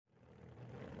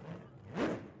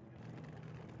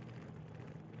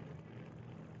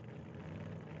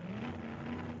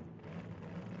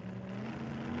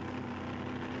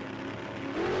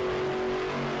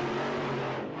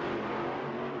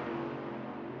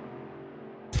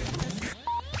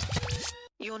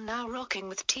You're now rocking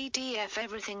with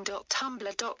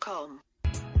tdfeverything.tumblr.com.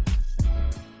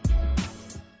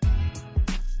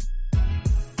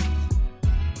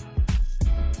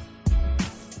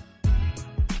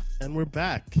 And we're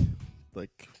back,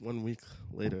 like 1 week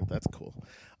later. That's cool.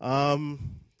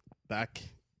 Back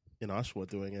in Oshawa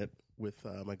doing it with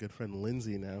my good friend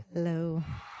Lindsay now. Hello.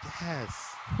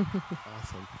 Yes.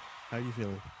 Awesome. How are you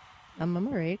feeling? I'm all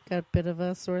right. Got a bit of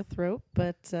a sore throat,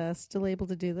 but still able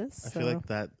to do this. I feel like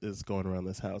that is going around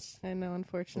this house. I know,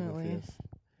 unfortunately.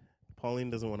 Pauline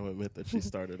doesn't want to admit that she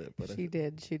started it, but She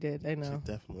did. I know. She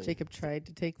definitely. Jacob tried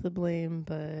to take the blame,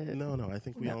 but No. I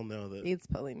think we all know that. it's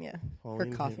Pauline, yeah.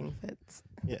 Pauline Her coughing fits.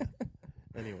 Yeah.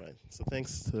 Anyway, so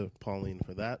thanks to Pauline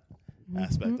for that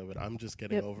aspect of it. I'm just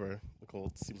getting over the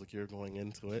cold. Seems like you're going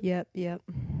into it. Yep.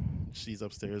 She's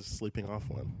upstairs sleeping off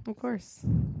one. Of course.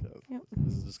 Yep.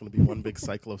 This is just going to be one big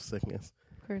cycle of sickness.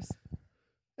 Of course.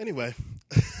 Anyway,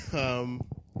 oh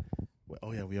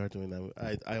yeah, we are doing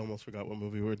that. I almost forgot what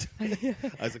movie we were doing.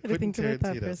 I was like, Quentin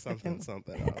Tarantino,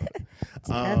 something.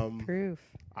 Death Proof.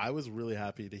 I was really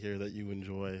happy to hear that you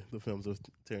enjoy the films of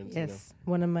Tarantino. Yes,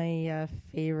 one of my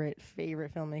favorite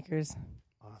filmmakers.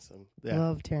 Awesome. Yeah.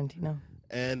 Love Tarantino.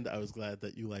 And I was glad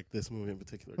that you liked this movie in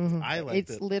particular. I liked it.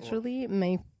 It's literally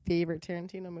my favorite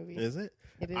Tarantino movie. Is it?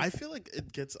 It is. I feel like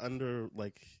it gets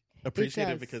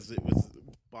appreciated because it was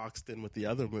boxed in with the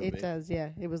other movie. It does, yeah.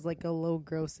 It was like a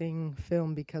low-grossing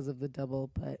film because of the double,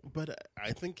 but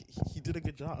I think he did a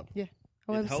good job. Yeah, it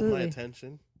absolutely. held my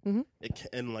attention. Mm-hmm.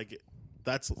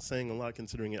 That's saying a lot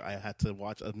considering I had to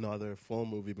watch another full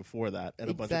movie before that and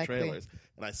a bunch of trailers,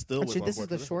 and I still was on board. This is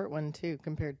the short one too,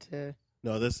 compared to.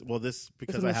 No, this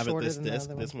because I have it this disc.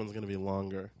 This one's going to be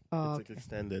longer. Oh, it's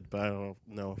extended, but I don't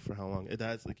know for how long. It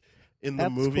has in That's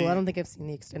the movie. Cool. I don't think I've seen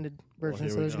the extended version,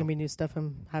 so there's going to be new stuff I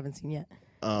haven't seen yet.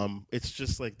 It's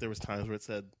just like there was times where it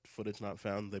said footage not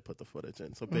found. They put the footage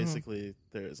in, so basically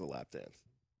there is a lap dance.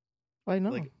 I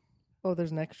know.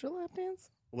 There's an extra lap dance.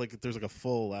 There's a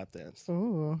full lap dance.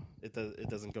 Ooh. It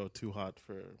doesn't go too hot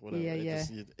for whatever. Yeah.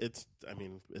 It's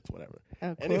whatever.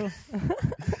 Oh, cool. Anyway.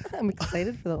 I'm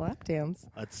excited for the lap dance.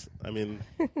 That's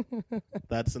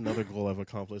another goal I've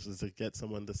accomplished is to get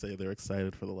someone to say they're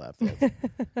excited for the lap dance.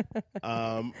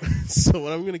 So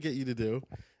what I'm going to get you to do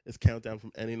is count down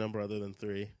from any number other than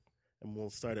 3, and we'll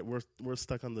start it. We're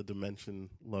stuck on the Dimension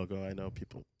logo. I know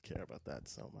people care about that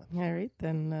so much. All right,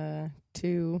 then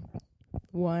 2,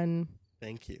 1.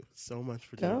 Thank you so much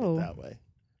for doing it that way.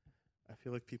 I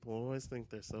feel like people always think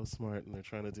they're so smart and they're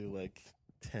trying to do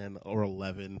 10 or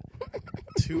 11.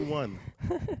 2, 1.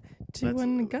 2,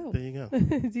 1, go. There you go.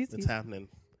 It's easy. It's happening.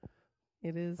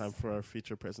 It is. Time for our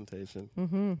feature presentation.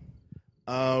 Mm-hmm.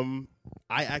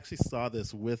 I actually saw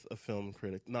this with a film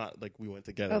critic. Not like we went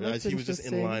together. He was just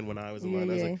in line when I was in line.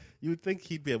 I was like, you would think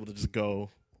he'd be able to just go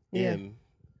in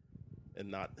and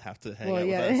not have to hang out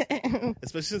with us,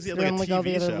 especially since he had a TV all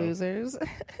the other show. Losers.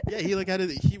 Yeah, he had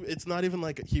it. It's not even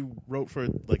like he wrote for a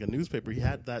newspaper. He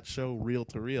had that show Reel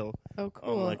to Reel. Oh,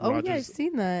 cool. Rogers. Yeah, I've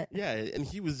seen that. Yeah, and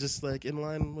he was just in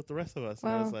line with the rest of us.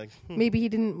 Wow. And I was like, maybe he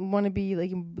didn't want to be a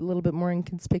little bit more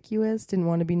inconspicuous. Didn't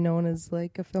want to be known as a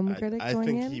film critic. I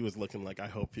think he was looking I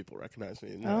hope people recognize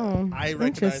me. No, I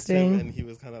recognized him, and he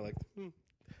was kind of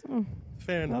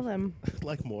fair enough. Well,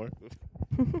 like more.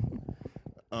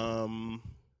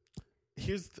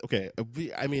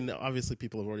 Obviously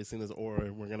people have already seen this,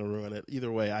 or we're gonna ruin it.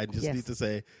 Either way, I just need to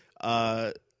say,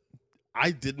 I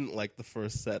didn't like the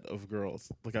first set of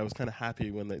girls. I was kind of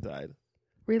happy when they died.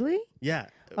 Really? Yeah,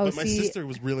 but my sister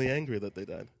was really angry that they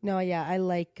died. No, yeah, I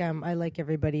like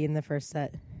everybody in the first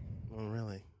set. Oh,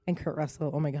 really? And Kurt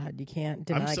Russell. Oh my God, you can't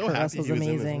deny I'm so Kurt happy Russell's he was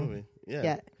amazing. in this movie.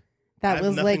 Yeah. That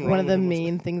was one of the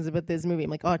main things about this movie.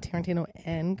 I'm like, Tarantino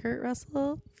and Kurt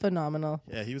Russell, phenomenal.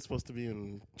 Yeah, he was supposed to be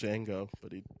in Django,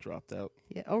 but he dropped out.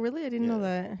 Yeah. Oh, really? I didn't know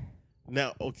that.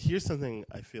 Now, here's something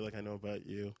I feel like I know about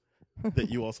you, that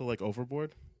you also like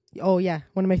Overboard. Oh yeah,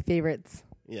 one of my favorites.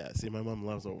 Yeah. See, my mom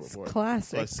loves Overboard. It's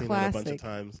classic. So I've seen it a bunch of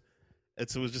times.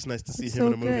 It was just nice to see him so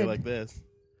in a movie good. like this.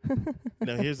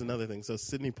 Now, here's another thing. So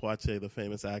Sidney Poitier, the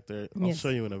famous actor, I'll show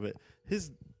you in a bit.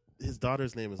 His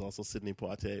daughter's name is also Sidney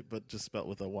Poitier, but just spelled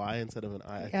with a Y instead of an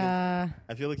I.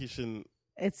 I feel like you shouldn't.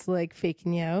 It's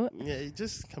faking you out. Yeah,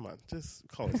 just come on, just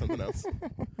call her something else.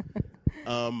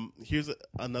 Here's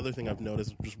another thing I've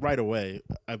noticed just right away.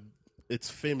 It's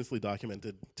famously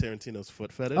documented Tarantino's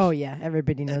foot fetish. Oh yeah,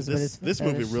 everybody knows what his foot this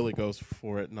fetish. movie really goes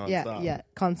for it nonstop. Yeah,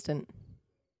 constant.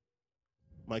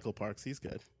 Michael Parks, he's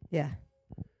good. Yeah.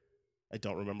 I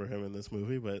don't remember him in this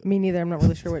movie, but me neither. I'm not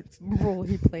really sure what role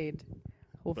he played.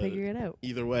 We'll figure it out.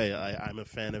 Either way, I'm a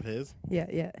fan of his.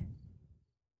 Yeah.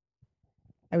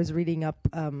 I was reading up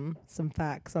some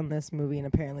facts on this movie, and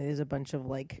apparently there's a bunch of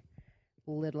like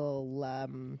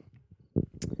little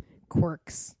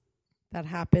quirks that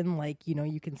happen. Like, you know,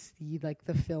 you can see like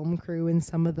the film crew in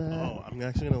some of the. Oh, I'm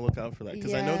actually gonna look out for that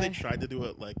because I know they tried to do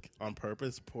it like on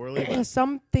purpose, poorly. But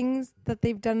some things that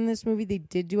they've done in this movie they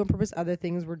did do on purpose. Other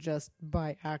things were just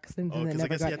by accident and they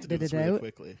never got edited out.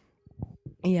 Quickly.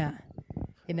 Yeah,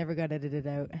 it never got edited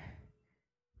out.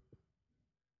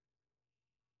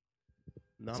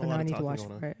 Not so a lot now I of need to talking watch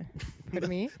going for on. it. Pardon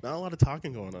me? Not a lot of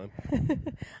talking going on.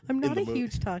 I'm not a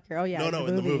huge talker. Oh yeah. No,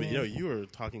 in the movie. No, you were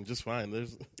talking just fine.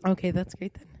 There's okay, that's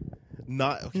great then.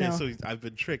 Not okay. No. So I've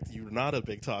been tricked. You're not a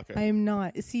big talker. I am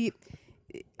not. See,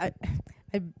 I've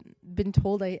been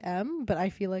told I am, but I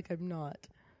feel like I'm not.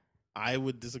 I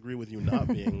would disagree with you not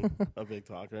being a big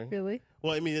talker. Really?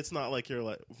 Well, I mean, it's not like you're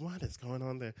like, what is going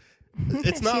on there?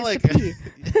 It's not like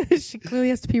she clearly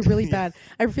has to pee really bad.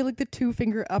 I feel like the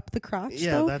 2-finger up the crotch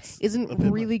though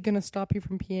isn't really gonna stop you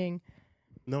from peeing.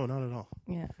 No, not at all.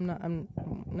 Yeah, I'm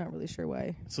not really sure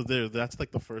why. So that's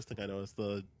like the first thing I noticed,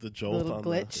 the jolt, the little on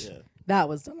glitch. Yeah. That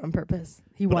was done on purpose.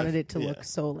 He wanted it to look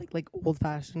so like old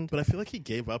fashioned. But I feel like he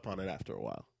gave up on it after a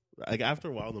while. Like after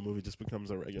a while, the movie just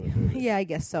becomes a regular movie. Yeah, I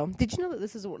guess so. Did you know that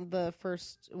this is the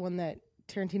first one that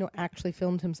Tarantino actually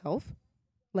filmed himself?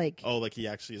 Like, like he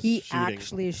actually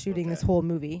is shooting this whole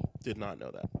movie. Did not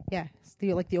know that. Yeah, it's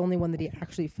the only one that he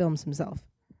actually films himself.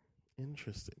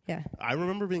 Interesting. Yeah. I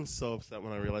remember being so upset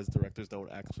when I realized directors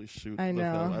don't actually shoot the film.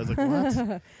 I was like,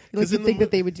 what? Like, you think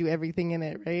that they would do everything in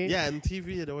it, right? Yeah, and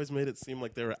TV, it always made it seem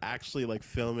like they were actually, like,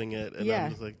 filming it. And I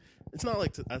was like, it's not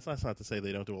like, that's not to say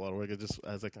they don't do a lot of work.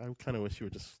 I was like, I kind of wish you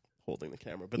were just holding the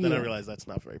camera. But then I realized that's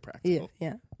not very practical.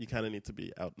 Yeah. You kind of need to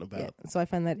be out and about. Yeah. So I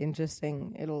find that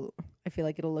interesting. I feel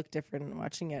like it'll look different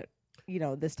watching it, you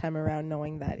know, this time around,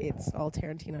 knowing that it's all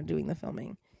Tarantino doing the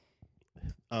filming.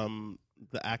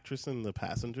 The actress in the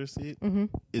passenger seat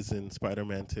is in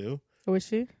Spider-Man 2. Oh, is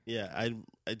she? Yeah,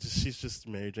 she's just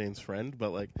Mary Jane's friend,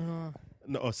 but like,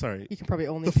 no, sorry. You can probably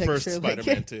only the first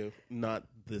Spider-Man 2, not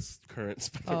this current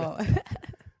Spider-Man.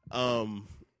 Oh.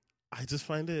 I just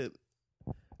find it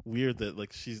weird that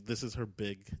like this is her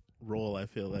big role. I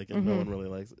feel like, and no one really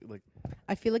likes it. Like,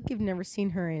 I feel like you've never seen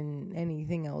her in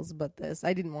anything else but this.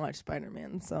 I didn't watch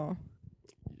Spider-Man, so.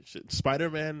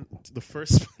 Spider-Man, the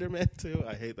first Spider-Man 2,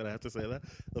 I hate that I have to say that.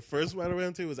 The first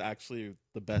Spider-Man 2 was actually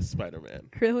the best Spider-Man.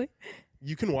 Really?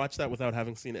 You can watch that without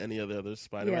having seen any of the other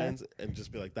Spider-Mans and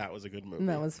just be like, that was a good movie. And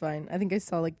that was fine. I think I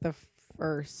saw like the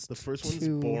first. The first one's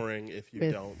boring if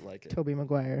you don't like it. Tobey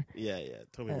Maguire. Yeah.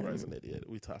 Tobey Maguire's an idiot.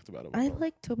 We talked about him. I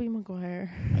like Tobey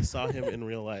Maguire. I saw him in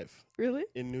real life. Really?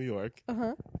 In New York.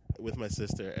 With my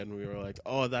sister, and we were like,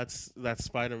 oh, that's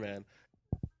Spider-Man.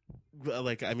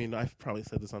 Like, I mean, I've probably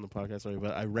said this on the podcast already,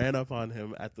 but I ran up on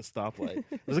him at the stoplight.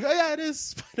 I was like, oh, yeah, it is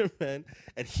Spider-Man.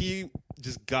 And he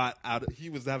just got out.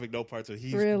 He was having no part, so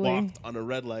he walked on a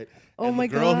red light. Oh, and my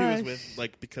the girl gosh. he was with,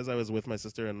 like, because I was with my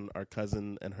sister and our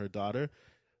cousin and her daughter,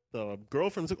 the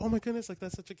girlfriend was like, oh, my goodness, like,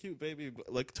 that's such a cute baby.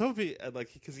 Like, Toby, and,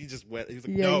 like, because he just went, he was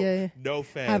like, no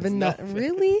fans.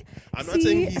 Really? I'm not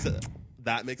saying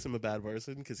that makes him a bad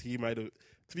person, because he might have.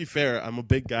 To be fair, I'm a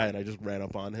big guy, and I just ran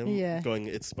up on him, going,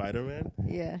 "It's Spider-Man."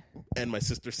 Yeah. And my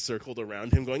sister circled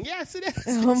around him, going, "Yes, it is."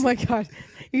 Oh my god!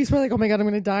 He's probably like, "Oh my god, I'm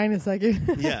going to die in a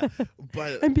second." Yeah,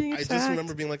 but I'm being I just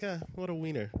remember being like, what a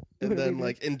wiener, and then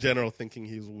like in general thinking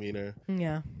he was a wiener.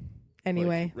 Yeah.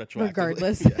 Anyway, like,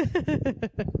 regardless.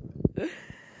 Yeah.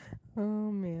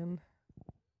 Oh man.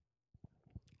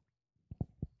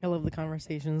 I love the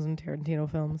conversations in Tarantino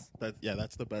films.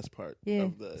 That's the best part. Yeah,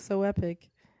 so epic.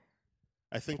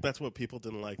 I think that's what people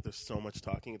didn't like. There's so much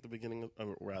talking at the beginning,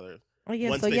 rather. Oh, yeah,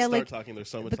 once so they yeah, start like, talking, there's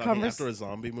so much talking after a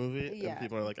zombie movie, and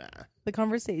people are like, ah. The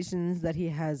conversations that he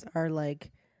has are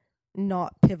like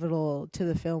not pivotal to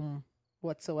the film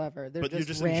whatsoever. They're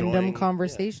just random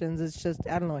conversations. It's just,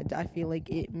 I don't know. I feel like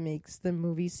it makes the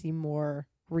movie seem more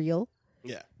real.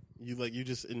 Yeah. You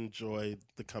just enjoy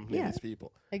the company of these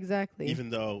people. Exactly.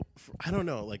 Even though, I don't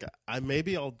know, like,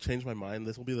 maybe I'll change my mind.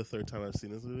 This will be the third time I've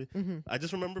seen this movie. I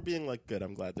just remember being like, good,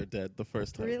 I'm glad they're dead the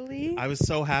first time. Really? I was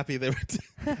so happy they were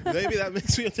dead. Maybe that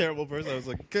makes me a terrible person. I was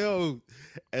like, go.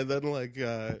 And then, like,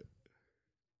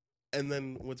 and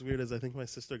then what's weird is I think my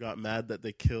sister got mad that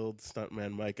they killed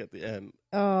Stuntman Mike at the end.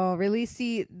 Oh, really?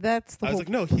 See, that's the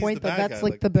whole point. That's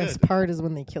like the best part is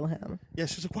when they kill him. Yeah,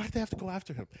 she was like, why did they have to go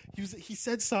after him? He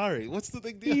said sorry. What's the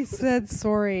big deal? He said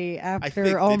sorry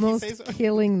after almost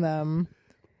killing them.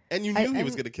 And you knew he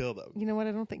was going to kill them. You know what?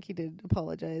 I don't think he did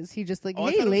apologize. He just like,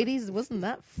 hey, ladies, wasn't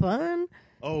that fun?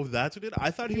 Oh, that's what it did?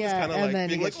 I thought he was kind of like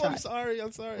being like, oh, I'm sorry.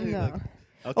 No. Like,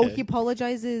 okay. Oh, he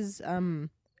apologizes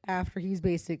after he's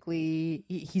basically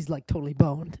he's like totally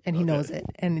boned and he knows it,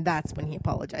 and that's when he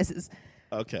apologizes.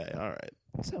 Okay, all right.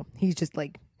 So he's just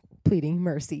like pleading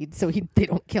mercy, so they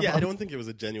don't kill him. Yeah, I don't think it was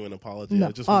a genuine apology. No,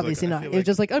 it just was obviously like, not. It was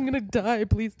just like, I'm gonna die.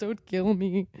 Please don't kill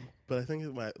me. But I think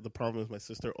the problem is my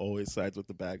sister always sides with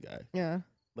the bad guy. Yeah.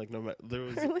 Like no matter there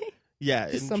was. Really? Yeah.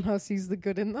 Just somehow sees the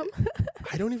good in them.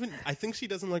 I think she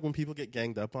doesn't like when people get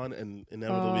ganged up on, and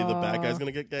inevitably the bad guy's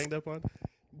gonna get ganged up on.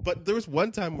 But there was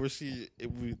one time where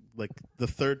like the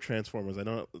third Transformers. I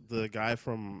know the guy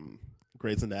from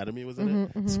Grey's Anatomy was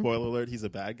in it. Spoiler alert: he's a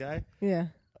bad guy. Yeah.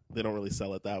 They don't really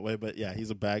sell it that way, but yeah, he's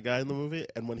a bad guy in the movie.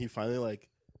 And when he finally like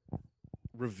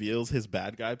reveals his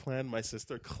bad guy plan, my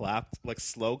sister clapped, like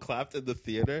slow clapped in the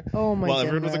theater. Oh my while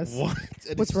goodness. everyone was like, "What?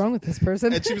 And What's wrong with this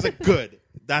person?" And she was like, "Good.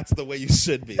 That's the way you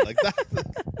should be." Like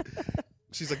that.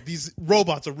 She's like, "These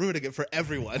robots are ruining it for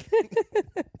everyone."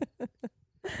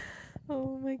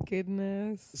 Oh my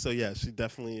goodness. So yeah, she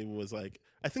definitely was like,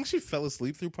 I think she fell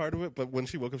asleep through part of it, but when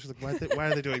she woke up, she's like, "Why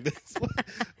are they doing this?"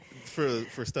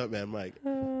 for Stuntman Mike.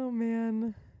 Oh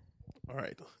man. All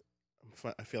right,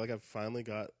 I feel like I've finally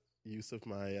got use of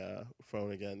my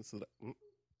phone again. So that,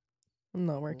 I'm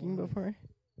not working before.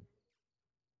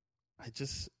 I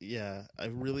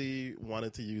really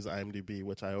wanted to use IMDb,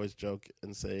 which I always joke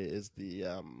and say is the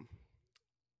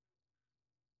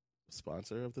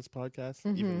sponsor of this podcast,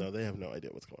 even though they have no idea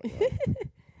what's going on.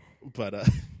 But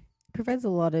provides a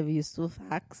lot of useful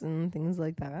facts and things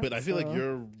like that. But I feel like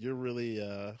you're really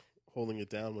holding it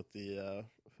down with the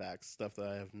facts, stuff that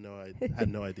I had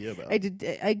no idea about.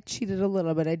 I cheated a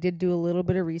little bit. I did do a little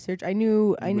bit of research. I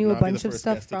knew a bunch of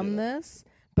stuff from this,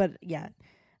 but yeah,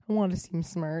 I want to seem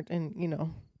smart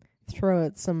and throw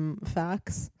out some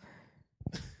facts.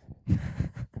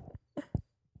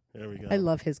 There we go. I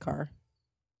love his car.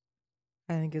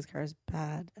 I think his car is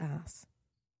badass.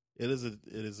 It is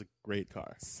a great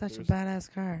car. Such a badass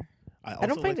car. I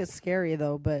don't find it scary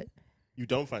though, but you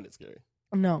don't find it scary.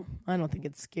 No, I don't think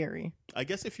it's scary. I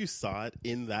guess if you saw it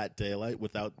in that daylight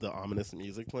without the ominous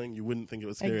music playing, you wouldn't think it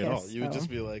was scary at all. You would just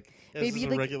be like, yeah, "This is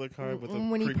a regular car with a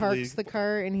when he parks the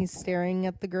car and he's staring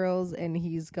at the girls and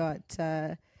he's got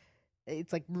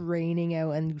it's like raining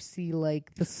out and you see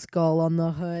like the skull on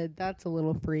the hood. That's a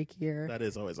little freakier. That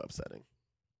is always upsetting.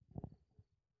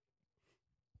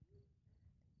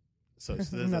 So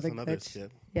that's another skit.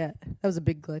 Yeah, that was a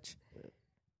big glitch. Yeah.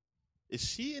 Is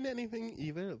she in anything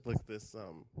either? Like this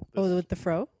with the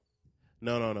fro?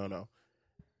 No.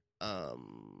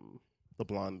 The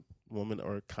blonde woman,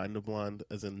 or kind of blonde,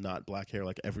 as in not black hair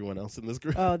like everyone else in this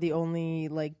group. Oh, the only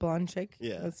like blonde chick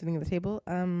that's sitting at the table.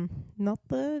 Not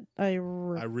that I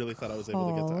really thought I was able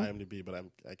to get to IMDb, but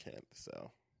I can't. So,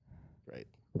 great.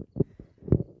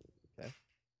 Okay.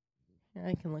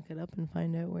 I can look it up and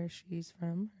find out where she's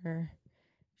from, or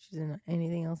if she's in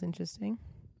anything else interesting.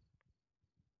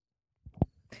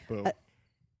 Boom.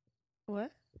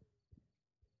 What?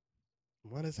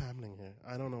 What is happening here?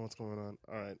 I don't know what's going on.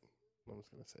 All right. I'm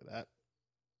just going to say that.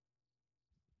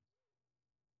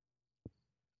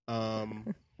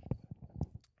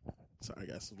 Sorry,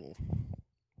 guys. A little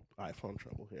iPhone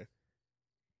trouble here.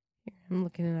 I'm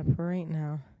looking it up right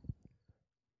now.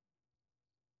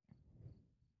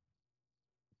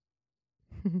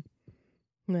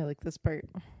 I like this part.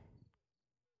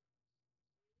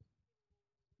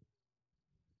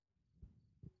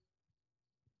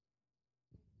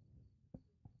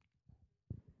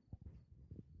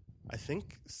 I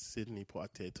think Sidney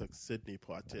Poitier took Sidney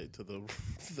Poitier to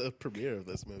the premiere of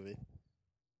this movie.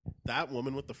 That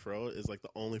woman with the fro is like the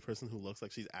only person who looks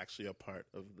like she's actually a part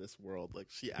of this world. Like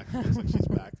she actually looks like she's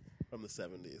back from the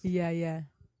 70s. Yeah.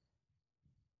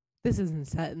 This isn't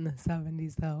set in the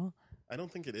 70s though. I don't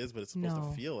think it is, but it's supposed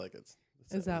to feel like it's.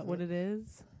 Is that what it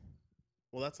is?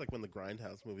 Well, that's like when the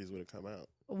Grindhouse movies would have come out.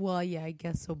 Well, yeah, I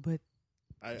guess so, but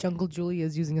Jungle Julia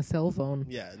is using a cell phone.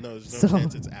 Yeah, no, there's no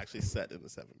chance it's actually set in the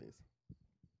 70s.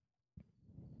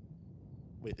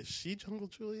 Wait, is she Jungle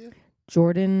Julia?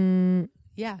 Jordan,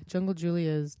 yeah, Jungle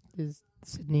Julia is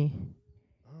Sydney.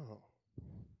 Oh.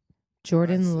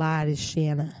 Jordan Ladd is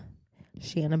Shanna.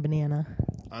 Shanna Banana.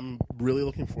 I'm really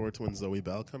looking forward to when Zoe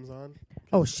Bell comes on.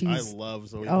 Oh, I love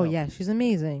Zoe Bell. Oh, yeah, she's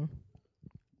amazing.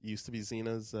 Used to be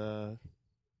Xena's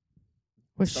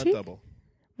was stunt she? double.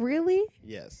 Really?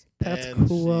 Yes. That's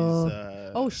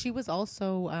cool. She was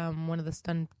also one of the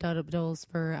stunt doubles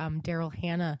for Daryl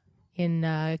Hannah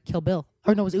in Kill Bill.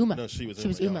 Or no, it was Uma. No, she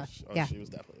was Uma. Yeah. She was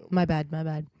definitely Uma. My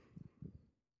bad.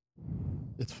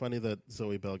 It's funny that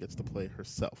Zoe Bell gets to play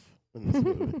herself in this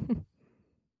movie.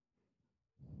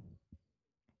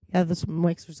 Yeah, the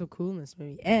mics are so cool in this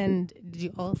movie. And did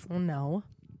you also know,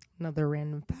 another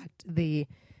random fact, the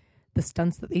the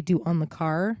stunts that they do on the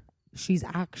car, she's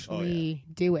actually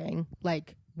doing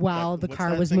like while the What's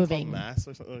car that was thing called, moving. mast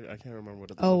or something? I can't remember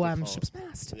what it's called. Ship's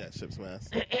mast. Yeah, ship's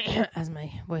mast. As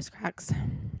my voice cracks.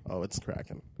 Oh, it's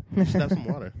cracking. You should have some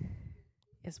water.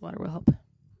 Yes, water will help.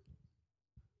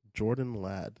 Jordan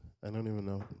Ladd. I don't even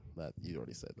know that. You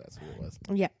already said that's who it was.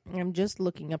 Yeah, I'm just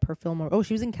looking up her film. Oh,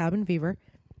 she was in Cabin Fever.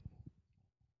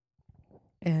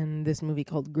 And this movie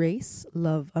called Grace,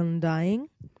 Love Undying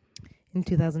in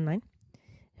 2009.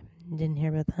 Didn't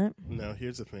hear about that. Now,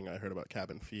 here's the thing I heard about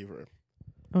Cabin Fever.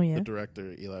 Oh, yeah? The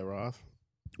director, Eli Roth,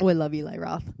 Oh, I love Eli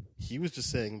Roth. he was just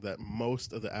saying that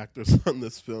most of the actors on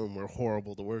this film were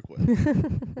horrible to work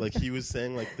with. Like, he was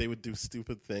saying, like, they would do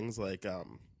stupid things like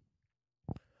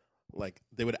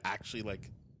they would actually, like,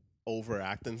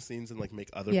 overact in scenes and, like, make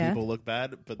other people look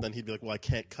bad. But then he'd be like, well, I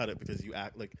can't cut it because you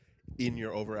act, like, in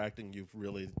your overacting, you've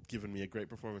really given me a great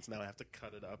performance. Now I have to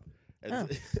cut it up.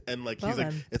 And, and like, well he's like,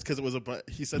 then. it's because it was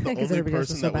he said the only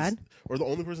person that was, or the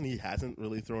only person he hasn't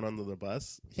really thrown under the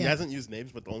bus, he hasn't used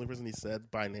names, but the only person he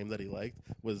said by name that he liked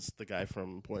was the guy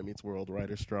from Boy Meets World,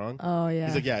 Ryder Strong. Oh, yeah.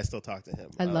 He's like, yeah, I still talk to him.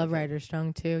 I love Ryder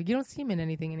Strong, too. You don't see him in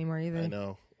anything anymore, either. I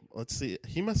know. Let's see.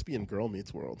 He must be in Girl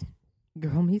Meets World.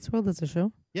 Girl Meets World is a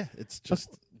show? Yeah, it's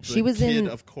just she was kid in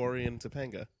of Corey and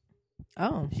Topanga.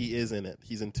 Oh. He is in it.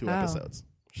 He's in 2 episodes.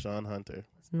 Sean Hunter.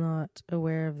 Was not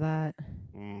aware of that.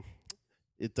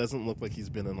 It doesn't look like he's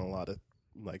been in a lot of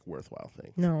like worthwhile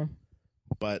things. No.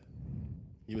 But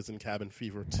he was in Cabin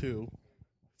Fever 2,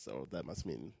 so that must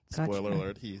mean, Gotcha. spoiler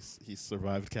alert, he's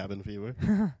survived Cabin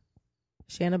Fever.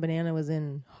 Shanna Banana was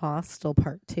in Hostel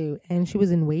Part 2, and she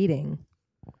was in Waiting.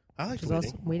 I liked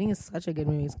Waiting. Waiting is such a good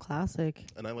movie. It's classic.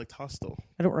 And I liked Hostel.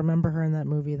 I don't remember her in that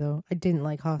movie, though. I didn't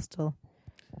like Hostel.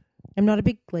 I'm not a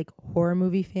big like horror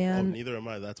movie fan. Oh, neither am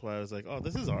I. That's why I was like, oh,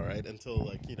 this is all right until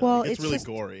like, you know, it's really just,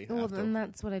 gory. Well, then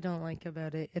that's what I don't like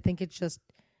about it. I think it's just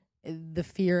the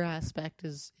fear aspect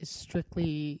is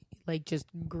strictly like just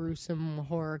gruesome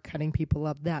horror, cutting people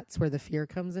up. That's where the fear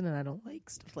comes in, and I don't like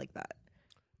stuff like that.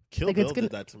 Kill Bill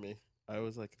did that to me. I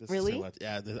was like, this is too much.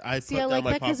 Yeah, I like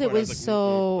that because it was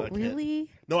so really.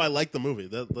 No, I like the movie.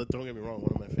 Don't get me wrong.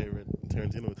 One of my favorite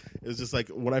Tarantino movies. It was just like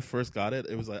when I first got it,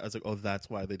 it was like I was like, oh, that's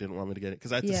why they didn't want me to get it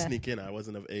because I had to sneak in. I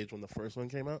wasn't of age when the first one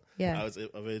came out. Yeah, I was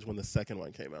of age when the second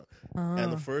one came out. And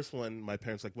the first one, my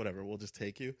parents were like, whatever, we'll just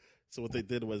take you. So what they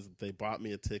did was they bought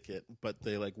me a ticket, but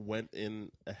they like went in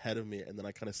ahead of me, and then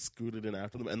I kind of scooted in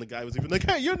after them. And the guy was even like,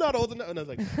 "Hey, you're not old enough," and I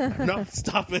was like, "I'm not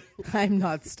stopping. I'm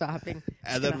not stopping."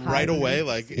 And then right away,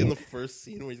 like in the first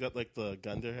scene where he's got like the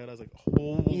gun to your head, I was like,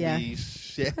 "Holy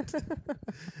shit!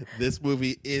 This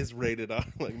movie is rated R.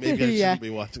 Like maybe I shouldn't be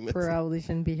watching this. Probably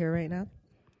shouldn't be here right now."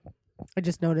 I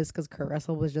just noticed because Kurt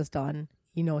Russell was just on,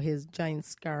 his giant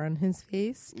scar on his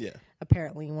face. Yeah.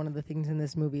 Apparently, one of the things in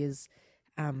this movie is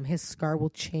his scar will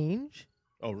change.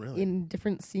 Oh, really? In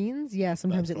different scenes. Yeah,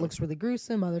 sometimes it looks really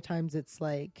gruesome. Other times it's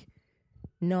like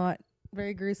not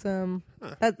very gruesome.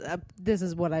 Huh. This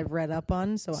is what I've read up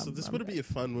on. So this would be a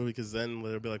fun movie because then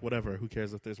they'll be like, whatever, who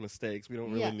cares if there's mistakes? We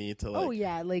don't really need to like... Oh,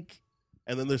 yeah, like...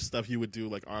 And then there's stuff you would do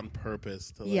like on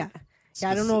purpose to like... Yeah.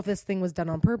 Yeah, I don't know if this thing was done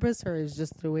on purpose or is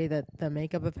just the way that the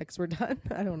makeup effects were done.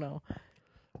 I don't know.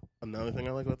 Another thing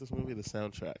I like about this movie, the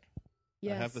soundtrack.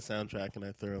 Yes. I have the soundtrack and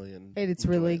I thoroughly enjoy it's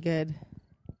really good.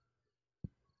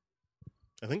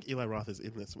 I think Eli Roth is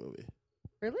in this movie.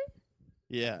 Really?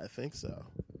 Yeah, I think so.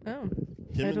 Oh.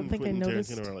 Him I don't think I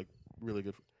noticed. Tarantino are like really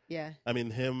good. Yeah. I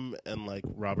mean, him and like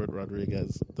Robert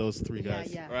Rodriguez, those three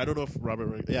guys. Yeah. Or I don't know if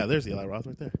Robert. Yeah, there's Eli Roth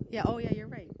right there. Yeah. Oh, yeah. You're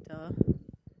right. Duh.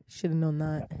 Should have known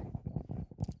that.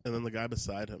 And then the guy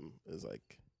beside him is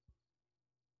like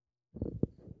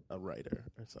a writer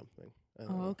or something.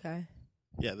 Oh, okay.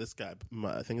 Yeah, this guy.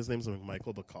 I think his name's like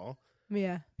Michael Bacall.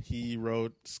 Yeah. He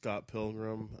wrote Scott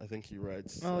Pilgrim. I think he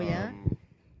writes. Oh, yeah.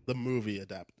 The movie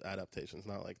adaptations,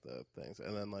 not like the things.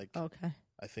 And then like. Okay.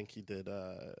 I think he did.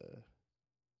 I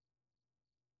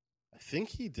think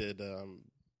he did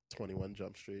 21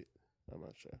 Jump Street. I'm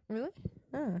not sure. Really?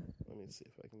 Oh. Let me see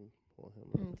if I can pull him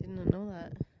up. I didn't know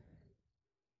that.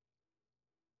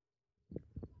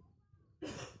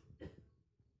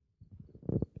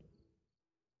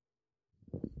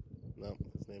 No,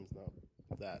 his name's not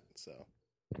that, so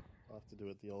I'll have to do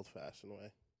it the old-fashioned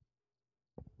way.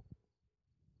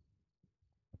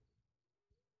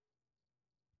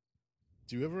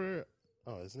 Do you ever...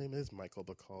 Oh, his name is Michael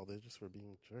Bacall. They just were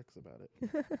being jerks about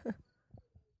it.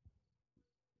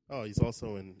 Oh, he's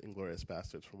also in Inglourious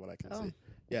Bastards, from what I can see.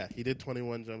 Yeah, he did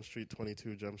 21 Jump Street,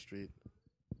 22 Jump Street.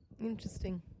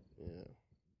 Interesting. Yeah.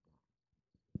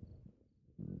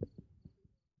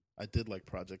 I did like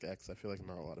Project X. I feel like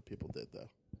not a lot of people did, though.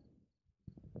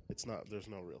 It's not. There's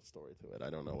no real story to it. I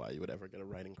don't know why you would ever get a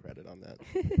writing credit on that.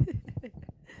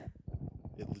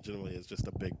 It legitimately is just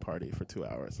a big party for 2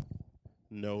 hours.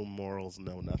 No morals,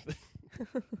 no nothing.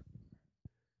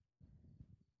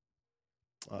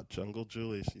 Jungle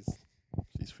Julie,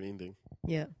 she's fiending.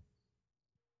 Yeah.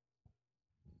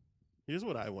 Here's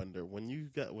what I wonder: when you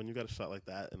got a shot like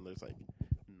that, and there's like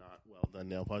not well done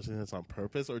nail polishing, it's on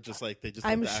purpose, or just like they just.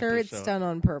 I'm sure it's done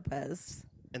on purpose.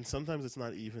 And sometimes it's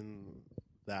not even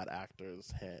that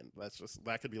actor's hand.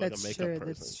 That could be like a makeup person.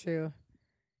 That's true.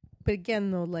 But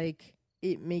again, though, like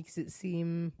it makes it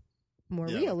seem more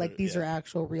real. Like these are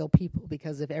actual real people,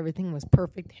 because if everything was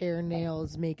perfect, hair,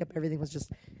 nails, makeup, everything was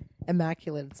just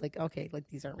immaculate, it's like, okay, like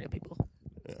these aren't real people.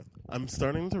 Yeah. I'm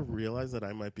starting to realize that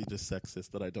I might be just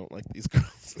sexist, that I don't like these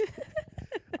girls.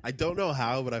 I don't know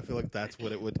how, but I feel like that's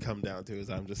what it would come down to, is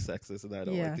I'm just sexist and I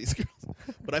don't like these girls.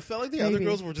 But I felt like the other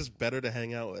girls were just better to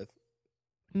hang out with.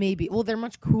 Maybe. Well, they're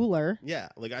much cooler. Yeah.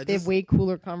 Like they have way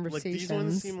cooler conversations. Like these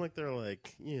ones seem like they're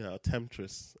like,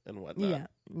 temptress and whatnot. Yeah.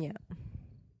 Yeah.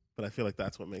 But I feel like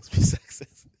that's what makes me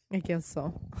sexist. I guess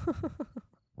so.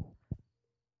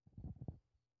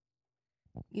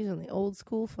 Using the old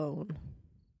school phone.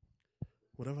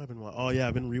 What have I been watching? Oh, yeah,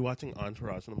 I've been rewatching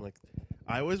Entourage, and I'm like,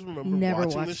 I always remember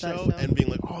watching the show and being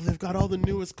like, oh, they've got all the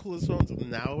newest, coolest phones. And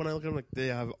now when I look at them, like, they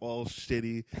have all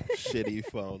shitty, shitty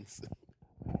phones.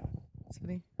 That's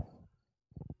funny.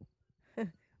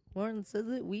 Warren says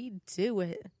it, we do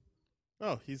it.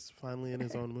 Oh, he's finally in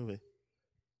his own movie.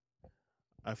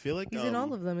 I feel like he's in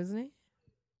all of them, isn't he?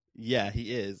 Yeah,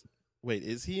 he is. Wait,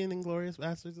 is he in Inglourious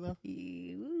Basterds though?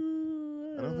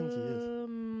 I don't think he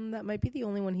is. That might be the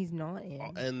only one he's not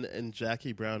in. And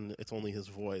Jackie Brown, it's only his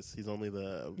voice. He's only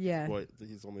the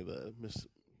he's only the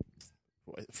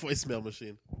voicemail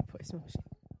machine. Voicemail machine.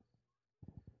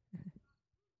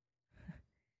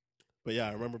 But yeah,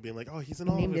 I remember being like, "Oh, he's in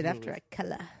all named of his it after movies. a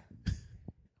color."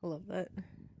 I love that.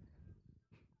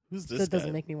 Who's this? That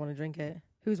doesn't make me want to drink it.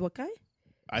 Who's what guy?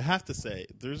 I have to say,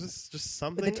 there's just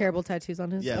something with the terrible tattoos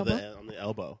on his elbow. Yeah, on the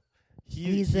elbow.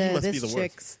 He must be the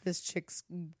worst. This chick's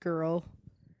girl.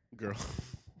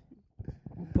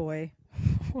 Boy.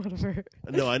 Whatever.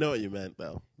 No, I know what you meant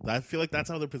though. I feel like that's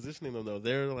how they're positioning them though.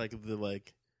 They're like the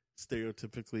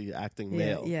stereotypically acting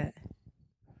male. Yeah.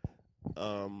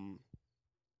 But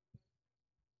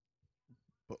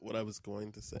what I was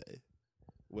going to say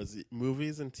was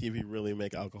movies and TV really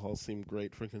make alcohol seem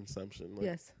great for consumption.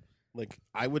 Yes. Like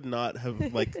I would not have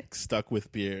stuck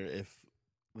with beer if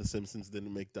The Simpsons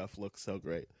didn't make Duff look so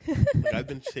great. Like, I've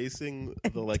been chasing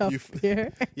the Duff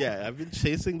beer. Yeah, I've been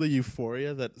chasing the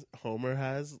euphoria that Homer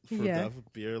has for Duff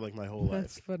beer like my whole life.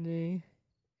 That's funny.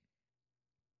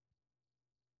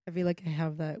 I feel like I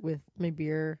have that with my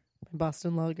beer, my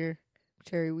Boston Lager,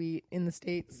 cherry wheat in the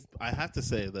States. I have to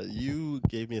say that you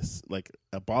gave me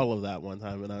a bottle of that one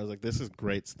time, and I was like, "This is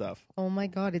great stuff." Oh my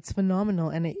god, it's phenomenal,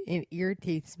 and it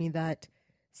irritates me that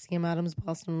Sam Adams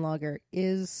Boston Lager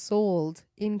is sold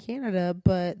in Canada,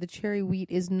 but the cherry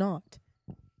wheat is not.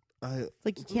 You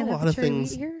can't have a lot of cherry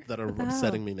things wheat here? that are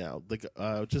upsetting me now. Like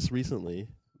just recently,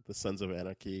 the Sons of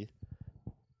Anarchy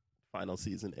final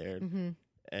season aired,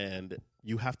 and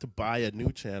you have to buy a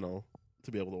new channel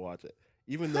to be able to watch it.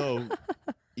 Even though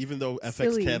FX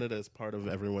Silly. Canada is part of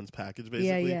everyone's package,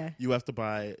 basically, you have to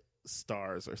buy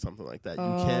Stars or something like that.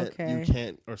 You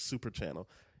can't, or Super Channel.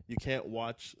 You can't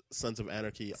watch Sons of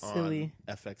Anarchy on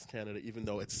FX Canada, even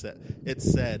though it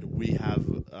said we have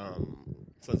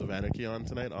Sons of Anarchy on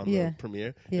tonight on the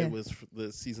premiere. Yeah. It was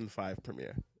the season 5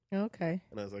 premiere. Okay.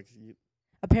 And I was like,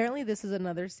 apparently this is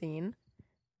another scene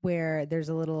where there's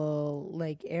a little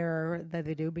error that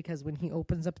they do, because when he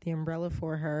opens up the umbrella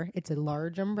for her, it's a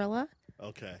large umbrella.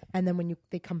 Okay. And then when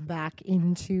they come back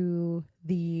into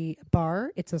the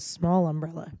bar, it's a small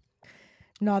umbrella.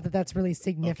 Not that that's really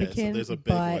significant, okay, so there's a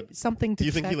big but one. something to Do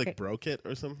you think check. he broke it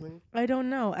or something? I don't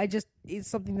know. It's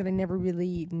something that I never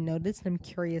really noticed, and I'm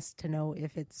curious to know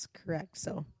if it's correct.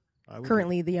 So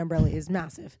currently the umbrella is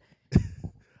massive.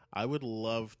 I would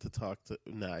love to talk to...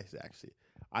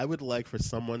 I would like for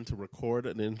someone to record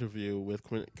an interview with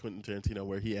Quentin Tarantino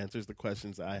where he answers the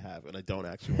questions I have, and I don't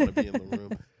actually want to be in the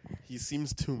room. He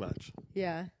seems too much.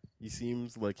 Yeah. He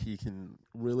seems like he can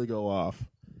really go off.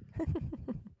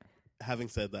 Having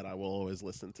said that, I will always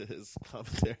listen to his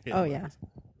commentary. Oh, yeah.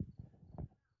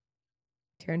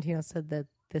 Tarantino said that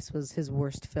this was his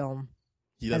worst film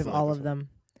out of all of them.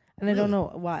 And I don't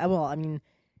know why. Well, I mean,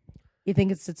 you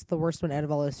think it's the worst one out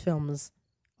of all his films,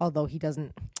 although he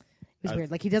doesn't... It's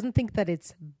weird. Like, he doesn't think that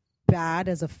it's bad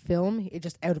as a film. It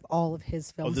just, out of all of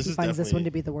his films, he finds this one to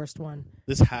be the worst one.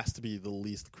 This has to be the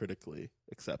least critically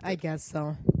accepted. I guess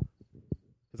so.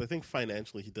 Because I think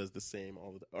financially he does the same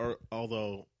or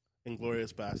although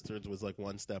Inglourious Bastards was like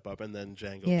one step up, and then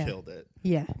Django killed it.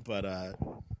 Yeah. But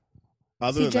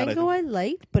other than Django that, I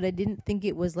liked, but I didn't think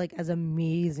it was like as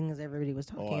amazing as everybody was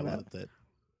talking about. Loved it.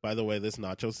 By the way, this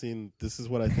nacho scene, this is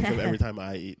what I think of every time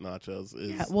I eat nachos.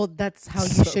 Well, that's how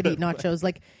you should eat nachos.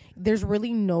 Like, there's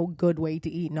really no good way to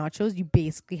eat nachos. You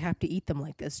basically have to eat them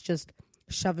like this. Just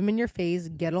shove them in your face,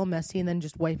 get all messy, and then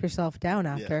just wipe yourself down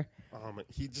after. Yeah.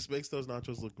 He just makes those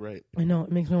nachos look great. I know.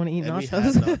 It makes me want to eat and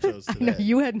nachos. We had nachos today. I know,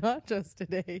 you had nachos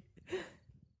today.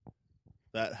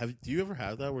 Do you ever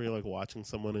have that where you're like watching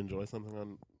someone enjoy something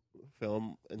on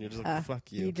film and you're just like,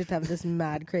 fuck you? You just have this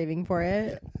mad craving for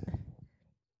it.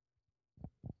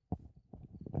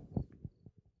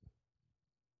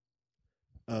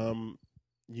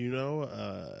 You know,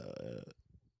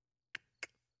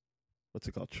 what's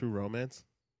it called? True Romance?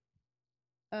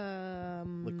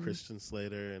 Like Christian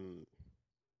Slater and...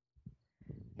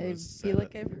 I feel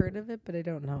like I've heard of it, but I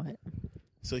don't know it.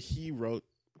 So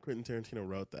Quentin Tarantino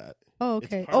wrote that. Oh,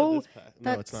 okay. No,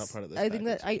 it's not part of this I think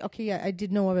that, I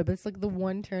did know of it, but it's like the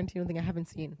one Tarantino thing I haven't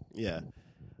seen. Yeah.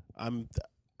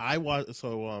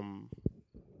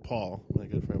 Paul, my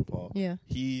good friend Paul. Yeah.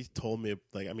 He told me,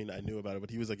 like, I mean, I knew about it, but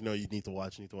he was like, no, you need to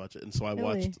watch it. And so I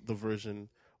watched the version.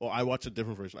 Well, I watched a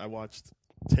different version. I watched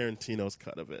Tarantino's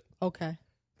cut of it. Okay.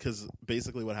 Because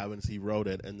basically what happened is he wrote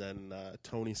it, and then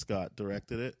Tony Scott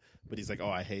directed it, but he's like, oh,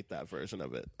 I hate that version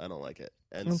of it. I don't like it.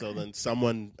 And so then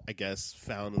someone, I guess,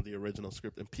 found the original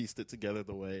script and pieced it together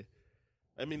the way...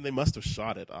 I mean, they must have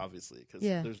shot it, obviously, because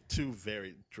there's two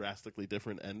very drastically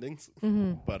different endings.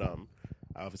 Mm-hmm. But I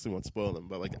obviously won't spoil them.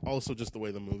 But like, also just the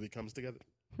way the movie comes together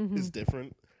is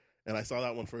different. And I saw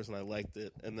that one first, and I liked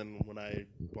it. And then when I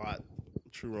bought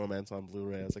True Romance on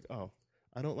Blu-ray, I was like, oh,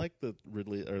 I don't like the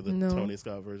Ridley or the Tony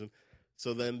Scott version.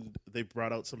 So then they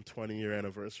brought out some 20-year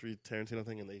anniversary Tarantino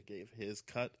thing, and they gave his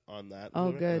cut on that.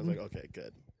 Oh, Blu-ray. good. And I was like, okay,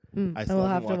 good. I still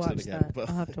haven't watched it again.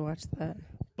 I'll have to watch that.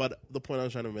 But the point I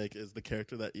was trying to make is the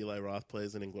character that Eli Roth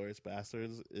plays in Inglourious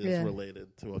Bastards is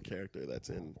related to a character that's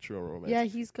in True Romance. Yeah,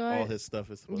 he's got... all his stuff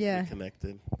is supposed to be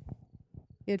connected.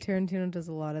 Yeah, Tarantino does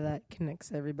a lot of that,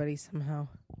 connects everybody somehow.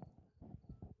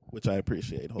 Which I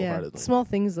appreciate wholeheartedly. Yeah, small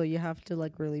things, though, you have to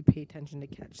like really pay attention to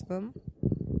catch them.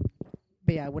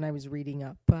 But yeah, when I was reading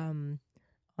up on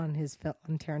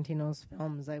Tarantino's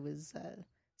films, I was...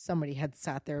 somebody had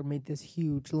sat there and made this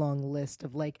huge long list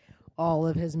of like all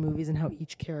of his movies and how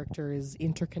each character is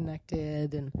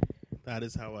interconnected, and that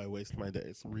is how I waste my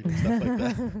days, reading stuff like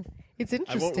that. It's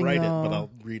interesting. I won't write though. it, but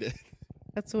I'll read it.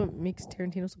 That's what makes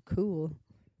Tarantino so cool.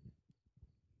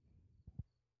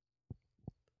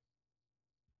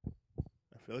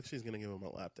 I feel like she's gonna give him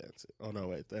a lap dance. Oh no,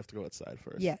 wait, they have to go outside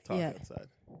first. Yeah, Talk outside.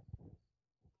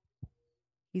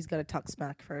 He's got to talk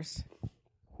smack first.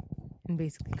 And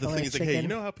basically the thing is like, hey, you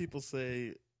know how people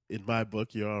say in my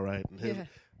book you're all right, and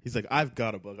he's like, I've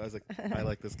got a book. I was like, I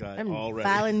like this guy I'm already.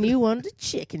 filing you on the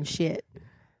chicken shit.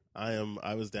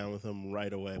 I was down with him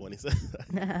right away when he said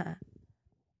that.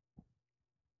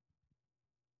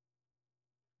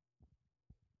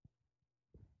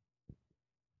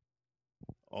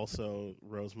 Also,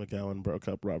 Rose McGowan broke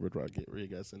up Robert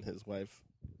Rodriguez and his wife.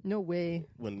 No way.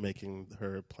 When making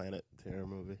her Planet Terror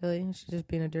movie. Really? She's just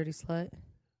being a dirty slut?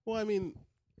 Well, I mean,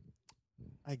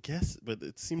 I guess, but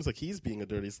it seems like he's being a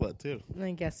dirty slut too.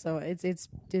 I guess so. It's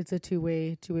a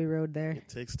two-way road there. It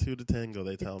takes two to tango,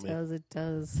 they tell me. It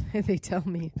does. They tell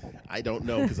me. I don't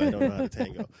know because I don't know how to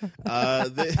tango.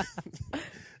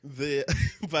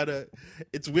 But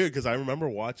it's weird because I remember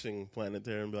watching Planet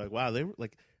Terror and be like, wow, they were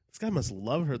like, this guy must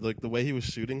love her, like the way he was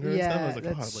shooting her and stuff. I was like,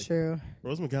 that's true.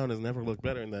 Rose McGowan has never looked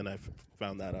better. And then I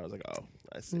found that I was like, oh,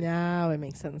 I see. Now it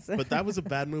makes sense. But that was a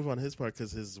bad move on his part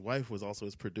because his wife was also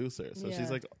his producer. So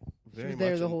she's like very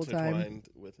much the whole intertwined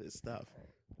with his stuff.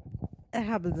 It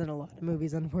happens in a lot of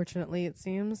movies, unfortunately, it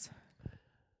seems.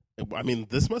 I mean,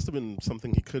 this must have been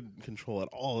something he couldn't control at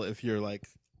all if you're like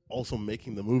also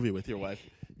making the movie with your wife.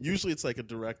 Usually it's like a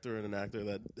director and an actor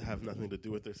that have nothing to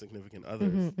do with their significant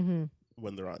others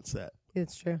when they're on set.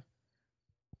 It's true.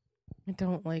 I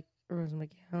don't like Rose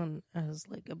McGowan as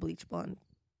like a bleach blonde.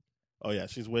 Oh yeah,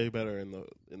 she's way better in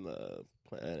the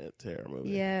Planet Terror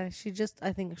movie. Yeah,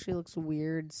 I think she looks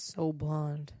weird, so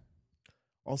blonde.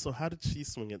 Also, how did she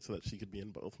swing it so that she could be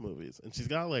in both movies? And she's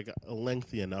got like a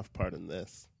lengthy enough part in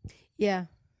this. Yeah.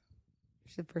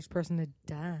 She's the first person to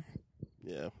die.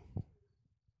 Yeah.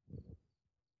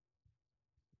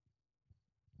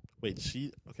 Wait,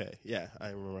 okay, yeah, I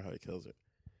remember how he kills her.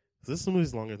 This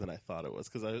movie's longer than I thought it was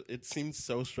because it seemed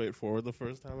so straightforward the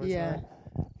first time I saw it.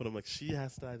 But I'm like, she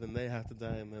has to die, then they have to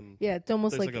die, and then it's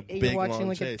almost like a you're big, watching long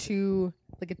like chase.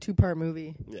 a like a 2-part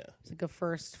movie. Yeah. It's like a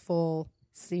first full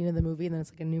scene of the movie, and then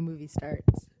it's like a new movie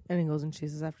starts, and he goes and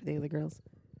chases after the other girls.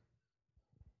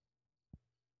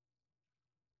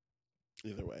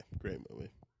 Either way, great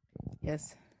movie.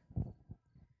 Yes.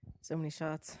 So many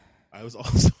shots. I was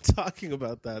also talking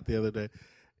about that the other day.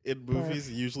 In movies,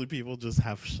 usually people just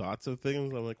have shots of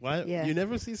things. I'm like, why? Yeah. You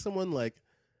never see someone like...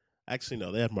 Actually,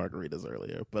 no, they had margaritas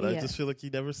earlier. But I just feel like you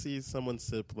never see someone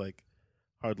sip like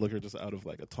hard liquor just out of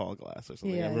like a tall glass or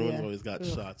something. Yeah, Everyone's always got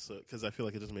shots because I feel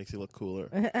like it just makes you look cooler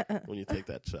when you take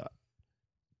that shot.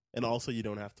 And also, you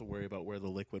don't have to worry about where the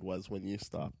liquid was when you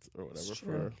stopped or whatever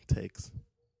for takes.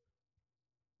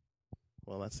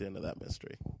 Well, that's the end of that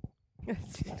mystery.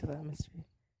 Let's get to that mystery.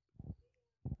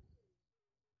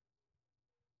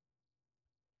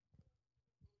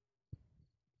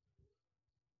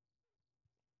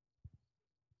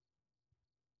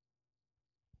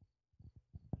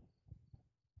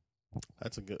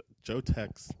 That's a good... Joe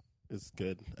Tex is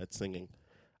good at singing.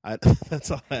 That's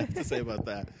all I have to say about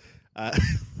that. I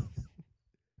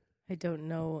don't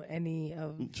know any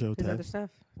of Joe his Tex. other stuff.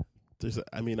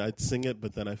 I'd sing it,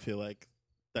 but then I feel like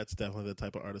that's definitely the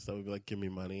type of artist that would be like, give me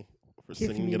money for Give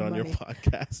singing me it on your money.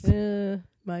 podcast.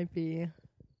 Might be.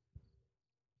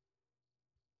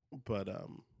 But,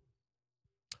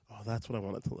 that's what I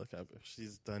wanted to look up. If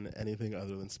she's done anything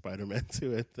other than Spider-Man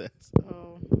 2 at this.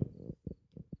 Oh.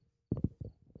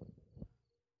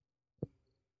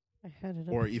 I had it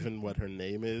up. Or even what her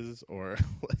name is, or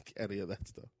like any of that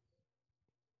stuff.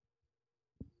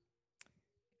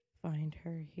 Find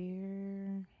her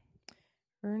here.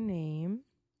 Her name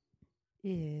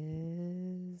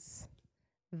is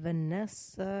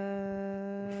Vanessa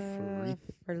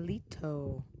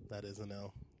Ferlito. That is an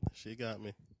L. She got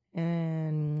me.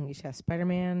 And she has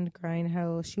Spider-Man,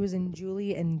 Grindhouse. She was in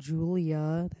Julie and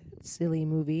Julia, that silly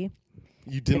movie.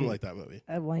 You didn't like that movie?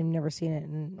 Well, I've never seen it.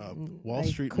 And Wall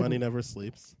Street Money Never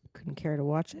Sleeps. Couldn't care to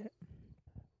watch it.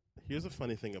 Here's a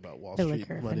funny thing about Wall Street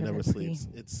Money Never Sleeps.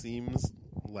 It seems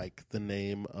like the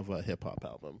name of a hip-hop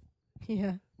album.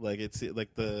 Yeah. Like, it's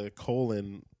like the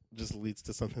colon just leads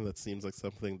to something that seems like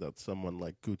something that someone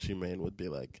like Gucci Mane would be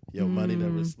like, yo, money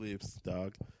never sleeps,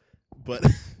 dog. But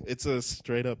it's a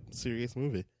straight-up serious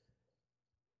movie.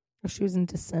 She was in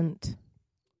Descent.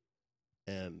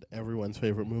 And everyone's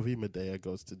favorite movie, Medea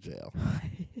Goes to Jail.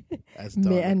 As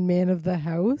Man of the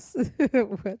House?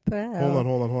 What the hell?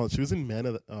 Hold on. She was in Man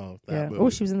of the... Oh, that movie. Oh,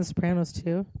 she was in The Sopranos,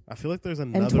 too. I feel like there's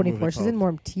another N24. movie She's in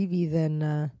more TV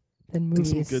than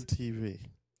movies. Some good TV.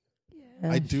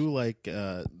 Yeah. I do like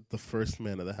the first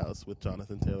Man of the House with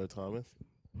Jonathan Taylor Thomas.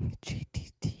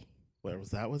 JTT. Where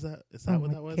was that? Is that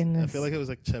what that was? Goodness. I feel like it was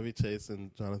like Chevy Chase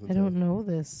and Jonathan I Taylor. don't know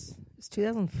this. It's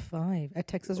 2005. A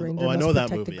Texas Ranger I must know that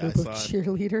protect movie. a group I of saw it.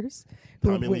 cheerleaders who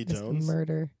Tommy have Lee witnessed Jones.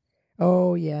 murder.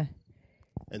 Oh, yeah.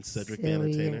 And Cedric Silly.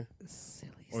 the Entertainer.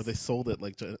 Silly. Or they sold it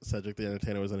like Cedric the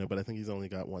Entertainer was in it, but I think he's only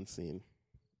got one scene.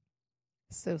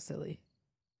 So silly.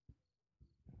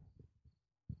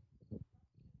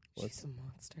 What's- She's a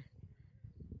monster.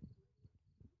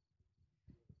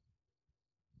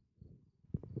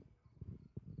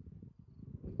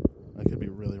 I could be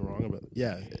really wrong about it.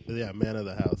 Yeah, Man of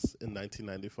the House in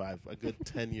 1995, a good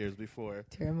 10 years before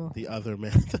Terrible. the other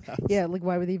Man of the House. Yeah, like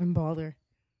why would they even bother?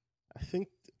 I think,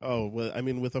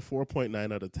 with a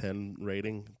 4.9 out of 10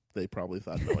 rating, they probably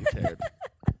thought no one cared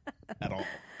at all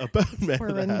about Man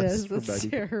of the House. Horrendous. That's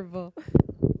terrible.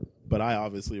 But I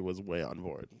obviously was way on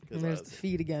board. And there's the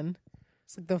feet again.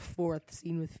 It's like the fourth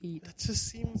scene with feet. It just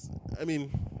seems,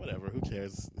 whatever, who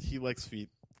cares? He likes feet.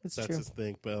 It's That's true. his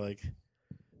thing. But, like,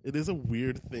 it is a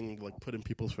weird thing, like, put in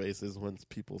people's faces once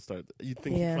people start. You'd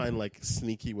think you'd find, like,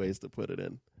 sneaky ways to put it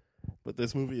in. But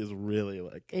this movie is really,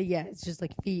 like... Yeah, it's just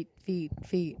like feet.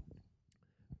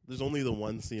 There's only the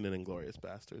one scene in Inglourious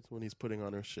Bastards when he's putting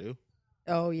on her shoe.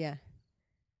 Oh, yeah.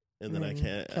 And then I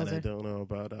can't... kills And I her. don't know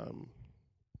about...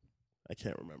 I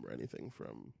can't remember anything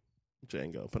from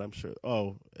Django, but I'm sure...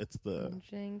 Oh, it's the...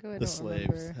 Django, I The don't slaves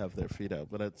remember. have their feet out,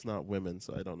 but it's not women,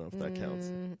 so I don't know if that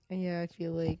counts. Yeah, I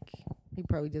feel like he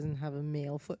probably doesn't have a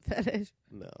male foot fetish.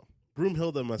 No.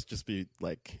 Broomhilda must just be,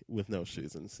 like, with no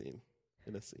shoes in a scene.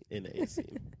 In a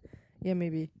scene. Yeah,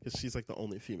 maybe. Because she's, like, the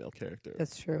only female character.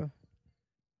 That's true.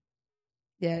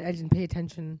 Yeah, I didn't pay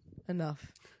attention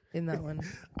enough in that one.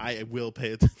 I will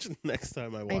pay attention next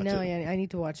time I watch it. I know, yeah, I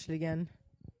need to watch it again.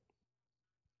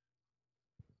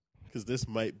 Because this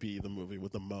might be the movie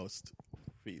with the most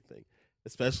feet thing.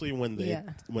 Especially when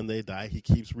they die, he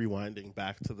keeps rewinding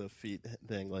back to the feet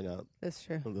dangling out. That's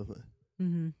true. Of the thing.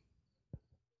 Mm-hmm.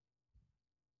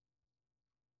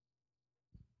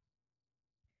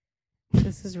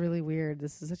 This is really weird.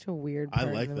 This is such a weird I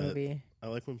part like of the that. movie. I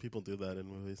like when people do that in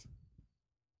movies.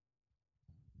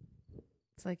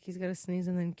 It's like he's got to sneeze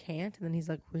and then can't, and then he's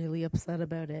like really upset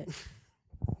about it.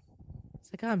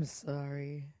 It's like, I'm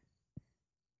sorry.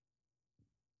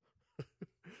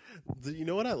 You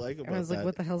know what I like about And I was that? like,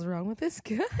 what the hell's wrong with this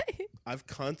guy? I've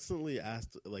constantly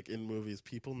asked, like in movies,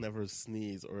 people never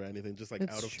sneeze or anything, just like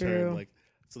It's out of true. turn. Like,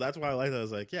 so that's why I like that. I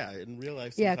was like, yeah, in real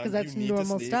life, Yeah, because because that's you need normal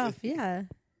to sneeze. stuff. Yeah.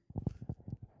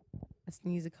 A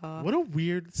sneeze, a cough. What a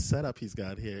weird setup he's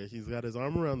got here. He's got his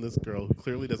arm around this girl who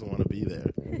clearly doesn't want to be there.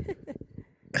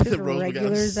 Just Rose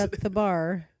regulars McGowan- at the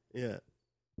bar. Yeah.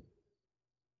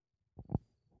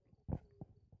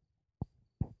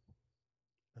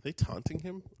 Are they taunting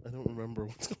him? I don't remember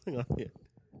what's going on here.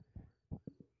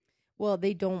 Well,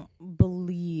 they don't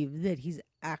believe that he's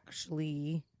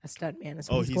actually a stuntman.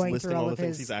 So Oh, he's he's going listing through all all the of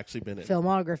things his he's actually been in.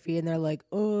 filmography, and they're like,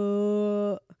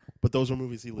 oh. But those were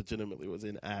movies he legitimately was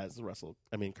in as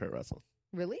Kurt Russell.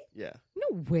 Really? Yeah.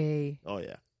 No way. Oh,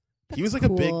 yeah. That's He was like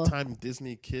cool. a big-time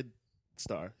Disney kid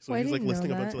star. So Oh, I he was like didn't know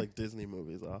listing a bunch that. of like Disney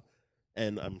movies off.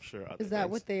 And I'm sure other Is that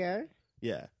things. what they are?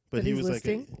 Yeah. But that he he's was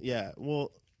listing? like, yeah.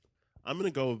 Well, I'm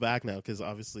going to go back now because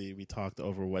obviously we talked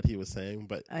over what he was saying.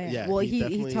 But yeah. Well, he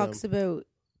definitely, talks about.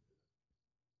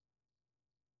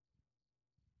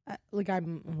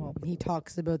 He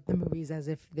talks about the movies as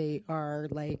if they are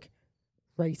like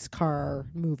race car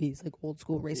movies, like old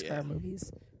school race car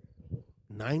movies.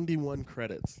 91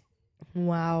 credits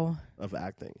Wow. of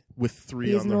acting with 3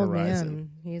 He's on an the old horizon. man.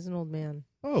 He is an old man.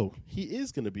 Oh, he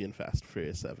is going to be in Fast and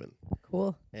Furious 7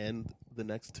 Cool. and the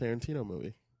next Tarantino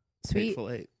movie, Sweet. Hateful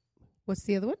Eight. What's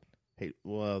the other one? The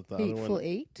other Hateful one.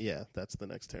 Eight? Yeah, that's the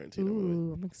next Tarantino movie.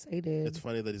 Ooh, I'm excited. It's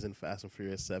funny that he's in Fast and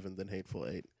Furious 7, then Hateful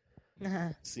Eight.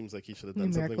 Seems like he should have done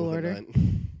Numerical something with order. a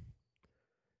 9.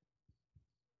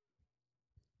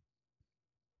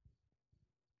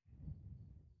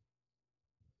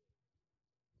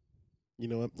 You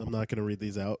know what? I'm not going to read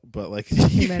these out, but like,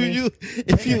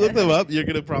 if you look them up, you're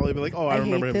going to probably be like, "Oh, I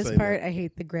remember him hate this saying part. that." I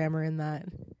hate the grammar in that.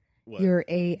 What? You're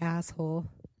a asshole.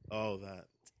 Oh, that.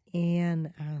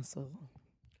 An asshole.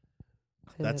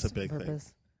 Clearly That's a on big thing.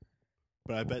 purpose.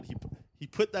 But I bet he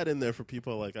put that in there for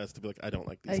people like us to be like, "I don't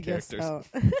like these I guess characters."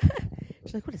 so.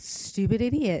 She's like, what a stupid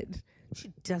idiot.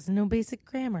 She doesn't know basic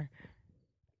grammar.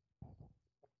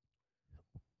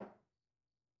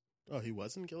 Oh, he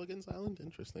was in Gilligan's Island?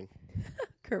 Interesting.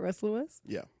 Kurt Russell was?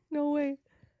 Yeah. No way.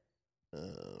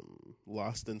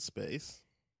 Lost in Space.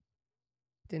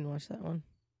 Didn't watch that one.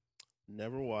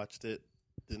 Never watched it.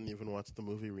 Didn't even watch the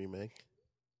movie remake.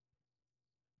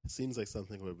 Seems like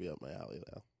something would be up my alley,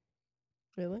 though.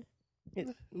 Really?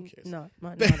 Who cares? Not up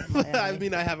my I alley.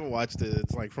 mean, I haven't watched it.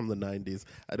 It's like from the 90s.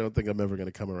 I don't think I'm ever going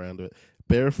to come around to it.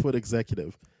 Barefoot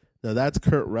Executive. Now, that's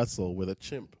Kurt Russell with a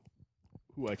chimp,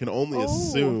 who I can only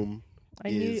assume I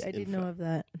didn't know of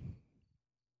that.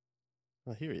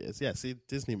 Oh, here he is. Yeah, see,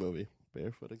 Disney movie,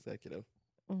 Barefoot Executive.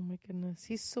 Oh my goodness.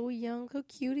 He's so young. How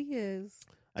cute he is.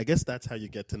 I guess that's how you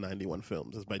get to 91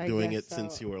 films, is by I doing guess it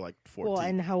since so. you were like 14. Well,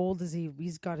 and how old is he?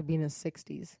 He's got to be in his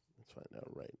 60s. Let's find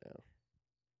out right now.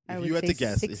 I If would you had say to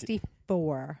guess,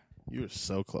 64. you were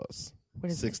so close.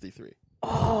 What is it? 63.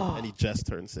 Oh, And he just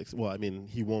turned 6. Well, I mean,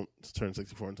 he won't turn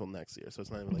 64 until next year, so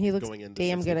it's not even like he he's looks going into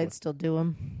damn 64. good. I'd still do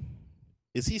him.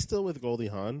 Is he still with Goldie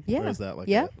Hawn? Yeah. Or is that like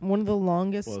One of the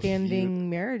longest Well, standing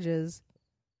marriages.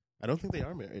 I don't think they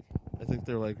are married. I think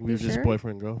they're like, we You were just sure?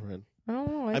 boyfriend and girlfriend. I don't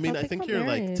know. I mean, thought I they think got you're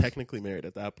like married. technically married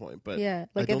at that point, but yeah,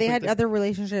 like don't they think had they- other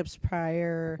relationships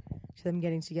prior to them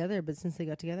getting together, but since they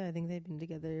got together, I think they've been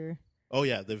together. oh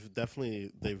yeah,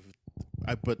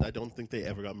 but I don't think they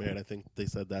ever got married. I think they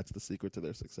said that's the secret to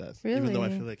their success. Even though I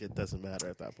Really? feel like it doesn't matter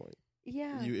at that point.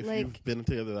 Yeah, If like you've been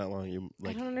together that long, you I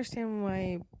like don't understand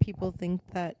why people think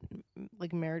that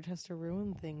like marriage has to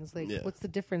ruin things. Like, Yeah. what's the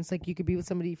difference? Like, you could be with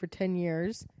somebody for 10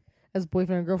 years as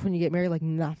boyfriend and girlfriend. You get married, like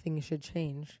nothing should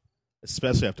change.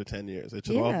 especially after 10 years. It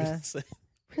should all be Yeah. the same.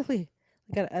 Really?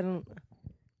 Like, I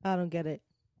don't get it.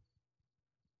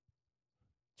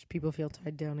 Just people feel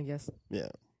tied down, I guess. Yeah.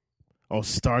 Oh,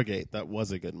 Stargate. That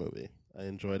was a good movie. I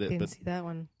enjoyed it, Didn't but see that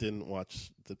one. didn't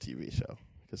watch the TV show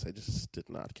because I just did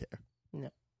not care.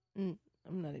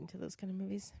 I'm not into those kind of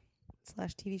movies /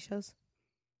 TV shows.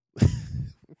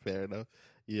 Fair enough.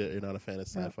 Yeah, you're not a fan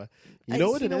of No. sci-fi. You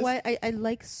know what it is? What? I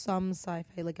like some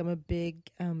sci-fi. Like, I'm a big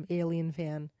Alien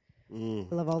fan. I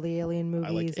love all the Alien movies.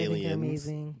 I like think they're Aliens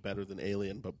amazing. better than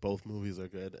Alien, but both movies are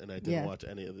good, and I didn't Yeah. watch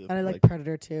any of the. And I like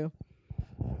Predator too.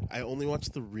 I only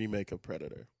watched the remake of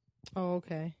Predator Oh,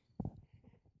 okay.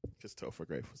 because Topher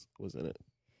Grace was in it.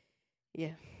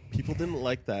 Yeah. People didn't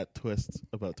like that twist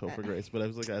about Topher Grace, but I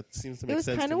was like, that seems to It make was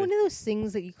sense kind to of me. one of those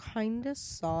things that you kind of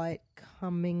saw it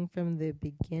coming from the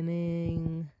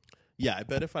beginning. Yeah, I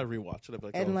bet if I rewatch it, I'd be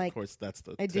like, And, oh, like, of course, that's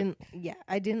the I tip.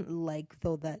 didn't like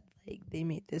though that like they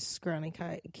made this scrawny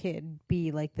kid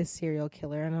be like the serial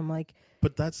killer, and I'm like,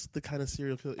 But that's the kind of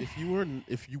serial killer. If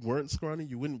you weren't scrawny,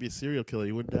 you wouldn't be a serial killer.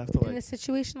 You wouldn't have to in a like.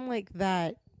 situation like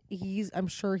that, I'm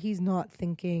sure he's not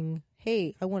thinking,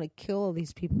 hey, I want to kill all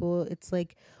these people. It's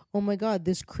like, oh my god,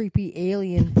 this creepy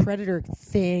alien predator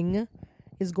thing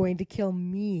is going to kill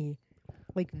me.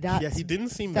 Like that. Yeah, he didn't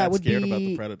seem that that would scared about be-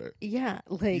 the predator. Yeah,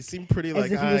 He like seemed pretty as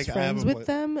like if he was I have friends a with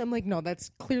them. I'm like, no,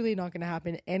 that's clearly not going to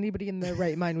happen. Anybody in their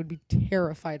right mind would be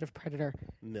terrified of Predator.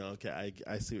 No, okay,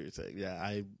 I see what you're saying.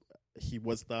 Yeah, he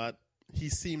was not. He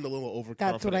seemed a little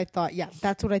overconfident. That's what I thought. Yeah,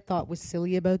 that's what I thought was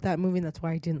silly about that movie. And that's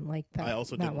why I didn't like that. I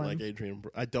also that didn't one. like Adrian.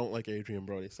 I don't like Adrian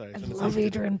Brody. Sorry, I shouldn't love say-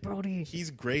 Adrian Brody.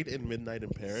 He's great in Midnight in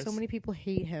Paris. So many people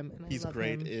hate him, and He's I love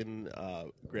great him.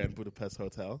 in Grand Budapest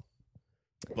Hotel.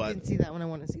 I But didn't see that one. I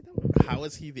want to see that one. how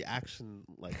is he the action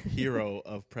hero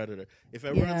of Predator? If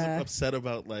everyone's Yeah. upset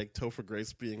about like Topher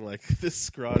Grace being like this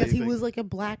scrawny, Because he thing, was like a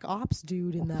black ops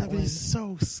dude in yeah, that but one. he's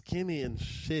so skinny and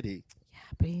shitty. Yeah,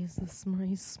 but he's smart.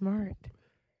 He's smart.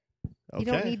 Okay. You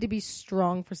don't need to be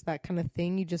strong for that kind of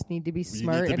thing. You just need to be need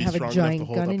smart to and be have a strong enough to giant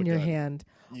hold gun up in a your gun. hand.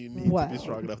 You need to Wow. be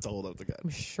strong enough to hold up the gun I'm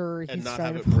sure and he's not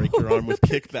trying have to it break your arm with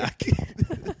kickback.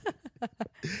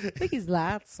 I think he's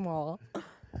that small.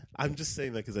 I'm just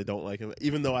saying that because I don't like him.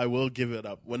 Even though I will give it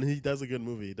up when he does a good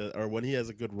movie, or when he has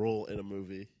a good role in a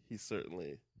movie, he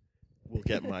certainly will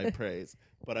get my praise.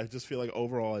 But I just feel like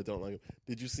overall I don't like him.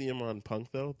 Did you see him on Punk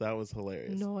though? That was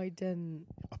hilarious. No, I didn't.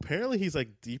 Apparently he's like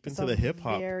deep into Saw the hip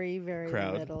hop. Very, very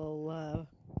crowd. little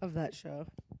of that show.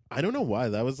 I don't know why.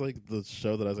 That was like the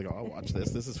show that I was like, oh, I'll watch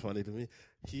this. This is funny to me.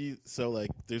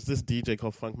 There's this DJ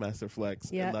called Funkmaster Flex,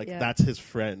 Yeah, and like yeah. that's his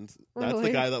friend. That's the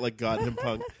Really? guy that like got him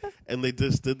Punk, and they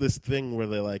just did this thing where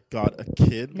they like got a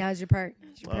kid. Now's your part.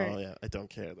 Oh yeah, I don't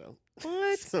care though.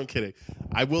 What? I'm kidding.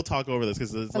 I will talk over this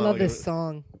because I love this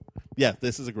song. Yeah,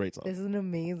 this is a great song. This is an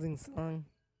amazing song.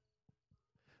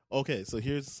 Okay, so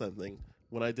here's something.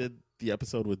 When I did the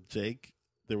episode with Jake,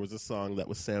 there was a song that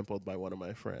was sampled by one of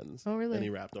my friends. Oh, really? And he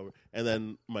rapped over. And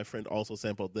then my friend also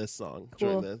sampled this song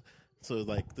Cool. during this. So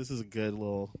like this is a good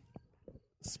little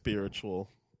spiritual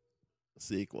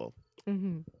sequel.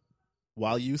 Mm-hmm.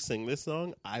 While you sing this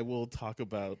song, I will talk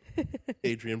about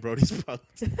Adrian Brody's Punk.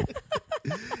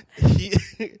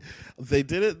 They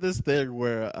did it this thing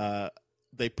where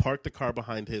they parked a car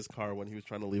behind his car when he was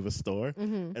trying to leave a store,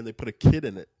 Mm-hmm. and they put a kid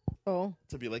in it Oh.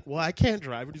 to be like, well, I can't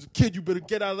drive it. He's a kid, you better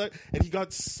get out of there. And he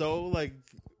got so like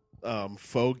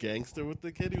faux gangster with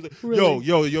the kid. He was like,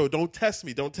 Really? yo, don't test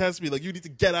me. Like, you need to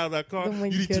get out of that car. Oh my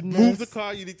you need to goodness. move the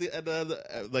car. You need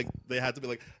to, like, they had to be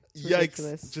like, It's yikes.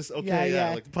 ridiculous. Just, okay,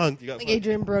 Yeah. like, Punk, you got Like Punk.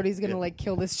 Adrian Brody's gonna Yeah. like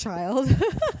kill this child.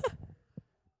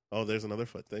 Oh, there's another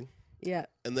foot thing. Yeah.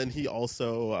 And then he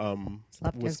also,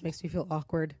 Slap was, dance makes me feel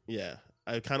awkward. yeah,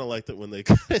 I kind of liked it when they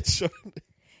cut it short.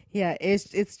 Yeah,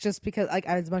 it's just because like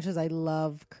as much as I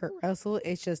love Kurt Russell,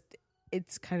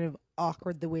 it's kind of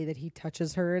awkward the way that he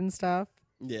touches her and stuff.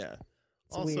 Yeah.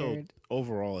 It's Also, weird.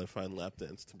 overall, I find lap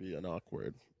dance to be an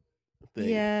awkward thing.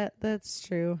 Yeah, that's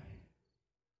true.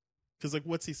 Because, like,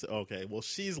 what's he say? Okay, well,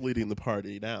 she's leading the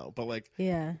party now. But, like,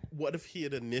 Yeah, what if he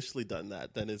had initially done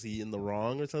that? Then is he in the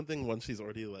wrong or something once she's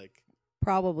already, like,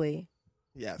 probably.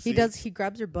 yeah. He see? does. He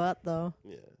grabs her butt though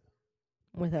Yeah.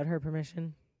 without her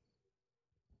permission.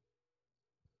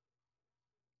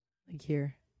 Like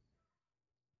here.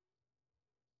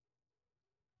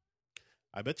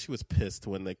 I bet she was pissed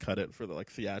when they cut it for the, like,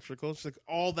 theatrical. She's like,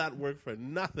 all that work for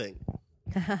nothing.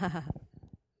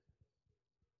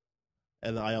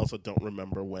 And I also don't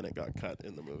remember when it got cut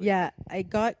in the movie. Yeah, I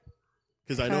got.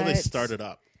 Because I know they cut. started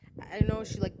up. I know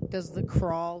she like does the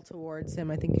crawl towards him.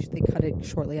 I think they cut it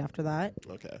shortly after that.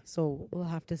 Okay. So we'll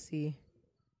have to see.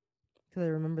 Because I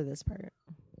remember this part.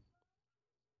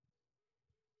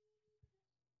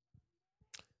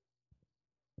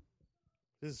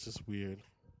 This is just weird.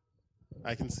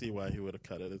 I can see why he would have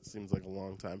cut it. It seems like a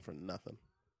long time for nothing.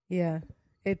 Yeah,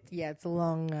 it's a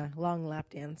long lap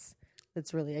dance.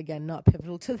 That's really again not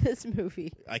pivotal to this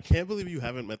movie. I can't believe you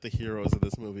haven't met the heroes of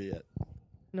this movie yet.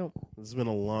 Nope. This has been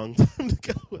a long time to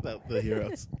go without the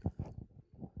heroes.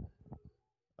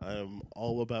 I'm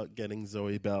all about getting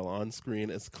Zoe Bell on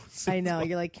screen as soon I as know. possible.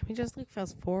 You're like, can we just like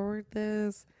fast forward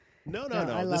this? No. No,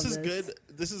 I This love is this. good.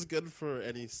 This is good for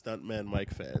any stuntman Mike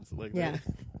fans. Like, Yeah.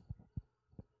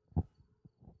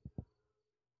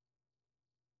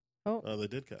 Oh, they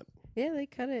did cut. Yeah, they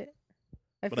cut it.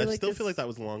 But I still feel like that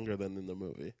was longer than in the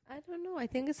movie. I don't know. I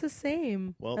think it's the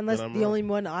same. Well, unless then I'm the wrong. only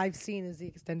one I've seen is the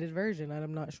extended version, and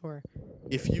I'm not sure.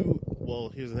 Here's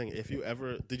the thing. If you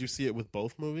ever, did you see it with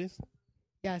both movies?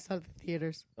 Yeah, I saw it at the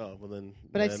theaters. Oh, well then.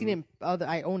 But I've seen it.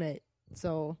 I own it,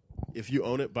 so. If you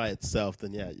own it by itself,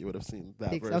 then yeah, you would have seen that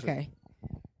version. Okay.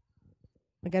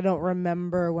 Like, I don't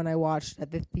remember when I watched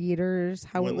at the theaters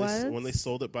how it was. When they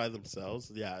sold it by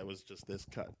themselves, yeah, it was just this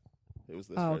cut. It was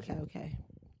this version. Okay.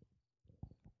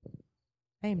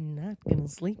 I am not going to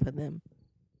sleep with him.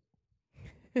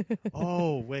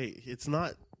 Oh, wait. It's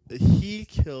not. He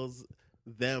kills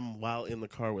them while in the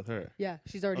car with her. Yeah,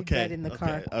 she's already dead in the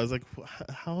car. I was like,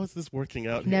 how is this working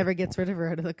out? He never gets rid of her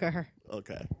out of the car.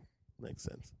 Okay. Makes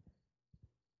sense.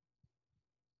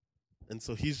 And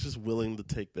so he's just willing to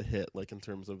take the hit, like in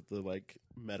terms of the like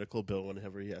medical bill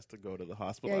whenever he has to go to the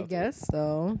hospital. Yeah, I guess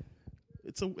so.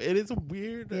 It is a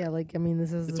weird. Yeah, like, I mean,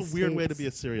 this is. It's a weird way to be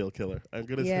a serial killer. I'm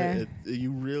gonna say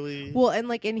you really. Well,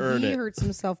 and he it. hurts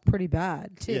himself pretty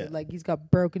bad too. Yeah. Like, he's got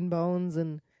broken bones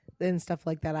and stuff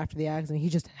like that after the accident. He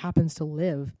just happens to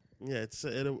live. Yeah,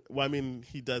 well, I mean,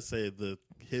 he does say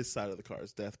his side of the car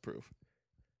is death proof.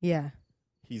 Yeah.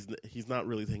 He's not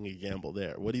really taking a gamble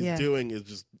there. What he's doing is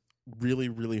just really,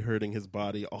 really hurting his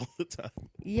body all the time.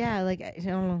 Yeah, like, I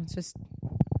don't know. It's just,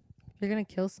 if you're gonna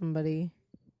kill somebody,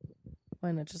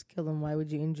 why not just kill them? Why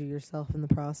would you injure yourself in the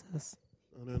process?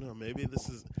 I don't know. Maybe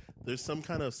there's some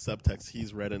kind of subtext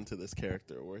he's read into this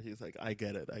character where he's like, I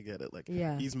get it. Like,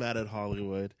 he's mad at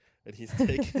Hollywood and he's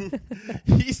taking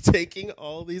he's taking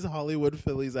all these Hollywood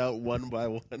fillies out one by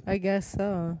one. I guess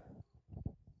so.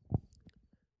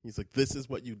 He's like, this is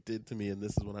what you did to me and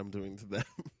this is what I'm doing to them.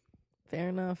 Fair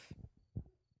enough.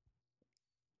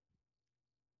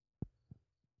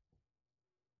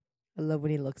 I love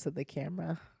when he looks at the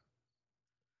camera.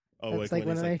 Oh, that's like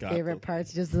one of my favorite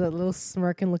parts. Just that little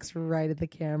smirk and looks right at the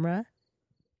camera.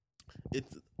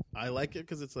 I like it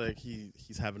because it's like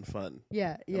he's having fun.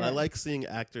 Yeah. And I like seeing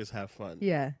actors have fun.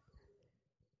 Yeah.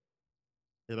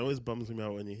 It always bums me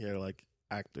out when you hear like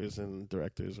actors and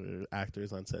directors or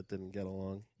actors on set didn't get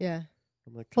along. Yeah.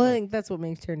 I'm like, I think that's what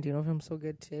makes Tarantino films so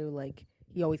good too. Like,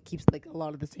 he always keeps like a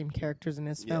lot of the same characters in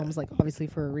his films, like obviously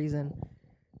for a reason.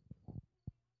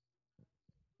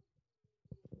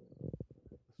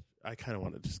 I kind of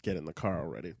want to just get in the car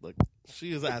already. Like,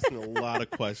 she is asking a lot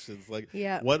of questions. Like,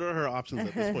 what are her options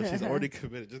at this point? She's already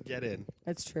committed. Just get in.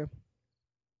 That's true.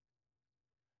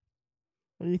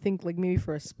 What do you think? Like, maybe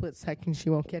for a split second, she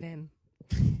won't get in.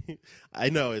 I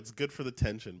know it's good for the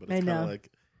tension, but it's kind of like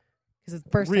because it's the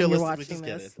first time you're watching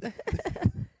this.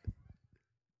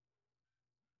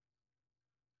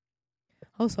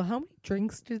 Oh, so how many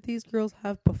drinks did these girls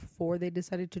have before they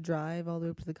decided to drive all the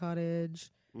way up to the cottage?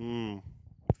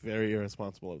 Very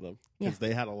irresponsible of them because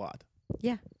they had a lot.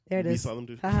 Yeah, there it is. We saw them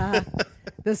do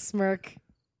the smirk.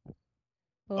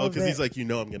 Oh, because he's like, I'm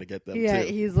going to get them too. Yeah,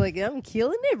 he's like, I'm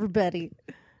killing everybody.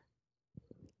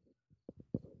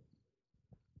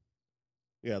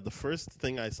 Yeah, the first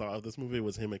thing I saw of this movie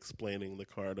was him explaining the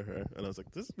car to her. And I was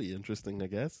like, this would be interesting, I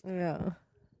guess. Yeah.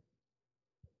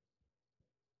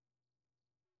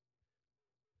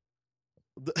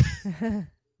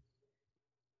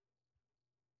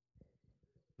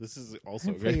 This is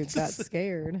also great. You got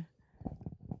scared.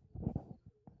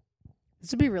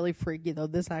 This would be really freaky, though.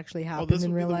 This actually happened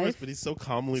in real life. Worst, but he's so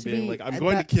calmly being like, I'm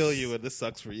going to kill you, and this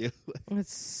sucks for you.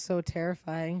 It's so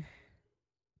terrifying.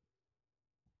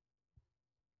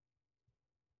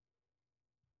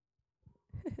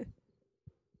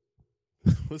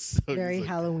 Was so very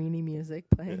Halloween-y music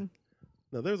playing.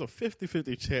 Yeah. Now, there's a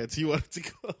 50-50 chance you wanted to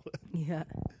go. Yeah.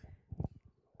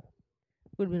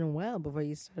 Would have been a while before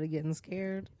you started getting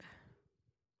scared.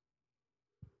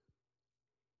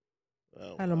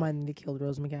 Oh, I don't mind that he killed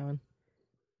Rose McGowan.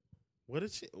 What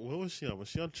was she on? Was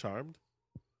she on Charmed?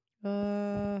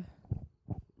 Maybe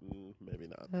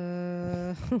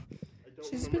not.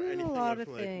 She's been in a lot of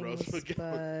things,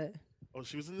 but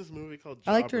she was in this movie called Jawbreaker.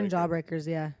 I liked her in Jawbreakers,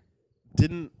 yeah.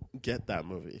 Didn't get that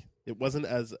movie. It wasn't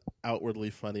as outwardly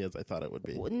funny as I thought it would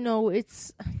be. No,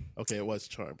 it's okay. It was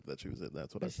Charmed that she was in.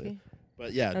 That's what I say.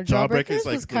 But no, Jawbreakers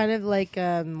was kind of like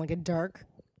a dark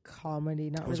comedy.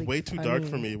 Not really. It was way too dark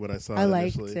for me when I saw it. I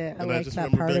liked initially. it. And I just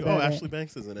remember being, Ashley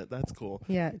Banks is in it. That's cool.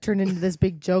 Yeah, it turned into this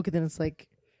big joke, and then it's like,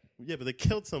 yeah, but they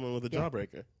killed someone with a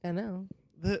jawbreaker. I know.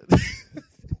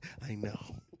 I know.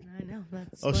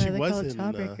 That's why she they was call it in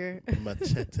Jawbreaker.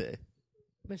 Machete.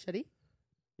 Machete.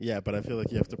 Yeah, but I feel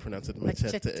like you have to pronounce it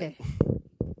Machete.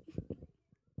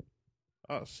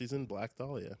 Oh, she's in Black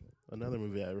Dahlia, another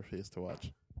movie I refuse to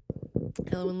watch.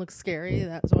 The other one looks scary.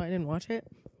 That's why I didn't watch it.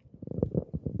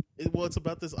 It's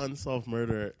about this unsolved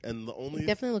murder, and the only It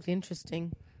definitely looked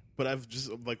interesting. But I've just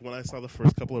like when I saw the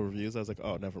first couple of reviews, I was like,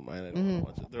 "Oh, never mind. I don't want to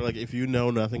watch it." They're like, "If you know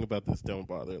nothing about this, don't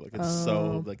bother. Like, it's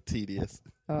so like tedious."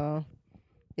 Oh,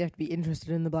 you have to be interested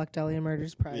in the Black Dahlia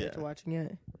murders prior to watching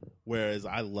it. Whereas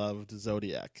I loved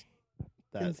Zodiac.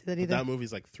 That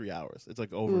movie's like 3 hours. It's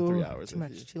like over 3 hours. Too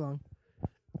much, too long.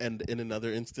 And in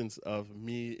another instance of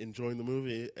me enjoying the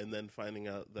movie and then finding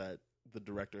out that the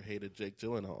director hated Jake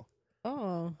Gyllenhaal.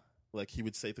 Oh. Like, he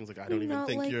would say things like, I don't even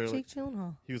think you're Jake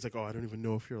Gyllenhaal. He was like, oh, I don't even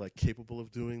know if you're like capable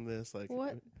of doing this. Like,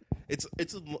 what? It's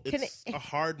a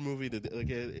hard movie to like.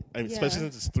 Especially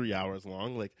since it's 3 hours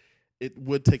long. Like, it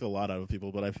would take a lot out of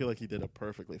people, but I feel like he did a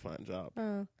perfectly fine job.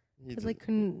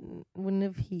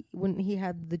 Wouldn't he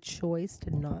had the choice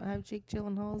to not have Jake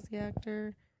Gyllenhaal as the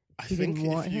actor? I think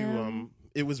if you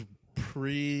it was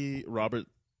pre Robert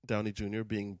Downey Jr.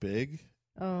 being big.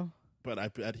 Oh. But I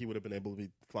bet he would have been able to be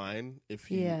fine if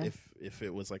if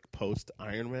it was like post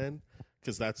Iron Man,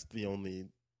 because that's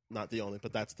not the only,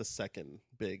 but that's the second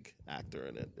big actor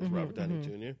in it is Robert Downey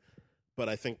Jr. But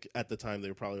I think at the time they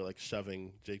were probably like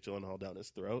shoving Jake Gyllenhaal down his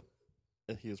throat,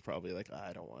 and he was probably like,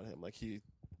 I don't want him. Like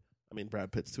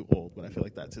Brad Pitt's too old, but I feel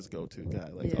like that's his go-to guy.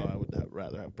 Like, I would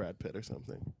rather have Brad Pitt or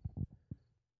something.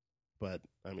 But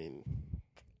I mean,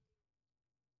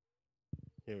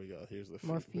 here we go. Here's the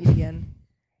more feed again.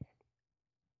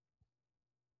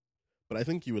 But I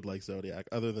think you would like Zodiac,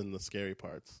 other than the scary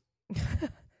parts. I'm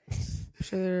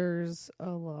sure there's a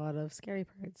lot of scary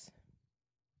parts.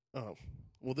 Oh.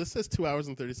 Well, this says 2 hours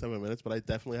and 37 minutes, but I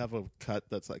definitely have a cut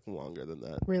that's like longer than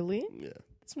that. Really? Yeah.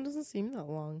 This one doesn't seem that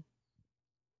long.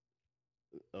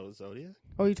 Oh, Zodiac?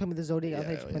 Oh, you told me the Zodiac.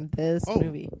 I thought you meant this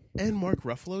movie. And Mark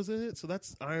Ruffalo's in it, so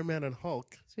that's Iron Man and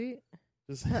Hulk. Sweet.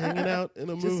 Just hanging out in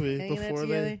a movie before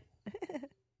they...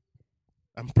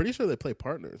 I'm pretty sure they play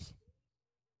partners.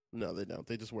 No, they don't.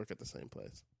 They just work at the same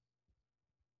place.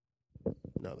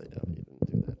 No, they don't. You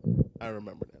didn't do that. I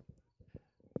remember now.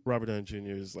 Robert Downey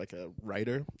Jr. is like a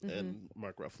writer, and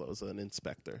Mark Ruffalo is an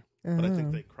inspector. But I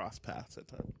think they cross paths at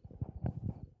times.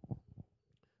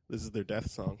 This is their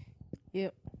death song.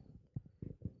 Yep.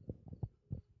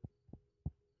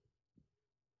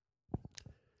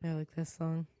 I like this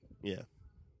song. Yeah.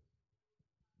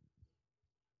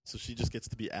 So she just gets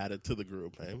to be added to the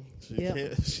group, eh?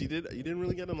 You didn't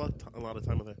really get a lot of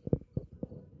time with her.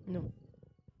 No.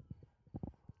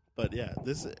 But yeah,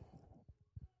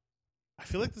 I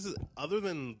feel like this is, other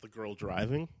than the girl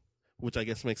driving, which I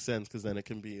guess makes sense because then it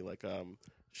can be like,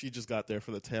 she just got there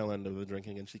for the tail end of the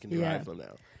drinking and she can drive them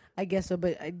now. I guess so,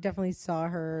 but I definitely saw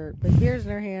her with beers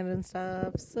in her hand and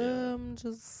stuff. So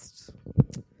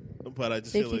but I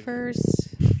just safety feel like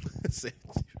first. Safety.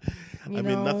 I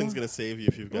mean, nothing's gonna save you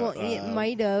if you've got it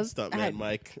might have stuntman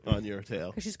Mike on your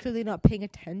tail. Because she's clearly not paying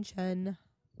attention.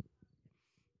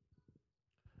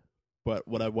 But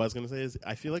what I was gonna say is,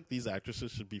 I feel like these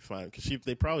actresses should be fine because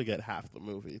they probably get half the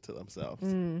movie to themselves.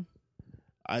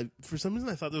 For some reason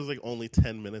I thought there was like only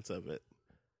 10 minutes of it,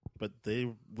 but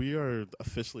we are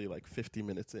officially like 50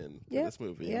 minutes in to this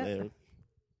movie, and they're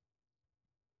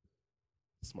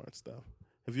smart stuff.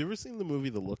 Have you ever seen the movie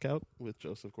The Lookout with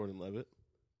Joseph Gordon-Levitt?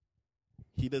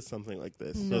 He does something like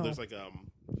this. No. So there's like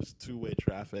just two-way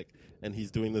traffic, and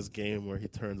he's doing this game where he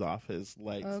turns off his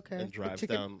lights and drives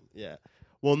down. Yeah.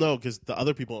 Well, no, because the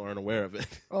other people aren't aware of it.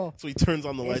 Oh. So he turns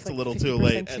on the lights like a little too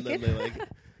late,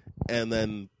 and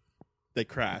then they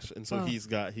crash. And so he's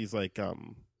got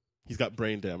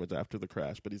brain damage after the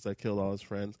crash, but he's like killed all his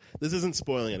friends. This isn't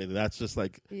spoiling anything. That's just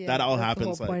like that all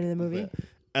happens. The whole point of the movie.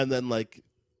 And then like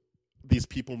these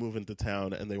people move into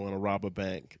town and they want to rob a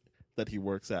bank that he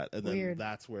works at, and then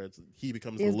that's where he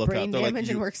becomes the lookout. Brain damage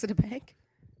and works at a bank,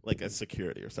 like as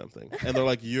security or something. And they're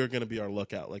like, "You're going to be our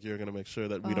lookout. Like you're going to make sure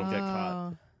that we don't get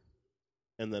caught."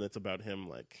 And then it's about him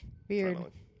like weird.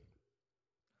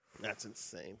 That's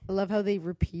insane. I love how they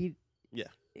repeat. Yeah.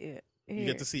 You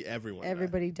get to see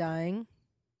everybody dying.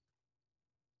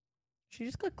 She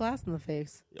just got glass in the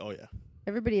face. Oh yeah.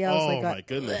 Everybody else got. Oh my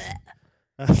goodness.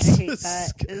 I hate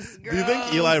that. It's gross. Do you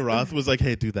think Eli Roth was like,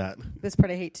 "Hey, do that"? This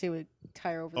part I hate too. It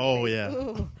tire over. Oh the face. yeah.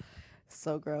 Ooh.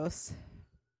 So gross.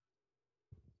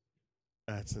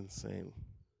 That's insane.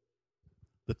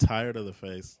 The tire to the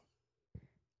face.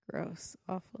 Gross.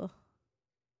 Awful.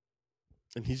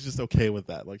 And he's just okay with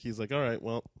that. Like he's like, all right,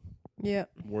 well, yeah,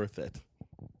 worth it.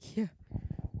 Yeah.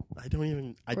 I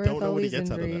don't know what he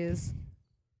gets out of it.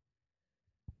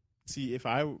 See, if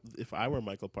I were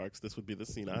Michael Parks, this would be the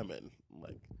scene I'm in.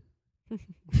 Like,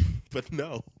 but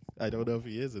no, I don't know if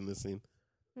he is in this scene.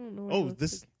 I don't know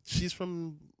she's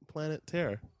from Planet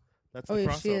Terror. That's the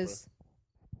crossover. She is.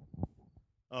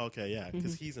 Oh, okay, yeah,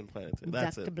 because he's in Planet Terror.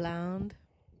 That's Dr. it. Blonde.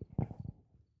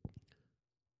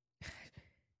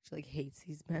 She like hates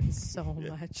these men so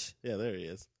much. Yeah, there he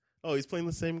is. Oh, he's playing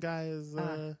the same guy as.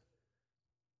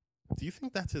 Do you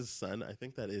think that's his son? I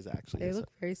think that is actually. They his look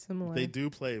son. very similar. They do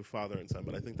play father and son,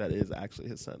 but I think that is actually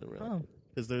his son in real life. Oh,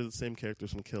 Because they're the same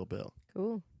characters from Kill Bill.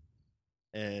 cool.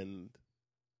 And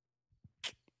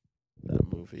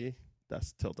that movie,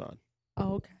 Dusk Till Dawn.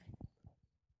 Oh, okay.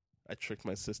 I tricked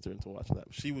my sister into watching that.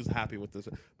 She was happy with this,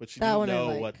 but she That didn't one I know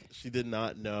like. what. She did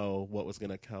not know what was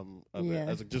going to come of it. Yeah. I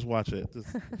was like, just watch it.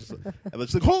 Just, and then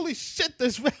she's like, holy shit,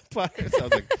 there's vampires. I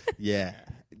was like, yeah.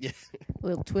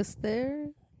 Little twist there.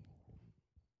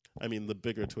 I mean, the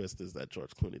bigger twist is that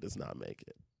George Clooney does not make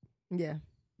it. Yeah.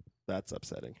 That's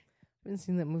upsetting. I haven't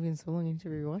seen that movie in so long. I need to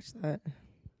rewatch that.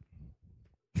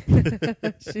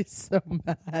 She's so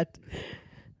mad.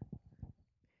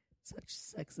 Such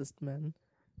sexist men.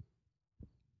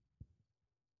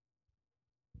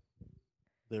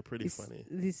 They're pretty funny.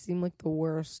 These seem like the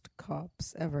worst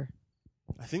cops ever.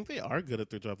 I think they are good at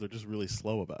their job. They're just really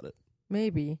slow about it.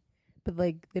 Maybe. But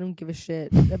like they don't give a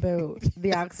shit about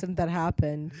the accident that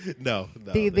happened. No,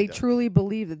 They don't. truly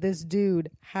believe that this dude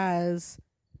has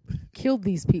killed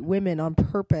these women on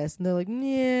purpose, and they're like,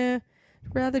 yeah,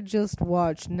 I'd rather just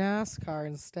watch NASCAR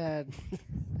instead.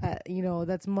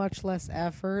 That's much less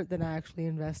effort than actually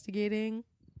investigating.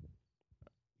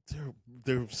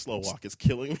 Their slow walk is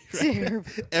killing me. Right now.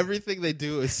 Everything they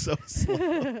do is so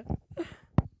slow.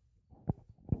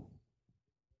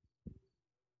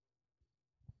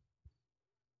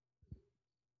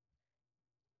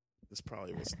 This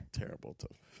probably was terrible to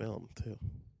film too.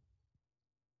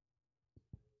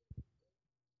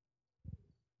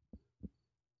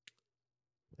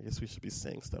 I guess we should be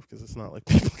saying stuff because it's not like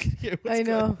people can hear what's I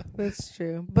going know, on. that's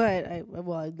true. But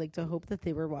I'd like to hope that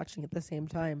they were watching at the same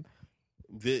time.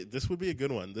 This would be a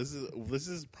good one. This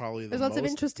is probably There's lots of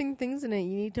interesting things in it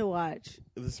you need to watch.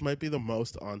 This might be the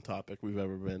most on topic we've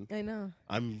ever been. I know.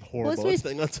 I'm horrible at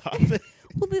staying on topic.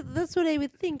 Well, that's what I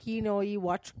would think. You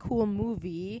watch a cool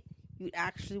movie, you'd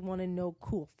actually want to know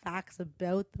cool facts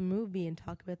about the movie and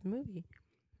talk about the movie.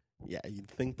 Yeah, you'd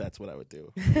think that's what I would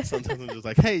do. Sometimes I'm just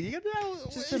like, hey, you know.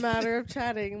 Just a matter of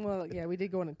chatting. Well, yeah, we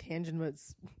did go on a tangent about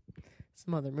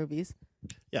some other movies.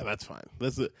 Yeah, that's fine.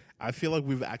 I feel like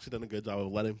we've actually done a good job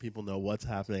of letting people know what's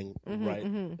happening in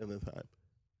the time.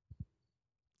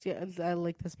 Yeah, I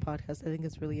like this podcast. I think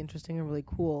it's really interesting and really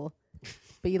cool.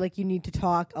 But you need to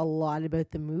talk a lot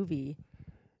about the movie.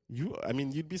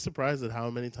 You'd be surprised at how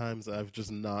many times I've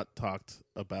just not talked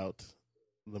about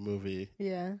the movie.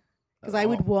 Yeah. Because I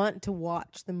would want to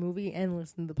watch the movie and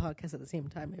listen to the podcast at the same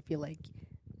time. I feel like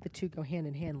the two go hand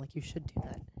in hand. Like you should do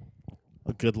that.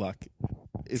 Well, good luck.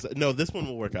 No, this one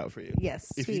will work out for you. Yes.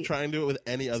 If you try and do it with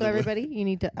any other So everybody, you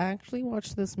need to actually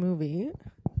watch this movie.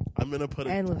 I'm going to put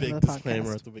a big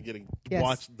disclaimer at the beginning. Yes.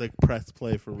 Watch the press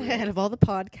play for real. Out of all the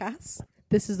podcasts,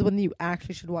 this is the one that you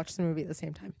actually should watch the movie at the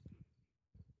same time.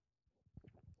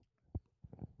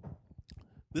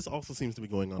 This also seems to be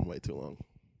going on way too long.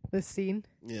 This scene?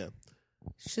 Yeah.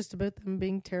 It's just about them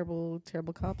being terrible,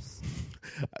 terrible cops.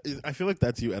 I feel like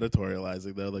that's you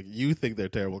editorializing, though. Like, you think they're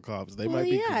terrible cops. They might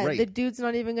be great. The dude's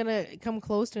not even going to come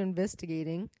close to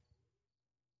investigating.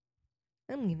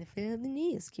 I'm going to fail the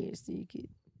news, Kirsty.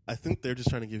 I think they're just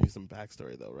trying to give you some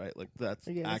backstory, though, right? Like, that's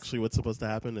actually what's supposed to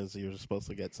happen is you're supposed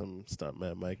to get some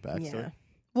stuntman Mike backstory. Yeah.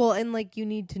 Well, and, you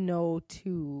need to know,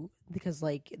 too, because,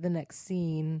 the next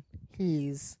scene,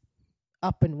 he's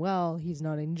up and well. He's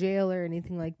not in jail or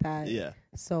anything like that. Yeah.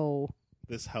 So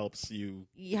this helps you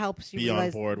be on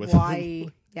board with why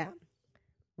him. Yeah.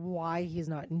 Why he's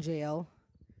not in jail.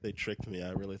 They tricked me.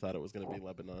 I really thought it was going to be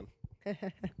Lebanon.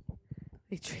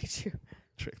 They tricked you.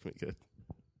 Tricked me good.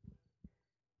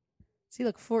 See,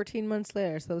 14 months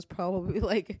later, so that was probably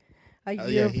a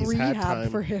year of rehab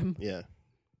for him. Yeah.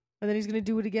 And then he's going to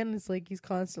do it again. It's like he's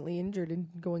constantly injured and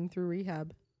going through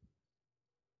rehab.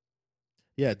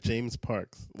 Yeah, James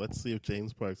Parks. Let's see if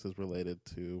James Parks is related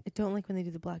to... I don't like when they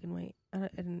do the black and white. I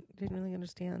didn't really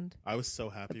understand. I was so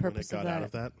happy when it got out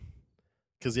of that.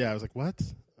 Because, I was like, what?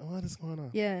 What is going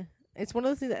on? Yeah. It's one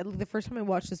of those things that the first time I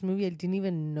watched this movie, I didn't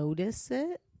even notice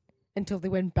it until they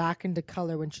went back into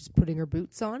color when she's putting her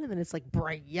boots on. And then it's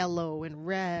bright yellow and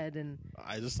red. And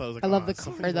I just thought it was I love the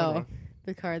car, though.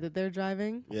 The car that they're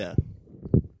driving. Yeah.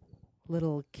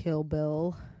 Little Kill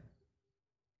Bill.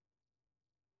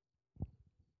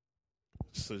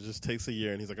 So it just takes a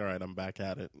year, and he's like, all right, I'm back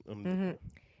at it. Ooh,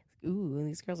 and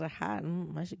these girls are hot.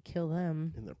 I should kill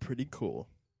them. And they're pretty cool.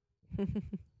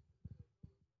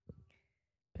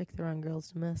 Pick the wrong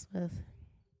girls to mess with.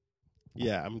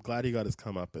 Yeah, I'm glad he got his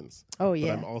comeuppance. Oh But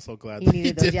yeah, I'm also glad he that needed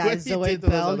he those. did Yeah, what he Zoe did to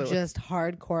those Bell other ones. just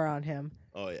hardcore on him.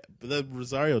 Oh yeah, but then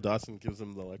Rosario Dawson gives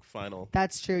him the like final.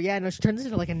 That's true. Yeah, no, she turns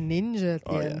into like a ninja at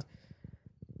the Oh yeah. end.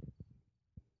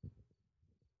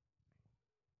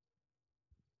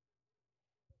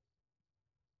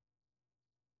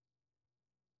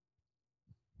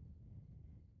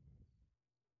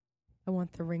 I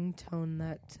want the ringtone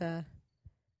that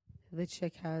the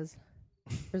chick has,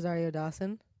 Rosario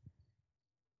Dawson.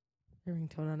 The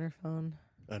ringtone on her phone.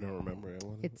 I don't remember it.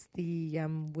 It's the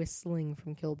whistling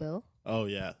from Kill Bill. Oh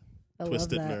yeah, I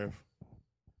Twisted love that. Nerve.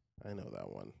 I know that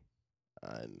one.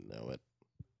 I know it.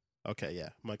 Okay, yeah,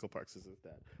 Michael Parks is his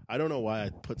dad. I don't know why I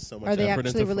put so much Are they effort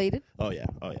actually into. related? Oh yeah,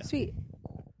 oh yeah. Sweet.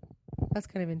 That's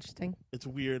kind of interesting. It's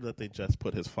weird that they just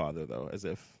put his father though, as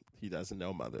if he doesn't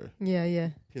know mother. Yeah, yeah.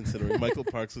 Considering Michael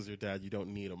Parks is your dad, you don't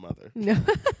need a mother. No,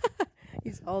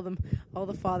 he's all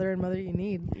the father and mother you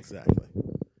need. Exactly.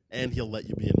 And he'll let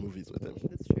you be in movies with him.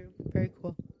 That's true. Very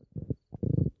cool.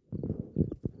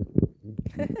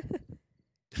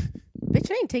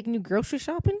 Bitch, I ain't taking you grocery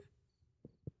shopping.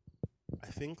 I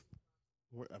think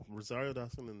Rosario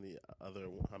Dawson and the other.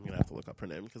 I'm gonna have to look up her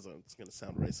name because it's gonna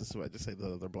sound racist if I just say the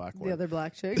other black one. The other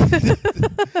black chick.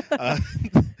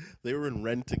 They were in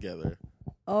Rent together.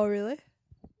 Oh, really?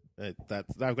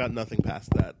 I've got nothing past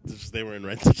that. It's just they were in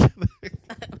Rent together.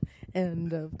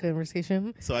 End of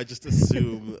conversation. So I just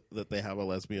assume that they have a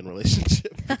lesbian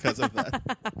relationship because of that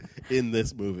in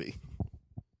this movie.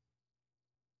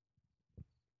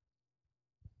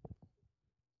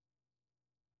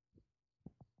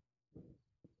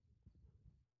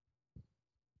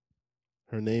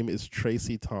 Her name is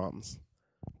Tracie Thoms,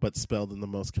 but spelled in the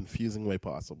most confusing way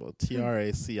possible.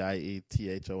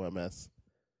 Traciethoms.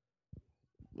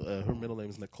 Her middle name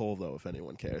is Nicole, though, if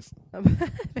anyone cares.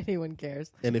 If anyone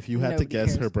cares. And if you had to Nobody guess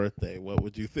cares. her birthday, what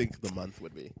would you think the month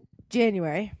would be?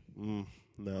 January.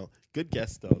 No. Good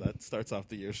guess, though. That starts off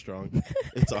the year strong.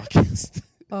 It's August.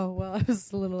 Oh, well, I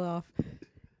was a little off.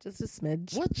 Just a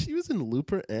smidge. What? She was in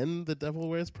Looper and The Devil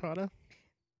Wears Prada?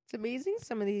 It's amazing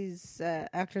some of these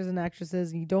actors and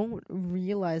actresses, you don't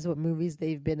realize what movies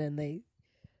they've been in.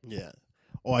 Yeah.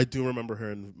 Oh, I do remember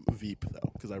her in Veep,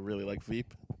 though, because I really like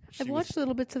Veep. I've watched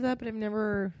little bits of that, but I've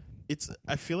never...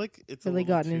 I feel like it's really a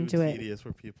little gotten too into it. tedious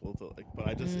for people to like, but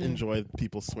I just enjoy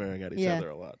people swearing at each Yeah. other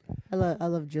a lot. I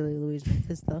love Julia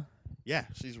Louis-Dreyfus, though. Yeah,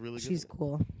 she's really good. She's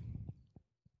cool.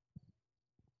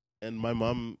 And my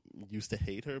mom used to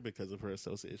hate her because of her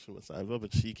association with Seinfeld,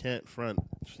 but she can't front.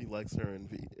 She likes her in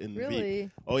Veep. Really?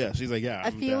 Oh yeah, she's like, yeah.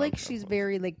 I feel like she's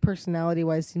very, like,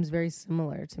 personality-wise, seems very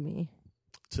similar to me.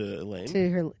 to Elaine.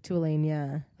 To Elaine,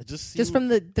 yeah. I just From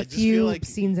the I just few feel like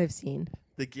scenes I've seen.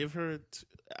 they give her.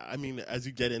 I mean, as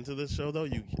you get into this show, though,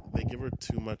 they give her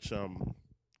too much.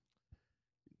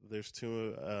 There's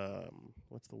too.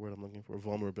 What's the word I'm looking for?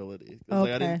 Vulnerability. 'Cause,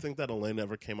 like, I didn't think that Elaine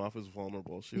ever came off as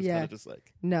vulnerable. She was kind of just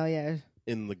like No, yeah.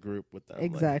 in the group with them.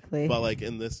 Exactly. But like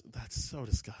in this, that's so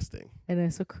disgusting. And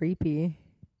it's so creepy.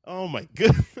 Oh my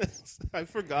goodness! I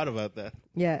forgot about that.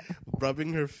 Yeah.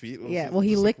 Rubbing her feet. Was Yeah. just- Well, he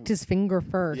just licked like, his finger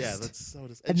first. Yeah, that's so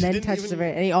disgusting. and then touched her.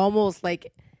 And he almost,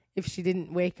 like, if she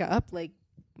didn't wake up, like,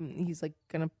 he's, like,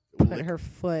 going to put her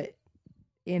foot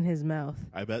in his mouth.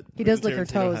 I bet He does Quentin lick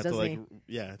her Tarantino toes, had to, doesn't like,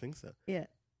 he? Yeah, I think so. Yeah.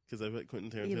 Because I bet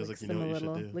Quentin He Tarantino's licks like, you them know a what you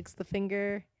little. should do. Licks the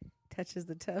finger, touches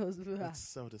the toes. That's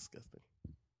so disgusting.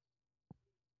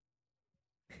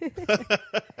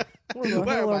 Hello,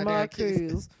 Where are my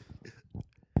Marcus.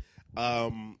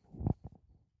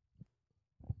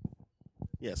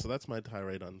 Yeah, so that's my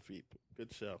tirade on Veep.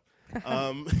 Good show.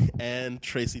 And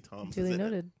Tracie Thoms is Duly in it.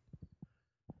 noted.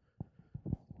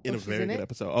 In a she's very in good it?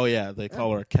 episode. Oh yeah, they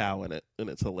call her a cow in it, and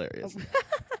it's hilarious.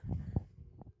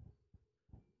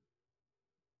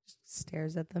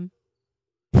 Stares at them.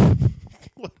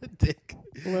 What a dick.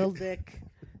 Little dick.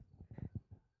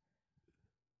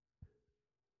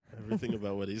 Everything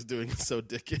about what he's doing is so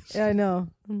dickish. Yeah, I know.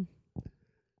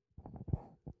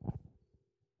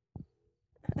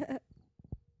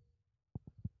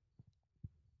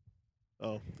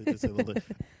 Oh, they did say little dick.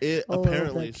 A little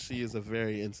Apparently, dick. she is a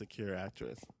very insecure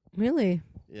actress. Really?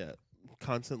 Yeah,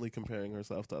 constantly comparing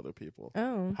herself to other people.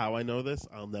 Oh. How I know this?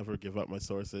 I'll never give up my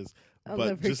sources. I'll but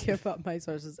never just, give up my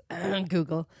sources.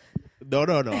 Google. No.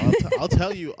 I'll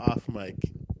tell you off mic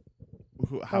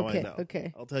how I know.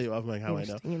 Okay. I'll tell you off mic how I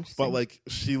know. Interesting. But like,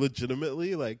 she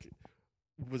legitimately like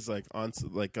was like on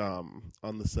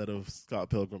the set of Scott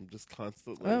Pilgrim, just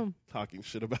constantly talking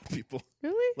shit about people.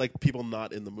 Really? Like people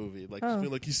not in the movie, like just Oh.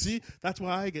 being like, you see, that's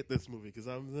why I get this movie because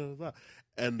I'm blah, blah, blah.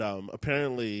 And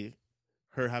apparently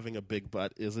her having a big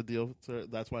butt is a deal to her.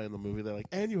 That's why in the movie they're like,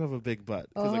 and you have a big butt.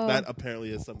 Because like that apparently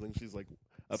is something she's like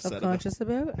upset Self-conscious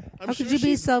about? I'm How sure could you be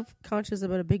she's- self-conscious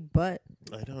about a big butt?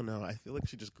 I don't know. I feel like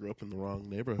she just grew up in the wrong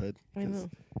neighborhood. I 'Cause know.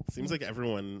 it seems like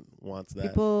everyone wants that.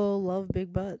 People love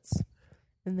big butts,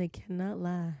 and they cannot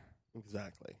lie.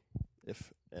 Exactly.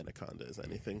 If Anaconda is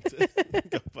anything to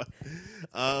go by.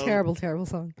 Terrible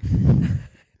song.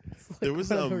 It's like There was,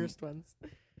 one of the worst ones.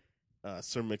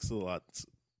 Sir Mix-a-Lot's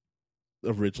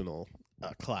original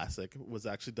classic was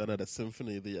actually done at a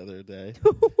symphony the other day.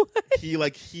 What? He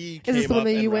Is came this the one up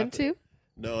that and you went rapped it. to?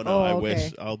 No, Oh, I okay.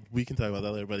 wish. We can talk about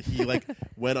that later. But he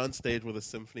went on stage with a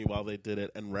symphony while they did it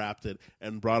and rapped it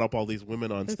and brought up all these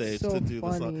women on That's stage so to do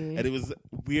the song. funny. And it was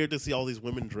weird to see all these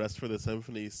women dressed for the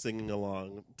symphony singing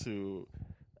along to.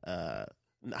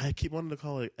 I keep wanting to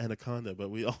call it Anaconda,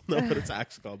 but we all know what it's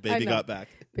actually called. Baby know. Got Back.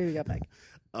 Baby got back.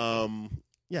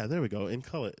 Yeah, there we go. In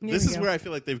color. There This we is go. where I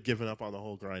feel like they've given up on the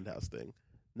whole Grindhouse thing.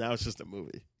 Now it's just a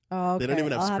movie. Oh, okay. They don't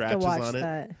even have I'll scratches have to watch on it.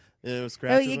 that. You know, Oh,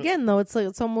 scratches on it. again, though, it's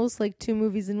almost like two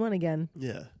movies in one again.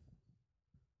 Yeah.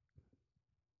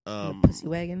 Pussy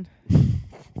Wagon.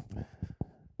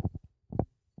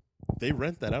 They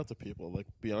rent that out to people. Like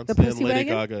Beyonce The and Pussy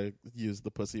Lady Wagon? Gaga used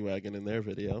the Pussy Wagon in their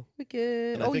video.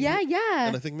 Wicked. And I Oh, think yeah.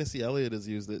 And I think Missy Elliott has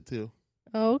used it too.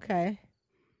 Oh, okay.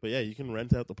 But yeah, you can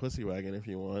rent out the Pussy Wagon if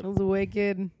you That want. was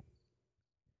wicked.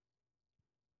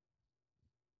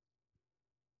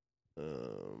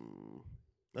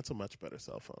 That's a much better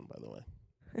cell phone, by the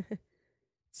way.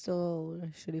 Still a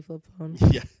shitty flip phone.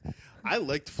 Yeah. I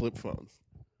liked flip phones.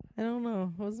 I don't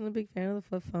know. I wasn't a big fan of the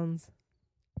flip phones.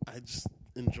 I just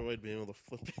enjoyed being able to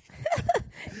flip it.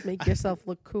 Make yourself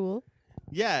look cool.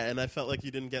 Yeah, and I felt like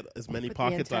you didn't get as many Put the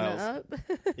pocket antenna dials. up.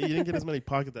 You didn't get as many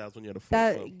pocket dials when you had a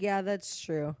flip phone. Yeah, that's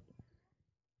true.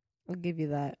 I'll give you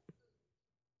that.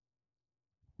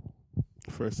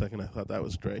 For a second, I thought that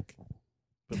was Drake.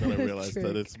 But then I realized that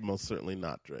Drake. it's most certainly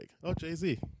not Drake. Oh,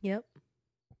 Jay-Z. Yep.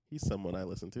 He's someone I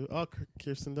listen to. Oh,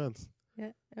 Kirsten Dunst.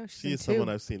 Yeah. Oh, she's She in is two. someone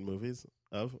I've seen movies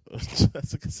of.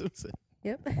 Jessica Simpson.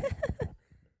 Yep.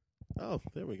 Oh,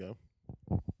 there we go.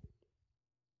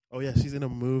 Oh, yeah, she's in a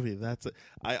movie. That's it.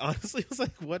 I honestly was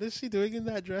like, what is she doing in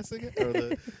that dress again? Or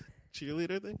the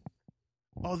cheerleader thing?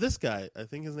 Oh, this guy. I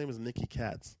think his name is Nicky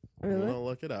Katz. I'm Really? going to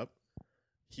look it up.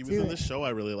 He was Do in it. this show I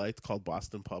really liked called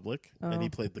Boston Public, and he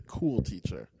Oh. played the cool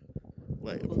teacher.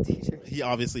 Like, Cool teacher. he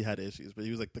obviously had issues, but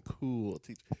he was like the cool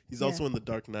teacher. He's Yeah. also in The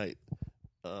Dark Knight.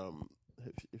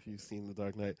 If you've seen The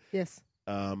Dark Knight, Yes.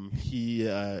 he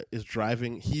is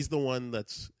driving. He's the one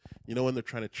that's, you know, when they're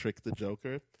trying to trick the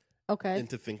Joker Okay.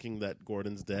 into thinking that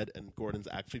Gordon's dead, and Gordon's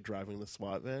actually driving the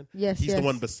SWAT van. Yes. He's yes. the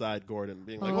one beside Gordon,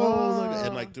 being like, Oh. look,"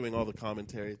 and like doing all the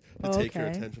commentary to Oh, take your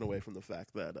okay. attention away from the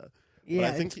fact that Yeah,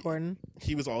 I think it's Gordon.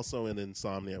 he was also in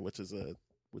Insomnia, which is a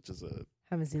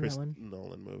Haven't seen Chris that one.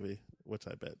 Nolan movie, which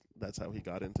I bet that's how he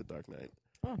got into Dark Knight.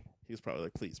 Oh. He was probably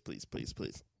like, please, please, please,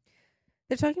 please.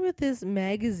 They're talking about this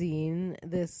magazine,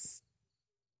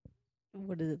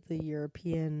 what is it, the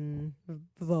European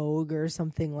Vogue or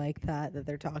something like that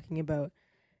they're talking about.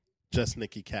 Just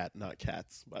Nicky Cat, not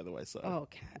Cats, by the way. So Oh,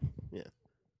 cat. Yeah.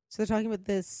 So they're talking about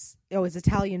this, it's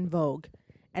Italian Vogue,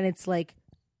 and it's like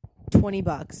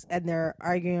 $20, and they're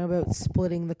arguing about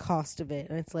splitting the cost of it,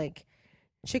 and it's like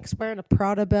chicks wearing a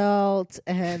Prada belt,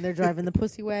 and they're driving the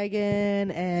Pussy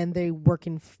Wagon, and they work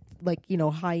in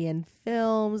high-end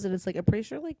films, and it's like, I'm pretty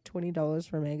sure like $20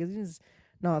 for a magazine is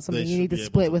not something you should need to be able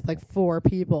split to. with like 4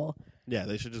 people. yeah,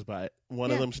 they should just buy it. One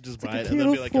Yeah, of them should just It's buy like, it I and then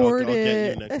can't be like, I'll afford get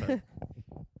it. you next time.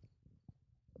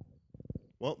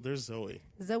 Well, there's Zoe.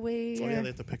 Zoe. Oh yeah, they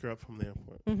have to pick her up from the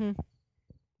airport. Mm-hmm.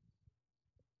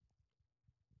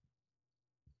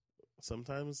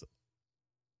 Sometimes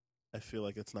I feel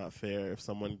like it's not fair if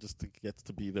someone just gets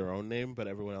to be their own name, but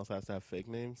everyone else has to have fake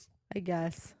names. I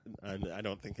guess. I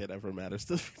don't think it ever matters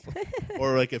to people.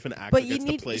 Or like if an actor But gets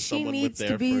to play she someone with needs their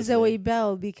to be first Zoe name,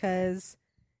 Bell because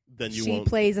then you she won't.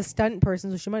 plays a stunt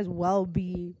person, so she might as well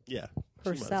be Yeah, she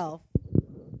might as well. herself.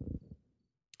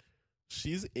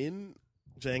 She's in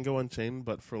Django Unchained,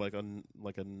 but for like a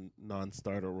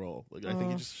non-starter role. Like I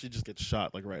think Oh. she just gets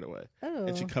shot like right away, Oh.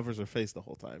 and she covers her face the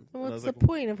whole time. Well, And I what's was the like,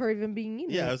 point of her even being in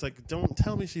it? yeah, I was like, don't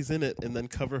tell me she's in it, and then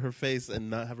cover her face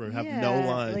and not have her have no Yeah,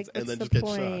 lines, like, and what's then the just get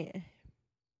shot. point?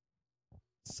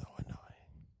 So annoying.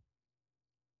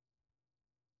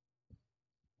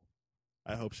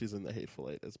 I hope she's in the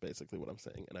Hateful Eight. Is basically what I'm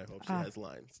saying, and I hope she Ah. has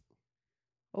lines.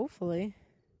 Hopefully.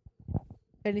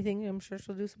 Anything, I'm sure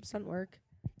she'll do some stunt work.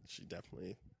 She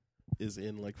definitely is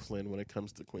in like Flynn when it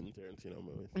comes to Quentin Tarantino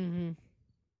movies. Mm-hmm.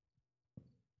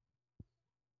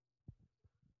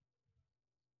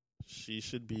 She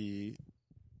should be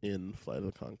in Flight of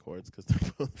the Conchords because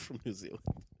they're both from New Zealand.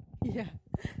 Yeah.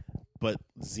 But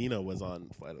Xena was on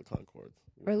Flight of the Conchords.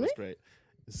 Really? That's great.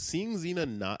 Seeing Xena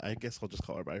not, I guess I'll just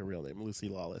call her by her real name, Lucy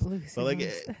Lawless. Lucy But like,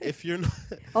 Lawless. if you're not,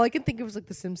 All I can think of is like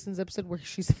the Simpsons episode where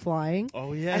she's flying.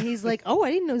 oh yeah, And he's like, "Oh,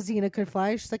 I didn't know Xena could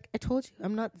fly." She's like, "I told you,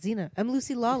 I'm not Xena. I'm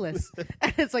Lucy Lawless."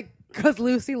 And it's like, because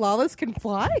Lucy Lawless can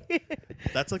fly?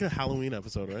 that's like a Halloween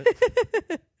episode,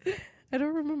 right? I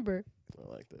don't remember.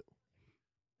 I liked it.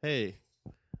 Hey,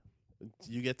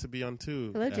 you get to be on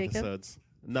 2 Hello, Jacob. episodes.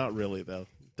 Not really though.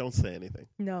 Don't say anything.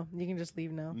 No, you can just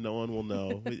leave now. No one will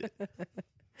know.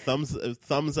 Thumbs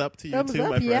up to you Thumbs too, up,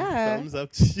 my friend. yeah. Thumbs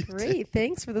up to you. Great.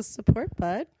 Thanks for the support,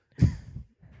 bud.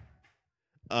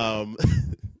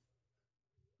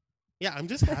 Yeah, I'm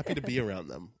just happy to be around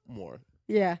them more.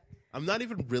 Yeah. I'm not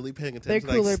even really paying They're attention.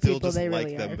 I cooler still people, just they like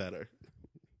really them are. better.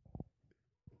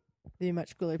 Be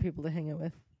much cooler people to hang out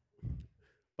with.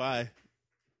 Bye.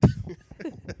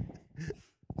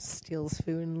 Steals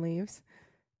food and leaves.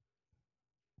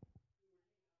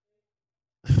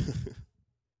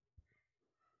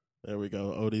 There we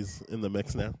go. Odie's in the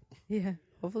mix now. Yeah.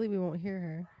 Hopefully we won't hear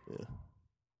her. Yeah.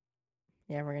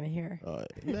 Yeah, we're gonna hear her.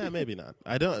 Nah, maybe not.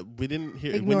 I don't. We didn't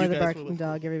hear. when Ignore you the guys were barking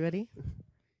dog, everybody.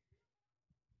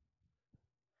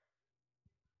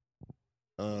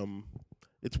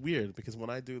 It's weird because when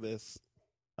I do this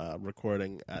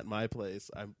recording at my place,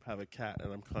 I have a cat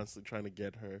and I'm constantly trying to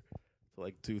get her to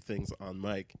like do things on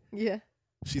mic. Yeah.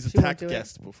 She's She won't attacked do it?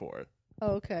 guests before.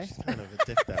 Oh, okay. She's kind of a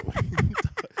dick that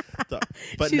way.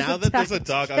 But She's now that there's a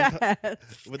attacked dog, I'm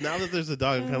cats. but now that there's a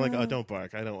dog, I'm kind of like, oh, don't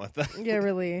bark. I don't want that. Yeah,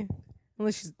 really.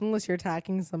 Unless you're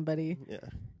attacking somebody, Yeah.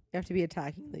 you have to be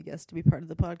attacking the guest to be part of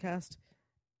the podcast.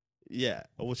 Yeah.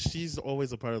 Well, she's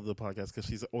always a part of the podcast because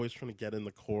she's always trying to get in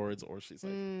the chords, or she's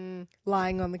like,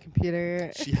 Lying on the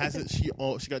computer. she hasn't. She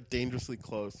got dangerously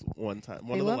close one time.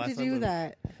 One They of the love last to times do I-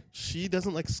 that. She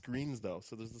doesn't like screens though,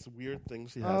 so there's this weird thing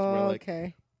she has where Oh, like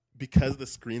okay. because the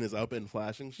screen is up and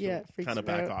flashing, she'll Yeah, it freaks kind of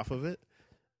her back out. off of it.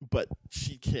 But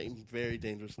she came very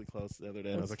dangerously close the other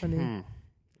day, and I was like, That's funny.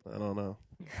 I don't know.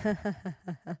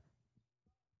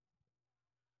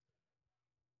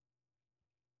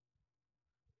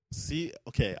 See,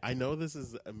 okay, I know this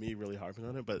is me really harping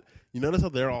on it, but you notice how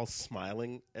they're all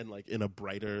smiling and like in a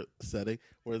brighter setting,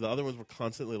 where the other ones were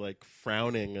constantly like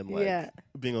frowning and like Yeah.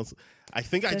 being. I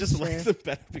think I That's just like fair. them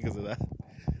better because of that.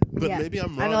 But Yeah. maybe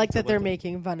I'm wrong. I like to that they're them.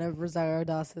 making fun of Rosario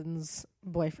Dawson's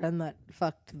boyfriend that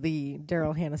fucked the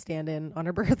Daryl Hannah stand-in on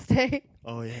her birthday.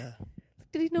 Oh yeah.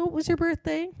 Did he know it was your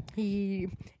birthday? He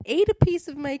ate a piece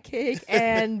of my cake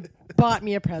and bought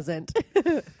me a present.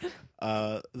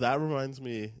 That reminds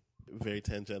me very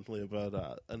tangentially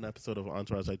about an episode of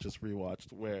Entourage I just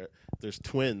rewatched where there's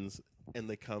twins and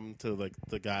they come to like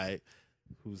the guy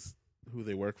who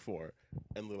they work for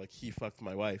and they're like, he fucked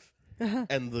my wife.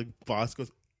 And the boss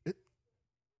goes,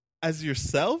 as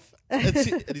yourself? And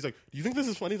he's like, do you think this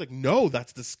is funny? He's like, no,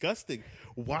 that's disgusting.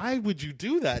 Why would you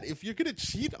do that? If you're going to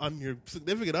cheat on your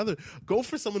significant other, go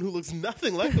for someone who looks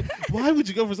nothing like them. Why would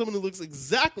you go for someone who looks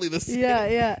exactly the same?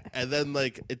 Yeah. And then,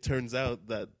 like, it turns out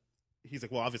that he's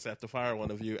like, well, obviously I have to fire one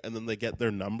of you. And then they get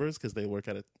their numbers because they work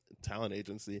at a talent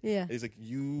agency. Yeah. And he's like,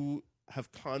 you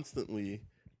have constantly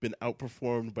been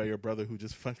outperformed by your brother who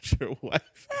just fucked your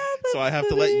wife. So I have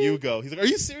to let you go. He's like, are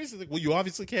you serious? He's like, well, you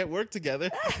obviously can't work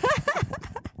together.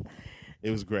 It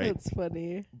was great. That's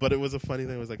funny. But it was a funny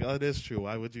thing. It was like, oh, it is true.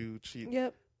 Why would you cheat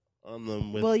Yep. on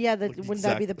them with Well, yeah, like, wouldn't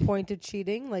that be the point of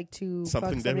cheating? Like to fuck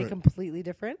Something somebody different. completely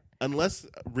different? Unless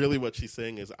really what she's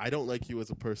saying is, I don't like you as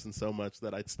a person so much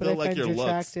that I'd But still I like find your you looks.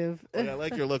 attractive. Like, I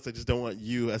like your looks. I just don't want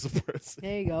you as a person.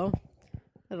 There you go.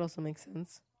 That also makes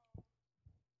sense.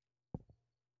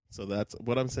 So that's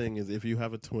what I'm saying is, if you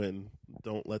have a twin,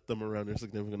 don't let them around your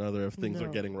significant other if things are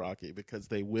No. getting rocky, because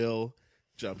they will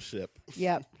jump ship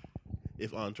Yep.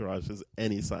 if Entourage is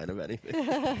any sign of anything.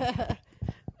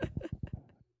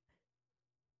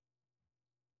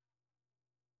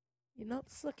 You're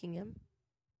not sucking him.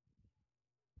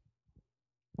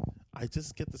 I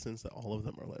just get the sense that all of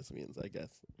them are lesbians, I guess.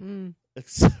 Mm.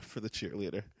 Except for the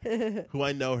cheerleader, who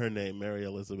I know her name, Mary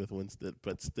Elizabeth Winstead,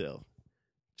 but still.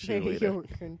 Cheerleader. Your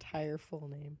entire full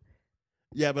name.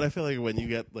 Yeah, but I feel like when you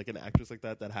get like an actress like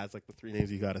that has like the three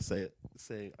names, you gotta say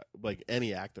like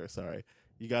any actor, sorry.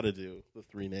 You gotta do the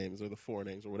three names or the four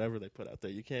names or whatever they put out there.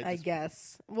 You can't I just,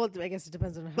 guess. Well, I guess it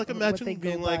depends on how. like what imagine they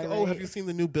being go like, by, oh, right? have you seen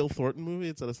the new Bill Thornton movie?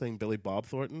 Instead of saying Billy Bob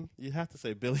Thornton, you have to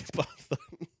say Billy Bob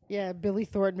Thornton. Yeah, Billy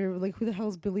Thornton. We were like, who the hell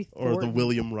is Billy Or Thornton? the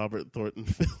William Robert Thornton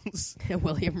films.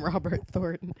 William Robert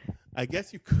Thornton. I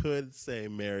guess you could say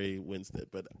Mary Winstead,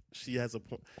 but she has a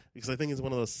point because I think it's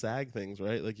one of those SAG things,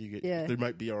 right? Like there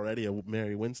might be already a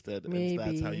Mary Winstead, and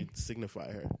that's how you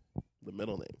signify her, the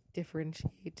middle name.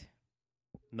 Differentiate.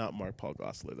 Not Mark Paul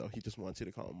Gosselaar though. He just wants you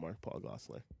to call him Mark Paul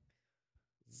Gosselaar.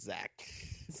 Zach.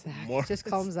 Morris. Just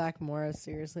call him Zach Morris.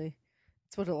 Seriously,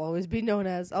 that's what he'll always be known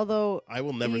as. Although I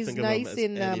will never think of him as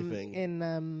anything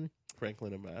in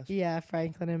Franklin and Bash. Yeah,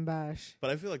 Franklin and Bash.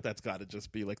 But I feel like that's got to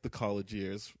just be like the college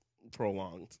years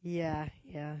prolonged. Yeah.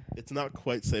 It's not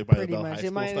quite Saved by the Pretty Bell much. high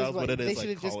school styles, but it is they like should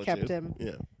have college just kept years. him.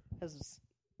 Yeah. As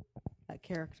that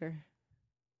character.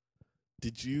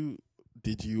 Did you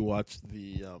watch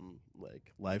the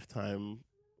like Lifetime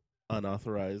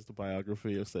unauthorized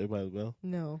biography of Saved by the Bell?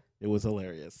 No. It was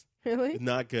hilarious. Really?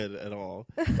 Not good at all.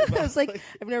 I was like,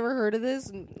 I've never heard of this,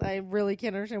 and I really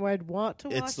can't understand why I'd want to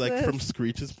watch this. It's like from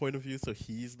Screech's point of view, so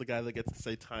he's the guy that gets to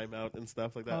say timeout and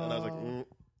stuff like that. And I was like,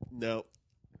 no,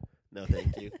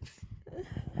 thank you.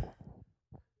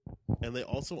 And they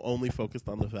also only focused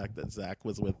on the fact that Zach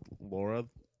was with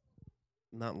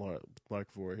Clark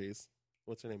Voorhees.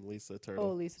 What's her name? Lisa Turtle.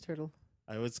 Oh, Lisa Turtle.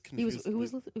 I was confused. Who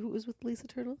was with Lisa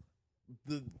Turtle?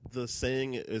 The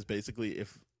saying is basically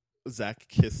if Zach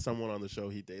kissed someone on the show,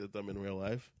 he dated them in real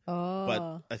life. Oh.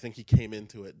 But I think he came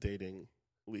into it dating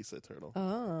Lisa Turtle.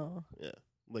 Oh. Yeah.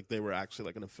 Like they were actually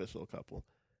like an official couple.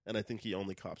 And I think he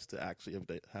only cops to actually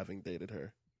having dated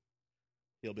her.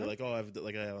 He'll be like, "Oh,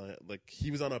 like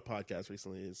he was on a podcast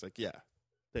recently. He's like, yeah,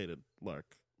 dated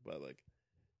Lark, but like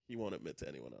he won't admit to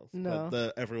anyone else. No,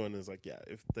 but everyone is like, yeah,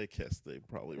 if they kissed, they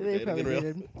probably were dating in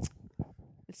real.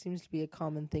 It seems to be a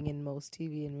common thing in most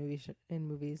TV and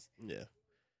movies. Yeah,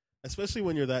 especially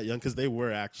when you're that young, because they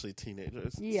were actually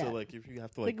teenagers. Yeah, so like if you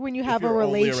have to like when you have a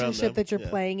relationship that you're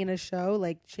playing in a show,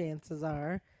 like chances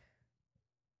are,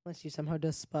 unless you somehow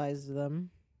despise them.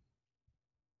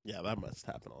 Yeah, that must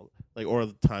happen or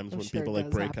the times when people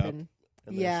like break up and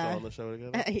they're still on the show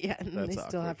together. Yeah, and they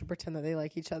still have to pretend that they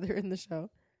like each other in the show.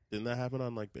 Didn't that happen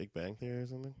on like Big Bang Theory or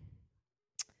something?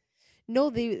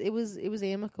 No, it was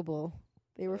amicable.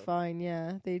 They were fine.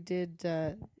 Yeah, they did.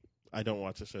 I don't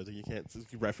watch the show. You can't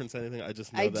reference anything. I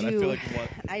just know I that. Do. I feel like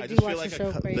I just do feel watch like the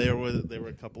show. They were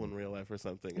a couple in real life or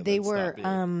something. And they were.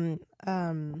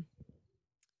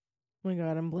 Oh my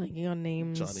God, I'm blanking on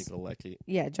names. Johnny Galecki.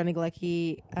 Yeah, Johnny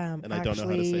Galecki. And I don't know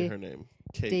how to say her name.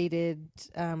 Dated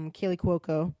Kaylee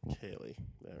Cuoco. Kaylee.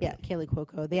 Yeah, Kaylee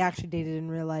Cuoco. They actually dated in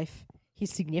real life.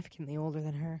 He's significantly older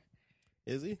than her.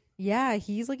 Is he? Yeah,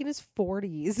 he's like in his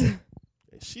 40s.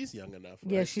 She's young enough.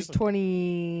 Right? Yeah, she's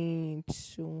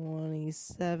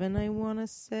 27, I want to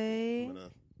say. I'm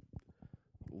gonna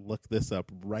look this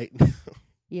up right now.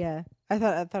 Yeah, I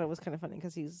thought it was kind of funny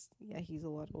because he's a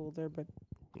lot older, but.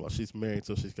 Well, she's married,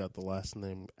 so she's got the last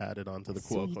name added onto the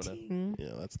Cuoco now.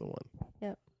 Yeah, that's the one.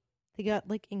 Yep. They got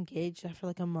like engaged after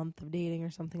like a month of dating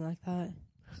or something like that.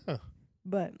 Huh.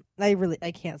 But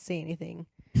I can't say anything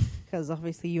because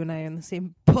obviously you and I are in the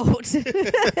same boat.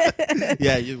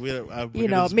 Yeah,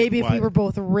 maybe if we were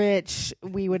both rich,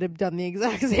 we would have done the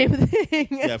exact same thing.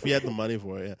 Yeah, if we had the money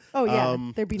for it. Yeah. Oh yeah,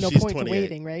 there'd be no point to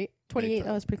waiting, right? 28.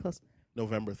 Oh, that's pretty close.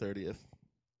 November 30th.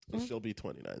 So she'll be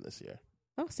 29 this year.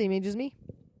 Oh, same age as me.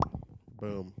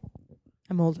 Boom.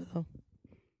 I'm older though,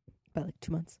 by like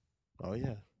 2 months. Oh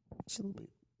yeah, just a little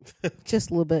bit. Just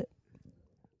a little bit.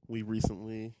 We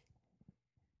recently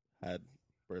had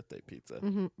birthday pizza.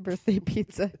 Mm-hmm. Birthday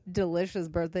pizza, delicious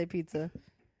birthday pizza.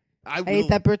 I ate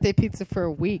that birthday pizza for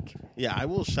a week. Yeah, I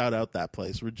will shout out that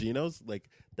place, Regino's. Like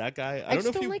that guy. I don't know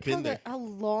if you've been there. How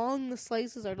long the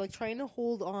slices are. Like trying to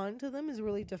hold on to them is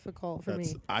really difficult for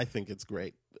me. I think it's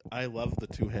great. I love the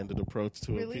two-handed approach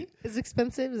to it. Really? Is it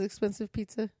expensive? Is expensive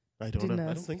pizza? I don't know.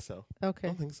 I don't think so. Okay.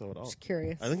 I don't think so at all. Just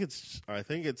curious. I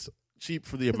think it's cheap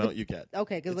for the amount you get.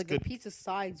 Okay, because like the pizza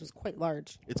size was quite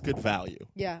large. It's good value.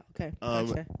 Yeah. Okay.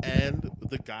 Gotcha. And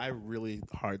the guy really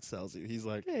hard sells you. He's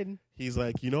like,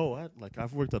 you know what? Like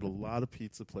I've worked at a lot of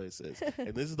pizza places,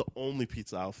 and this is the only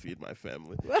pizza I'll feed my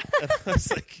family. And I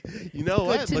was like, you know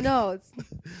what? Good to know.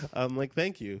 I'm like,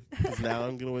 thank you, because now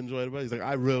I'm gonna enjoy it. But he's like,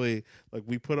 I really like.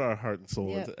 We put our heart and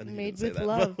soul into it. And made with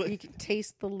love. You can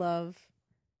taste the love.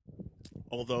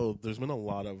 Although there's been a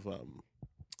lot of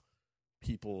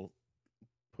people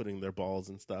putting their balls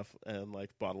and stuff and like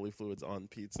bodily fluids on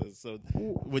pizzas. So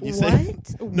when you say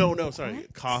sorry,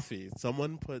 coffee.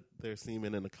 Someone put their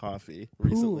semen in a coffee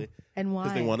recently. And why?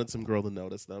 Because they wanted some girl to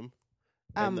notice them.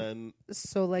 And then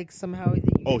so like somehow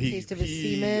he tasted his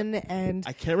semen and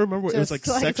I can't remember what it was like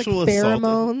sexual assault.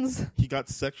 Pheromones. He got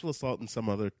sexual assault and some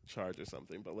other charge or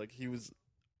something, but like he was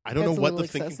I don't That's know a what the little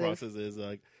thinking excessive. process is.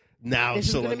 Like, now This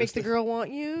is she'll gonna make the understand. girl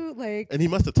want you. Like, And he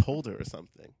must have told her or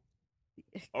something.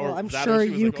 Or well, I'm that, or sure she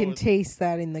was you like, can "Oh, taste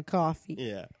that in the coffee.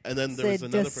 yeah." And then It's there was a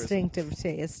another person. distinctive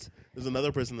taste. There's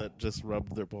another person that just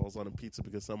rubbed their balls on a pizza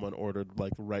because someone ordered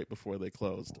like right before they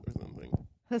closed or something.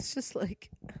 That's just like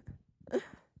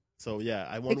So yeah,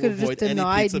 I they want to could have avoid just any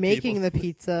denied pizza making people. the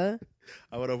pizza.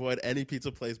 I would avoid any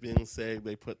pizza place being saying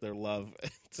they put their love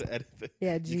to anything.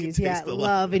 Yeah, You can geez, taste yeah, the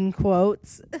love in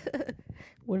quotes.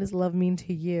 What does love mean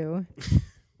to you?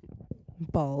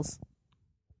 Balls.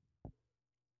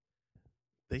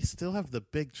 They still have the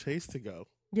big chase to go,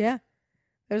 Yeah,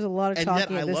 there's a lot of and yet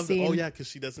talking I at this love. scene. Oh yeah, because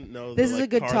she doesn't know. This the, is like,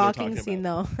 a good car they're talking scene,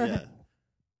 about. though. Yeah.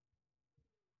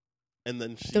 And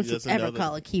then she Don't you doesn't ever know that.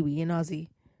 call a Kiwi an Aussie?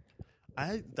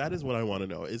 That is what I want to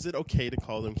know. Is it okay to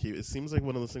call them Kiwi? It seems like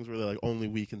one of those things where they're like, only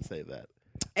we can say that.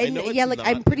 I And know it's yeah, like not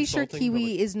I'm pretty sure insulting, but,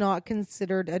 Kiwi like, is not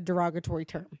considered a derogatory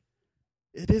term.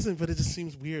 It isn't, but it just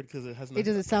seems weird because it has It nothing.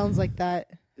 does. It sounds like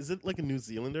that. Is it like a New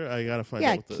Zealander? I gotta find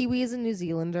Yeah, out. What Kiwi is a New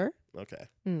Zealander, Okay.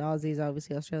 and Aussie is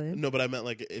obviously Australian. No, but I meant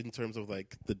like in terms of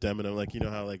like the demonym, like you know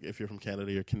how like if you're from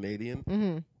Canada, you're Canadian.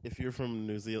 Mm-hmm. If you're from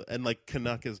New Zealand, and like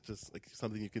Canuck is just like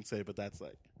something you can say, but that's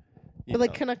like. But,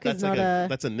 like, Canuck is that's like not a-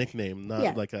 that's a nickname, not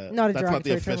Yeah, like a not a that's not the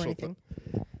derogatory term or official anything.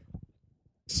 thing.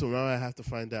 So now I have to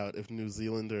find out if New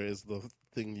Zealander is the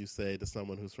thing you say to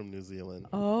someone who's from New Zealand.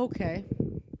 Oh, okay.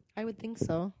 I would think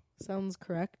so. Sounds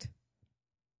correct.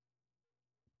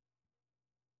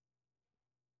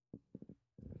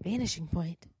 Vanishing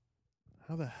point.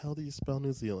 How the hell do you spell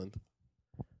New Zealand?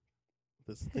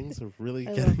 These things are really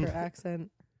I love getting. her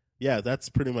accent. Yeah, that's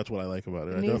pretty much what I like about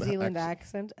it. I New don't Zealand actu-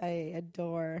 accent. I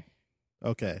adore.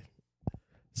 Okay,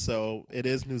 so it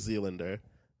is New Zealander,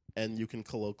 and you can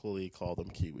colloquially call them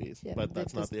Kiwis, Yeah, but they're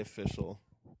that's not just- the official.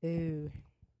 Ooh.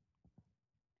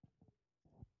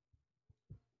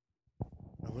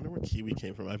 I wonder where Kiwi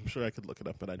came from. I'm sure I could look it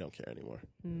up, but I don't care anymore.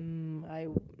 I'm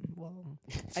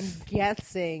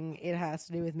guessing it has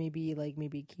to do with maybe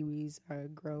kiwis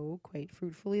grow quite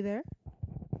fruitfully there.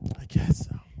 I guess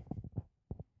so.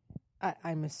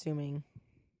 I'm assuming.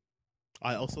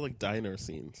 I also like diner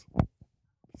scenes.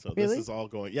 So Really? this is all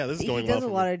going. Yeah, this is He going does well a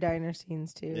for lot me. of diner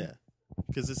scenes too. Yeah,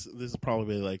 because this is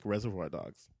probably like Reservoir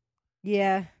Dogs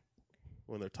Yeah.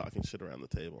 when they're talking shit around the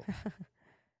table.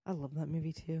 I love that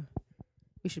movie too.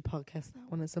 We should podcast that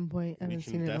one at some point. I We haven't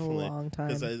can seen it in a definitely- long time.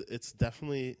 Because it's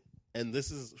definitely, and this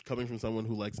is coming from someone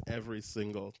who likes every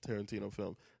single Tarantino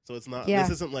film. So it's not. Yeah.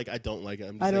 This isn't like I don't like it.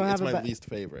 I'm just I don't saying it's have a my ba- least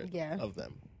favorite Yeah. of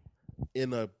them.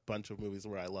 In a bunch of movies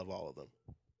where I love all of them,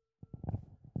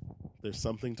 there's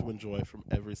something to enjoy from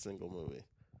every single movie.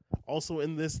 Also,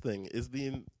 in this thing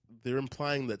they're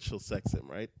implying that she'll sex him,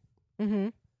 right? Mm-hmm.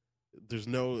 She's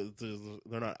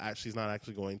not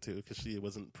actually going to because she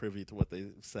wasn't privy to what they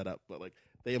set up, but like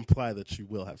they imply that she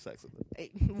will have sex with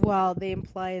him. Well, they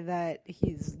imply that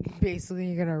he's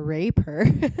basically gonna rape her.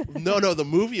 No, the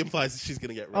movie implies that she's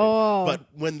gonna get raped. Oh. But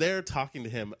when they're talking to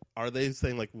him, are they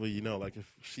saying like, well, like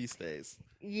if she stays,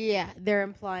 Yeah, they're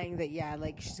implying that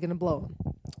she's gonna blow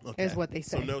him. okay. Is what they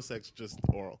So say. no sex, just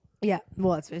oral. Yeah,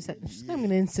 well, that's what I said. I'm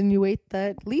gonna insinuate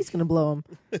that Lee's gonna blow him.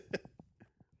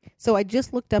 So I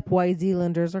just looked up why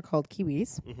Zealanders are called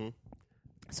Kiwis. Mm-hmm.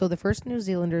 So the first New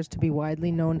Zealanders to be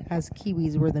widely known as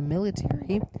Kiwis were the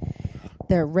military.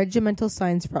 Their regimental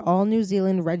signs for all New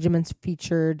Zealand regiments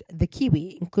featured the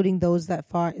Kiwi, including those that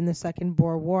fought in the Second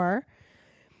Boer War,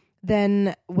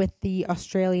 then with the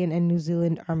Australian and New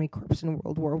Zealand Army Corps in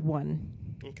World War One.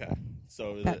 Okay,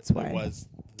 so That's it why. was.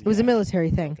 It was a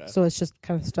military thing, Okay. so it's just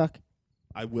kind of stuck.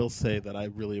 I will say that I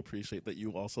really appreciate that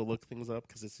you also look things up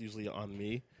because it's usually on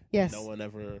me. Yes. No one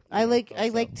ever. I like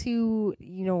comes to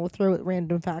throw out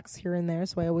random facts here and there,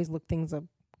 so I always look things up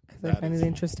because I That find is- it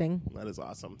interesting. up. That is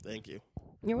awesome. Thank you.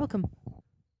 You're welcome.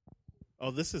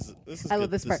 Oh, this is. I love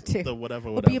good. this part, too. The whatever.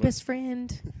 We'll be your best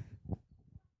friend.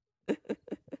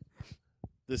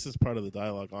 This is part of the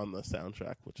dialogue on the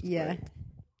soundtrack, which is Yeah. great.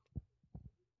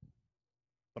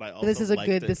 But I also This is a liked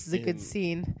good. it This is a good in-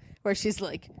 scene where she's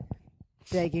like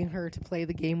begging her to play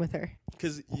the game with her.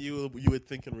 Because you would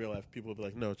think in real life people would be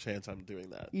like, no chance I'm doing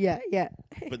that. Yeah, yeah.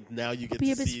 But now you get Be to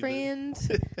your best see friend.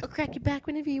 I'll crack your back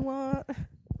whenever you want.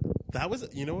 that was,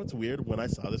 you know what's weird? When I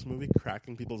saw this movie,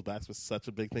 cracking people's backs was such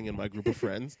a big thing in my group of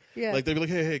friends. Yeah. Like they'd be like,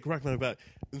 hey, crack my back.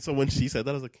 And so when she said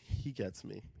that, I was like, he gets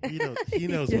me. He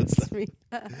knows what's Gets up. me.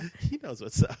 He knows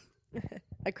what's up.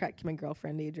 I crack my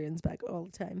girlfriend Adrian's back all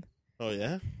the time. Oh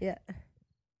yeah? Yeah.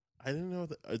 I didn't know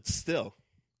that. It's still.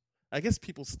 I guess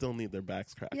people still need their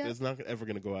backs cracked. Yeah. It's not ever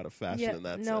going to go out of fashion Yeah, in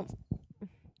that no. sense.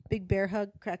 Big bear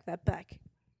hug, crack that back.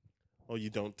 Oh, you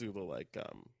don't do the like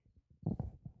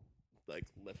like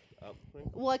lift up thing?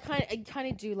 Well, I kind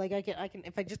of do. Like I can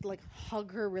if I just like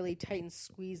hug her really tight and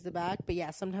squeeze the back. But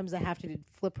yeah, sometimes I have to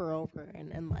flip her over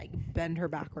and like bend her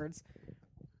backwards.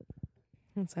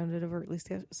 It sounded overtly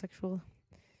sexual.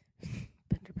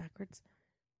 Bend her backwards.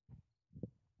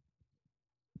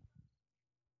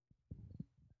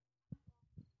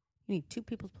 You need 2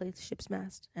 people to play the ship's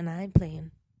mast, and I'm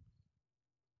playing.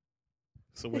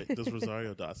 So wait, does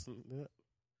Rosario Dawson do it?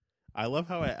 I love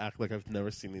how I act like I've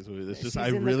never seen these movies. It's just She's I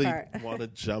in the really car. want to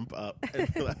jump up. And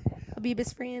I'll be your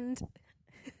best friend.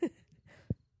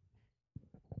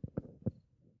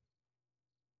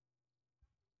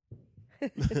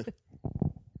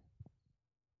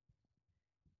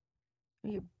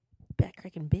 You back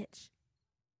cracking bitch.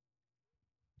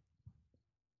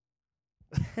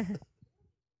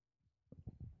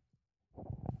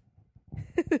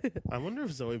 I wonder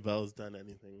if Zoe Bell has done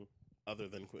anything other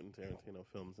than Quentin Tarantino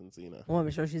films and Xena. Well, I'm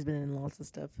sure she's been in lots of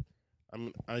stuff.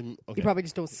 I'm You okay. probably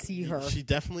just don't see her. She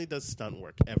definitely does stunt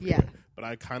work everywhere. Yeah. But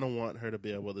I kind of want her to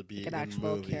be able to be Like an in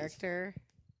actual movies. character.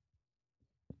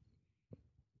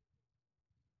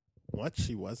 What?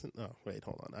 She wasn't? Oh, wait,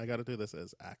 hold on. I got to do this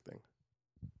as acting.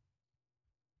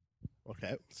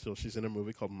 Okay, so she's in a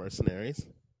movie called Mercenaries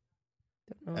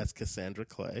Don't know. as Cassandra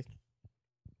Clay.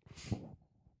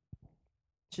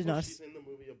 She's Well, not she's in the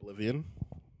movie Oblivion,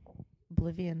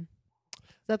 Oblivion. Is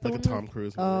that the like a one? Tom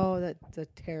Cruise movie. Oh, that's a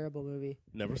terrible movie.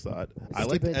 Never saw it. I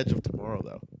liked Stupid. Edge of Tomorrow,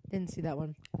 though. Didn't see that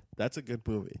one. That's a good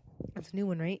movie. That's a new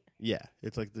one, right? Yeah,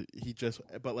 it's like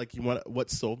but like you want what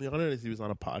sold me on it is he was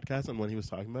on a podcast, and when he was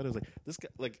talking about it, it was like this guy.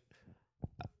 Like,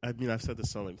 I mean, I've said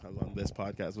this so many times on this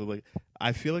podcast, but like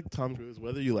I feel like Tom Cruise,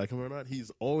 whether you like him or not,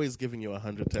 he's always giving you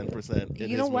 110%.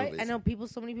 You know what? I know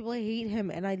so many people hate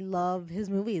him, and I love his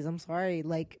movies. I'm sorry,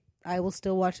 like I will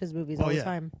still watch his movies all the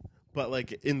time. But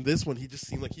like in this one, he just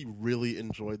seemed like he really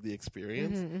enjoyed the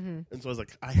experience, Mm-hmm. and so I was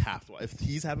like, I have to. If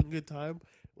he's having a good time,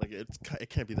 like it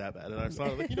can't be that bad. And I saw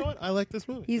it, like, you know what? I like this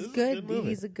movie. He's This is a good. movie.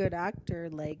 He's a good actor.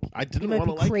 Like I he didn't might want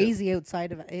be to like crazy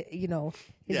outside of his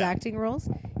Yeah. acting roles.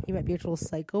 He might be a total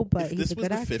psycho, but If he's this a was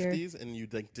good the actor. 50s and you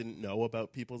like didn't know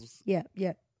about people's Yeah,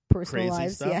 personal crazy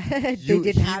lives. stuff, Yeah, they he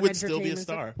didn't have would still be a entertainment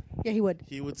stuff. star. Yeah, he would.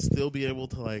 He would still be able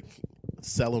to like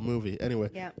sell a movie. Anyway,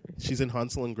 Yeah, she's in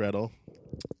Hansel and Gretel.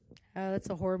 that's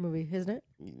a horror movie, isn't it?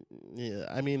 Yeah,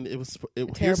 I mean, here's the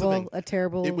Terrible, thing. a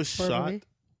terrible. It was horror shot movie.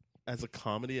 as a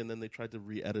comedy, and then they tried to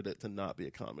re-edit it to not be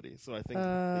a comedy. So I think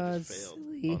they just failed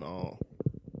silly. on all.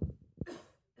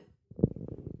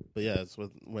 But yeah, it's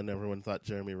when everyone thought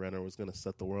Jeremy Renner was going to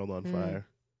set the world on fire.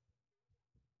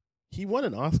 He won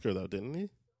an Oscar though, didn't he?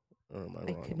 Or am I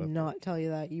I wrong? could about not tell you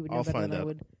that. You would know I'll better find than I out.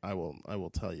 would. I will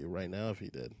tell you right now if he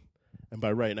did. And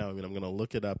by right now, I mean I'm going to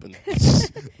look it up and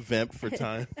vamp for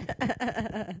time.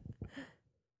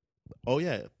 Oh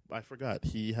yeah, I forgot.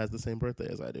 He has the same birthday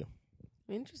as I do.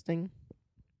 Interesting.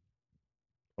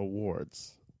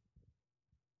 Awards.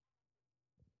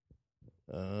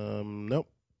 Nope.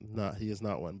 He is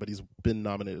not one, but he's been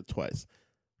nominated twice.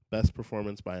 Best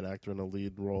performance by an actor in a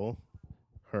lead role,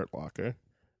 Hurt Locker.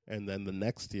 And then the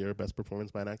next year, best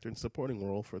performance by an actor in supporting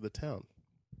role for The Town.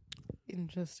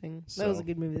 Interesting. That was So- a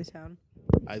good movie, The Town.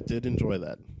 I did enjoy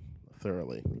that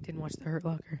thoroughly. Didn't watch The Hurt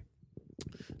Locker.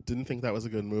 Didn't think that was a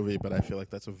good movie, but I feel like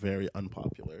that's a very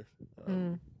unpopular.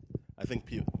 I think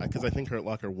because I think Hurt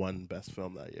Locker won best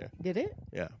film that year. Did it?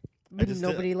 Yeah. But just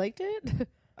nobody liked it?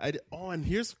 And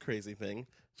here's the crazy thing.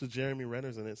 So Jeremy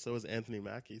Renner's in it, so is Anthony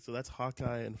Mackie. So that's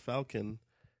Hawkeye and Falcon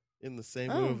in the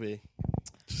same movie.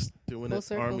 Just doing Full it,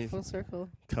 circle, armies full circle.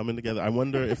 coming together. I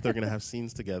wonder if they're going to have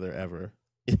scenes together ever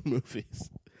in movies.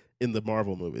 In the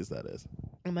Marvel movies, that is.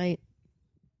 I might.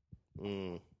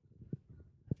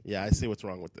 Yeah, I see what's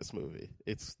wrong with this movie.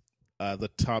 It's the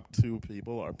top 2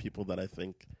 people are people that I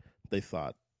think they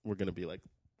thought were going to be like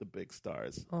the big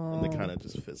stars. And they kind of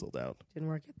just fizzled out. Didn't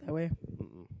work out that way.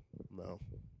 No.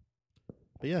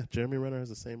 But yeah, Jeremy Renner has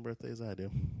the same birthday as I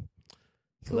do.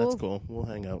 So Cool. that's cool. We'll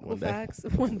hang out Cool one day. facts.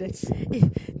 One day.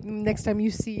 Next time you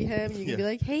see him, you can be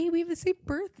like, hey, we have the same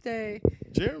birthday.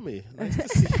 Jeremy, nice to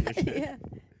see you again. Yeah.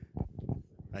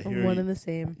 I hear One and the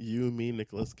same. you, me,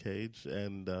 Nicolas Cage,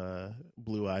 and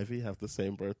Blue Ivy have the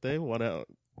same birthday. Want to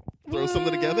throw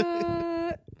something together?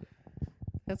 What?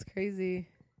 That's crazy.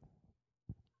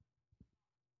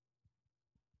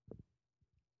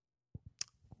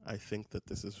 I think that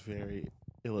this is very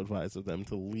ill-advised of them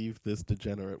to leave this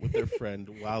degenerate with their friend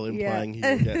while implying he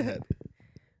will get head.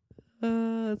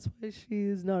 That's why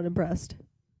she's not impressed.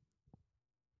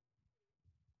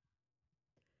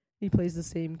 He plays the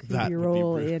same That creepy would be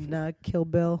role rude. in Kill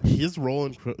Bill. His role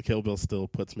in Kill Bill still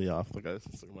puts me off. Like,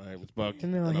 my name is Buck. I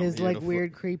know and I'm his here like to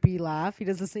weird, creepy laugh. He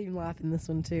does the same laugh in this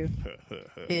one too.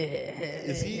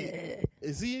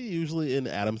 Is he usually in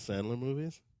Adam Sandler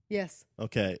movies? Yes.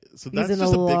 Okay, so He's that's in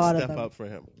just a a big lot of step them. up for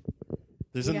him.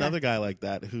 There's Yeah. another guy like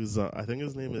that who's I think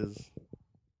his name is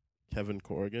Kevin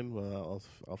Corrigan. Well,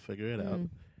 I'll figure it out. Mm.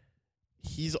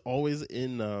 He's always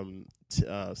in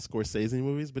Scorsese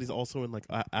movies, but he's also in like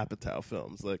Apatow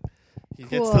films. Like he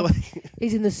gets to Cool. like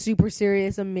He's in the super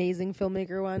serious, amazing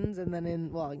filmmaker ones, and then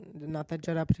in not that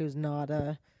Judd Apatow is not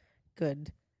a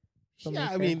good filmmaker. yeah.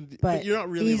 I mean, but you're not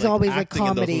really. he's like, always like acting in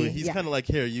those comedy. movies. He's Yeah. kind of like,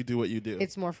 here, you do what you do.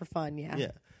 It's more for fun, yeah.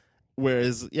 Yeah.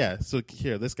 Whereas, so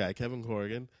here, this guy, Kevin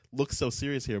Corrigan, looks so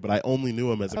serious here, but I only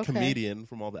knew him as a Okay. comedian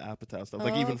from all the Apatow stuff,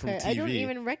 like even from okay. TV. I don't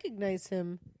even recognize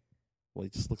him. Well, he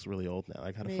just looks really old now.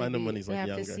 I gotta Maybe. find him when he's I like have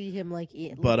younger. to see him like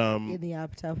in But the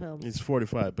Apatow films. he's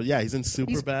 45. But yeah, he's in He's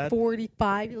Superbad.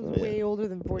 45. He looks Yeah. way older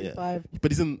than 45.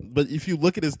 But but if you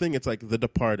look at his thing, it's like The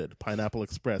Departed, Pineapple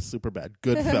Express, Superbad,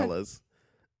 Goodfellas.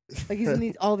 Like he's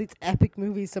in all these epic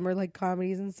movies. Some are like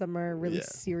comedies and some are really Yeah.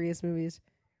 serious movies.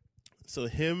 So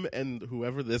him and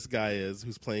whoever this guy is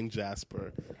who's playing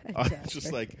Jasper are Jasper.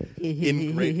 just like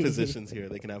in great positions here.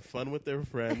 They can have fun with their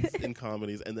friends in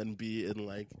comedies and then be in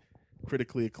like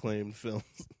critically acclaimed films.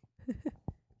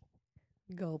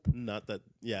 Gulp. Not that,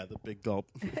 the big gulp.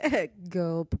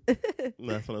 Gulp. And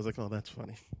that's when I was like, oh, that's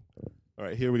funny. All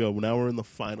right, here we go. Now we're in the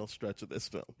final stretch of this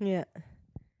film. Yeah.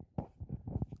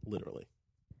 Literally.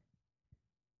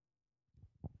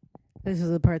 This is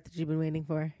the part that you've been waiting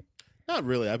for. Not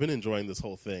really. I've been enjoying this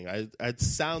whole thing. It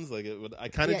sounds like it would. I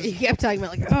kind of You kept talking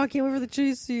about like, oh, I can't wait for the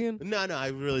chase scene. No, I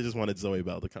really just wanted Zoe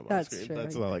Bell to come on That's screen. true,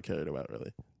 That's I all I cared about,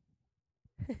 really.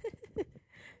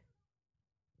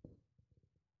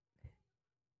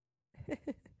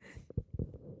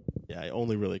 Yeah, I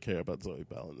only really care about Zoe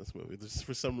Bell in this movie. Just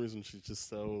for some reason, she's just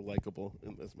so likable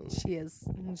in this movie. She is.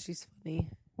 She's funny.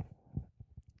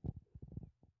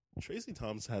 Tracy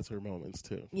Thomas has her moments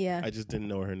too. Yeah. I just didn't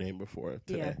know her name before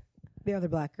today. Yeah. The other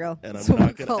black girl. And That's I'm what not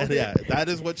we gonna. called And it. yeah, that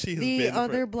is what she has The been.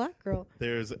 other black girl.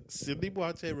 There's Sidney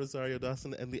Poitier, Rosario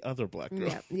Dawson, and the other black girl.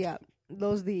 Yeah, yeah.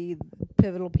 Those the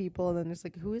pivotal people, and then it's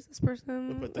like, who is this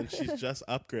person? But then she's just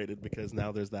upgraded because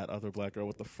now there's that other black girl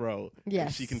with the fro. Yes,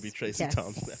 and she can be Tracy yes.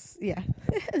 Thompson. Yeah,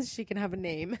 she can have a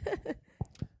name.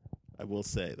 I will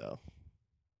say though,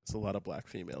 it's a lot of black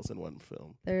females in one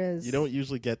film. There is. You don't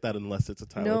usually get that unless it's a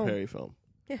Tyler No. Perry film.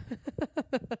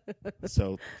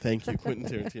 So thank you, Quentin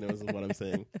Tarantino, is what I'm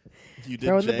saying. You did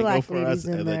Throwing the Django black for us, ladies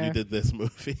in and then you there. did this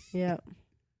movie. Yeah.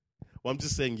 Well, I'm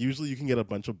just saying, usually you can get a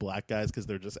bunch of black guys because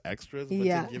they're just extras. But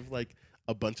Yeah. to give like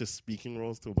a bunch of speaking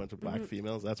roles to a bunch of black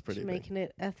females, that's pretty Just big. making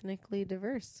it ethnically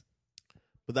diverse.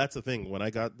 But that's the thing. When I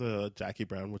got the Jackie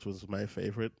Brown, which was my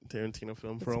favorite Tarantino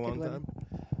film for That's a a good long one. time,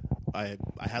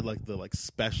 I had like the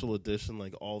special edition,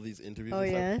 like all these interviews. Oh, and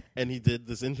stuff. yeah? And he did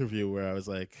this interview where I was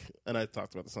like, and I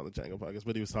talked about this on the Django podcast,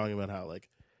 but he was talking about how like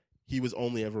he was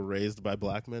only ever raised by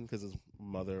black men because his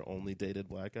mother only dated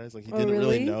black guys. Like he Oh, didn't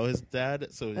really really? know his dad,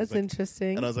 so he's That's like,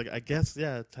 interesting. and I was like, I guess,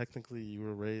 yeah, technically you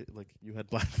were raised, like you had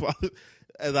black father.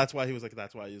 And that's why he was like,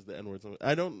 that's why I use the N-word.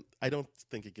 I don't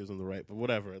think it gives him the right, but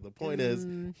whatever. The point is,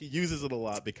 he uses it a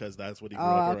lot because that's what he grew Oh,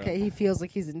 up okay. around. He feels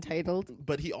like he's entitled.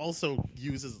 But he also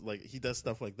uses, like, he does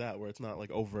stuff like that where it's not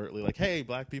like overtly like, hey,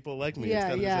 black people like me. Yeah, it's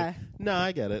kind of yeah. just like, no,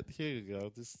 I get it. Here you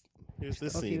go. Here's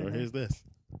this Okay, scene, or then. here's this.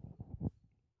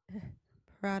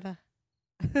 Prada.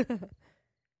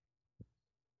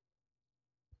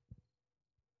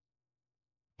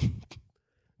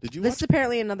 Did you This watch is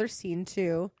apparently another scene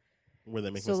too. where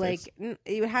they make So mistakes? like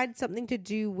it had something to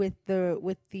do with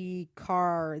the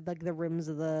car, like the rims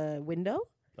of the window,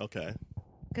 Okay.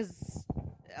 because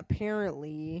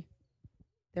apparently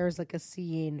there's like a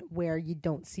scene where you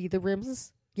don't see the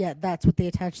rims. Yeah, that's what they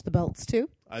attach the belts to.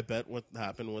 I bet what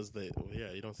happened was you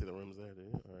don't see the rooms there, do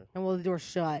you? Or- And well, the door's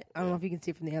shut. I don't know if you can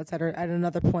see it from the outside, or at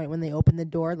another point when they open the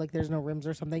door, like there's no rims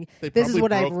or something. They This is probably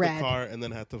what I've broke read. the car and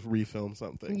then had to refilm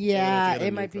something. Yeah, They had to get a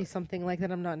it new might be car. something like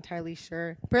that. I'm not entirely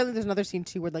sure. Apparently, there's another scene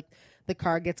too where like the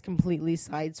car gets completely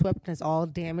sideswept and it's all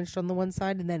damaged on the one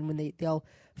side, and then when they'll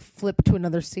flip to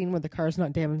another scene where the car's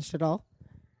not damaged at all.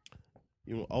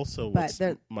 You know, also, But what's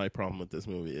there- my problem with this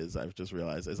movie is I've just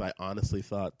realized is I honestly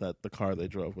thought that the car they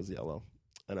drove was yellow,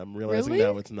 and I'm realizing Really?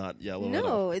 now it's not yellow. At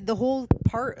all. No, the whole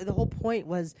point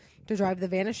was to drive the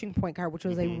Vanishing Point car, which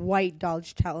was a Mm-hmm. white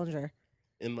Dodge Challenger.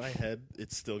 In my head,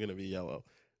 it's still going to be yellow,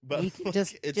 but You can like,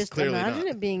 just it's just clearly imagine not.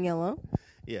 it being yellow.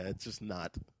 Yeah, it's just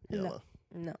not No. yellow.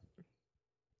 No,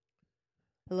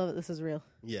 I love it. This is real.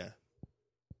 Yeah,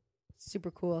 Super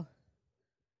cool.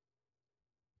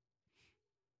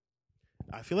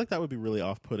 I feel like that would be really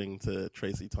off-putting to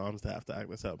Tracy Thoms to have to act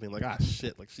this out, being like,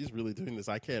 shit, like she's really doing this.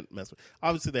 I can't mess with.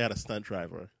 Obviously, they had a stunt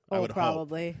driver. I would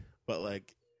probably. hope, but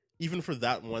like, even for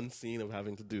that one scene of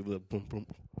having to do the boom boom.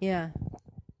 Yeah.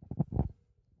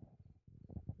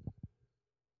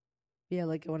 Yeah,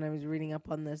 like when I was reading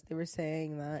up on this, they were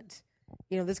saying that,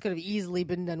 this could have easily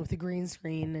been done with a green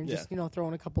screen and just,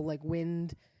 throwing a couple like the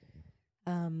wind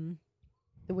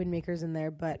makers in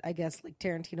there. But I guess like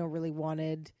Tarantino really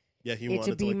wanted he it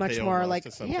wanted to be much more like,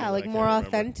 more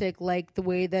authentic, like the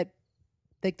way that,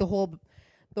 like the whole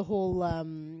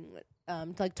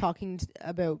like talking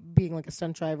about being like a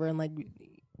stunt driver and like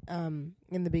in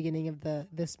the beginning of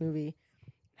this movie,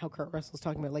 how Kurt Russell's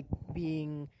talking about like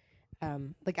being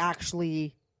like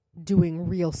actually doing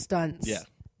real stunts,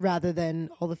 rather than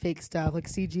all the fake stuff like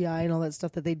CGI and all that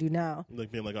stuff that they do now.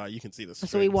 Like being like, you can see this.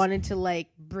 So he wanted to like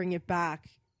bring it back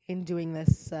in doing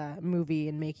this movie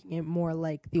and making it more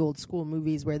like the old school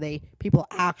movies where people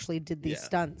actually did these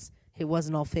stunts. It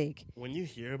wasn't all fake. When you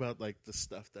hear about like the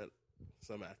stuff that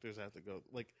some actors have to go,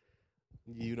 like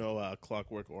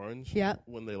Clockwork Orange,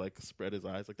 when they like spread his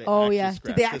eyes, like they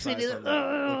did they actually do it?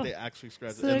 Like they actually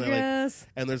scratched so it,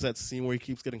 and there's that scene where he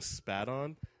keeps getting spat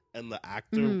on. And the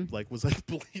actor was like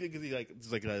bleeding because he's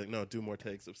like no, do more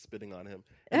takes of spitting on him.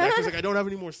 And the actor's like, I don't have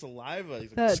any more saliva.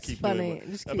 He's like, That's just keep funny. doing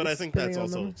it. But I think that's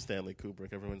also Stanley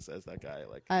Kubrick. Everyone says that guy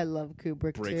like I love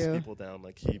Kubrick breaks too. people down.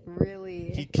 Like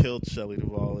he killed Shelley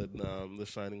Duvall in The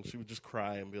Shining. She would just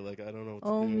cry and be like, I don't know what to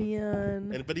do. Oh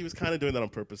man. But he was kind of doing that on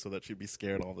purpose so that she'd be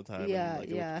scared all the time.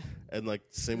 Yeah, and like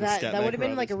same with Scat that would have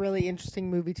been like a really interesting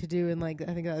movie to do, and like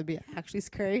I think that would be actually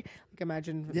scary. Like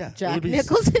imagine Jack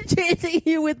Nicholson chasing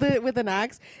you with an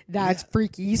axe. That's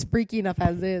freaky. He's freaky enough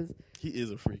as is. He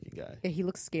is a freaky guy. Yeah, he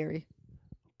looks scary.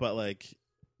 But like,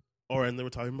 and they were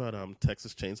talking about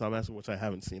Texas Chainsaw Massacre, which I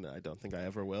haven't seen. I don't think I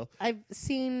ever will. I've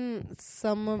seen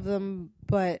some of them,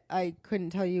 but I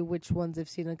couldn't tell you which ones I've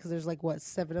seen because there's like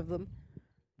 7 of them.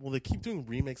 Well, they keep doing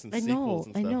remakes and sequels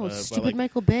and stuff. I know. Stupid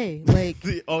Michael Bay. Like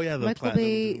the Michael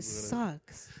Bay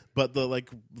sucks. But the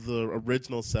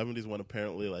original 70s one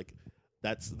apparently like.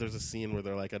 There's a scene where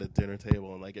they're like at a dinner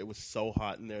table and like it was so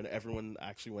hot in there and everyone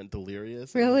actually went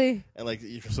delirious. Really? And like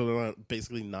so they're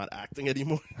basically not acting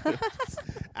anymore. They're just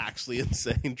actually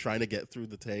insane, trying to get through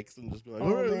the takes and just be like,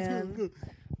 all right, let's go.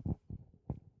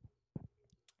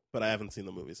 But I haven't seen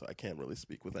the movie, so I can't really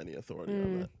speak with any authority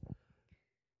on that.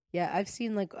 Yeah, I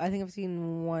think I've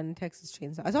seen one Texas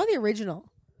Chainsaw. I saw the original.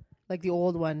 Like the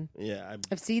old one. Yeah.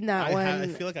 I've seen that one. I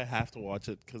feel like I have to watch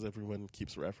it because everyone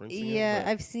keeps referencing it. Yeah,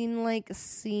 I've seen like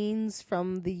scenes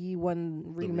from the one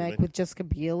remake with Jessica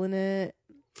Biel in it.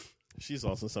 She's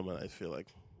also someone I feel like...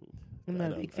 I'm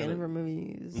not a big fan of her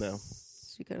movies. No.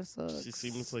 She kind of sucks. She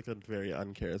seems like a very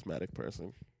uncharismatic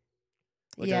person.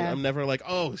 Like I'm never like,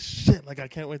 oh shit, like I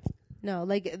can't wait. No,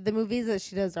 like the movies that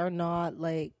she does are not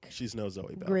like... She's no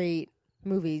Zoe Bell. Great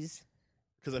movies.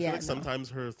 Because I feel like sometimes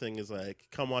her thing is like,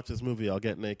 come watch this movie, I'll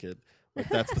get naked. Like,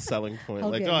 that's the selling point.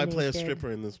 Like, I play a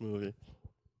stripper in this movie.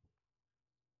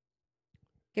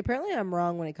 Apparently I'm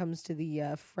wrong when it comes to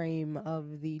the frame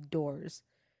of the doors.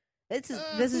 This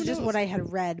is just what I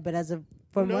had read, but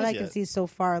from what I can see so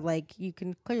far, like, you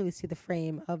can clearly see the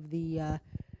frame of the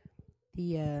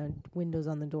windows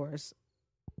on the doors.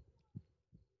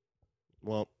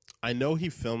 Well, I know he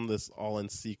filmed this all in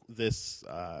this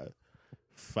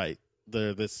fight.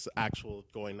 This actual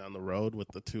going down the road with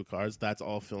the 2 cars, that's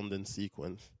all filmed in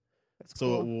sequence. That's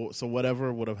cool. So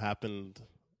whatever would have happened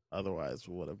otherwise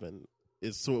would have been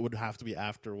so it would have to be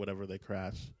after whatever they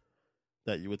crash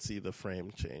that you would see the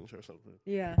frame change or something.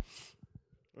 Yeah.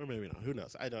 Or maybe not. Who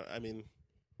knows? I mean,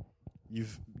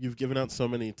 you've given out so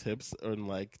many tips and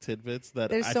like tidbits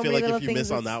that I feel like if you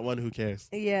miss on that one, who cares?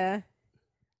 Yeah.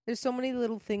 There's so many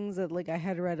little things that like I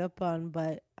had read up on,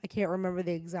 but I can't remember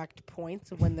the exact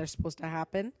points of when they're supposed to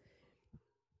happen.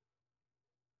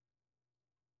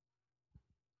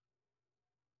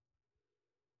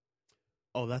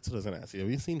 Oh, that's what I was going to ask you. Have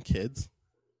you seen Kids?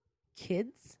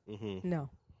 Kids? Mm-hmm. No.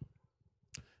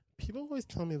 People always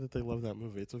tell me that they love that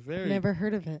movie. It's a very never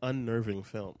heard of it. Unnerving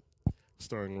film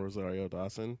starring Rosario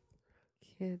Dawson.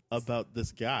 Kids. About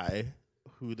this guy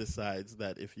who decides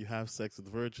that if you have sex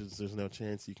with virgins, there's no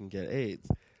chance you can get AIDS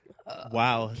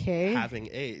while having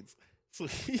AIDS. So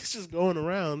he's just going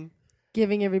around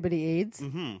giving everybody AIDS.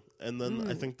 Mm-hmm. And then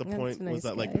I think the point was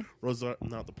that like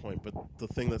not the point, but the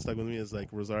thing that stuck with me is like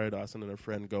Rosario Dawson and her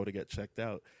friend go to get checked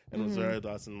out, and Rosario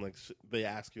Dawson like they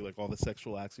ask you like all the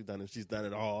sexual acts you've done, and she's done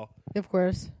it all. Of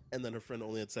course. And then her friend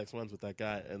only had sex once with that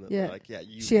guy, and then they're like, yeah,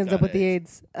 she ends up with the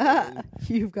AIDS.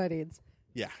 You've got AIDS.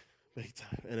 Yeah. Big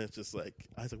time. And it's just like,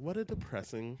 I was like, what a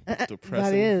depressing That film.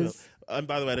 is. And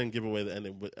by the way, I didn't give away the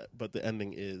ending, but the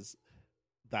ending is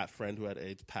that friend who had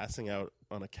AIDS passing out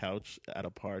on a couch at a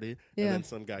party, Yeah. and then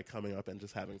some guy coming up and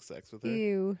just having sex with her.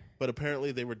 Ew. But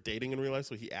apparently they were dating in real life,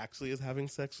 so he actually is having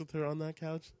sex with her on that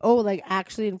couch. Oh, like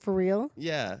actually and for real?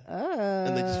 Yeah.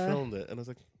 And they just filmed it. And I was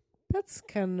like, That's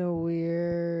kind of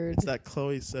weird. it's that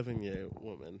Chloe Sevigny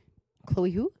woman.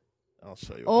 Chloe who? I'll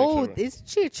show you a Oh, picture. isn't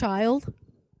she a child?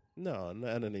 No,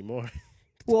 not anymore.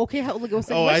 Well, okay. How? Like, I was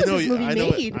like, Oh, when I was know. this movie I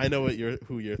know. made? I know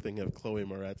who you're thinking of. Chloe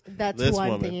Moretz. That's This who I'm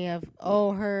woman. thinking of.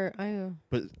 Oh, her.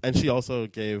 And she also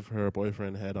gave her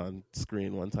boyfriend head on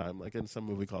screen one time, like in some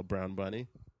movie called Brown Bunny.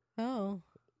 Oh.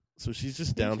 So she's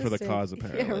just down for the Interesting. cause,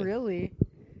 apparently. Yeah, really.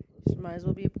 She might as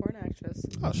well be a porn actress.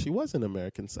 Oh, she was an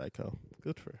American Psycho.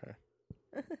 Good for her.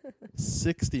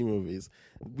 60 movies.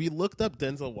 We looked up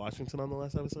Denzel Washington on the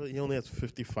last episode. He only has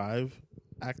 55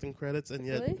 acting credits, and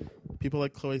yet Really? people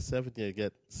like Chloe Sevigny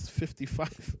get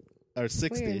 55 or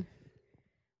 60. Weird.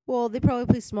 Well, they probably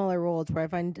play smaller roles. Where I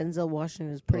find Denzel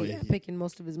Washington is pretty Oh, yeah, epic in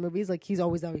most of his movies. Like he's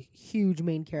always a huge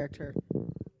main character.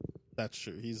 That's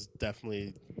true. He's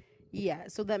definitely. Yeah,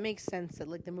 so that makes sense that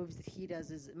like the movies that he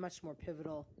does is much more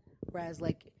pivotal, whereas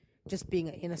like just being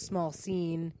in a small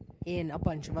scene in a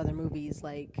bunch of other movies,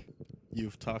 like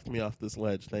You've talked me off this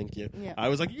ledge. Thank you. Yeah. I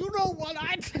was like, you know what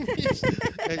I think?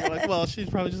 And you're like, well, she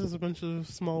probably just has a bunch of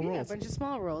small yeah, a roles. bunch of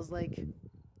small roles. Like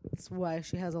that's why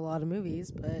she has a lot of movies.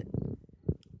 But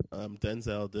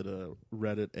Denzel did a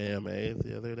Reddit AMA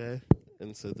the other day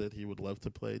and said that he would love to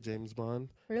play James Bond.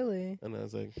 really, And I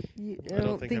was like, I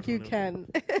don't think you can.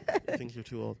 I think you're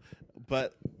too old.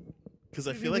 But because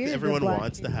I It'd be feel like weird if everyone Black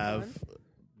wants to James have Bond.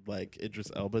 like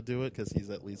Idris Elba do it because he's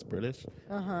at least British.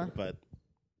 Uh-huh. But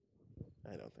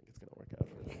I don't think it's going to work out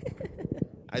for him.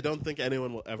 I don't think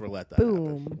anyone will ever let that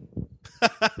Boom.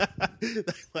 happen.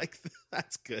 Like,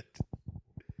 that's good.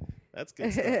 That's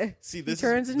good stuff. See, He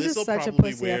turns into this will such a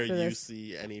probably pussy where after you this.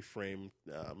 see any frame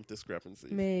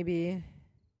discrepancies. Maybe.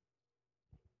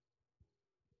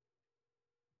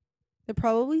 They're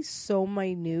probably so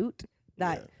minute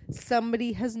that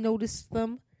somebody has noticed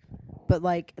them, but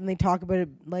like, and they talk about it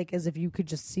like as if you could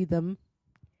just see them.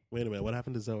 Wait a minute. What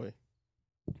happened to Zoe?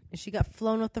 She got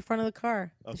flown off the front of the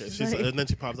car. Okay, She's like, and then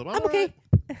she pops up. I'm "All okay.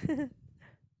 right."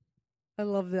 I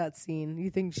love that scene. You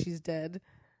think she's dead?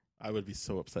 I would be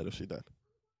so upset if she did.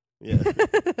 Yeah.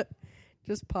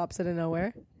 Just pops out of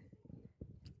nowhere.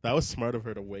 That was smart of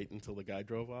her to wait until the guy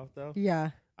drove off, though.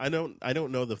 Yeah. I don't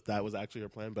know if that was actually her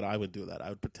plan, but I would do that. I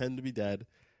would pretend to be dead,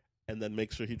 and then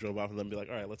make sure he drove off, and then be like,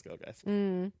 "All right, let's go, guys."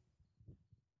 Mm.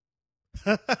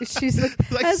 She's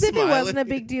like, Like as if it smiling. wasn't a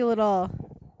big deal at all.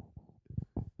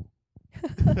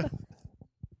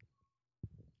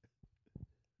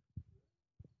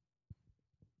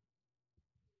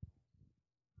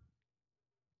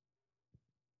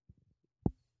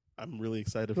 I'm really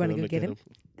excited You for wanna them go to get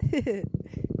him?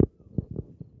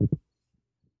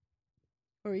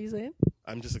 What were you saying?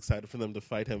 I'm just excited for them to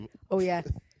fight him. Oh yeah.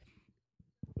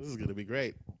 This is going to be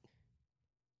great.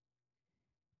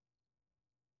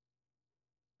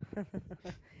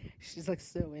 She's like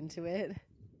so into it.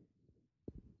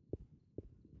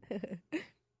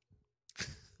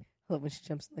 Love when she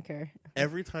jumps in the car.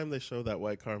 Every time they show that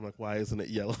white car, I'm like, why isn't it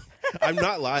yellow? I'm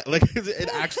not lying. Like, it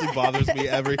actually bothers me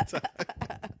every time.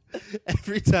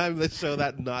 Every time they show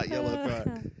that not yellow car.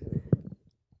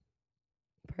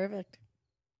 Perfect.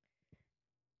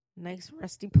 Nice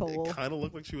rusty pole. It kind of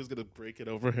looked like she was going to break it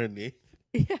over her knee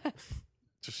Yeah.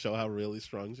 to show how really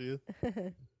strong she is.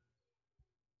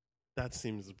 That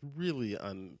seems really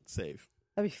unsafe.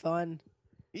 That'd be fun.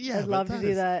 Yeah, I'd love to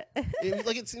do that.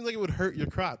 It seems like it would hurt your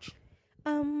crotch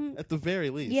at the very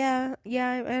least. Yeah.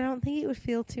 I don't think it would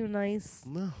feel too nice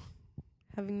No.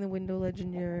 having the window ledge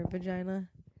in your vagina.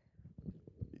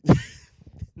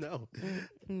 No.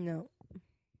 No.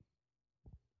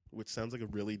 Which sounds like a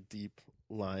really deep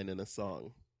line in a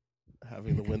song.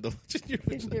 Having the window in your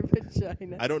In vagina. your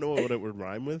vagina. I don't know what it would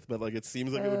rhyme with, but like it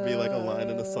seems like it would be like a line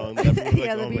in a song that everyone would be like,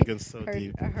 that'd oh my be god, so hard,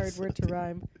 deep. a hard So word to deep.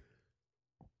 rhyme.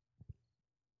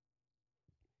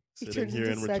 He Sitting turns here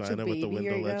in into such a Regina with the baby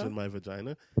window right ledge now. in my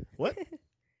vagina. What?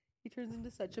 He turns into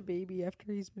such a baby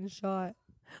after he's been shot.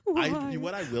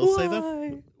 What I will say though,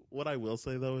 Why? what I will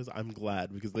say though is I'm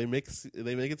glad because they make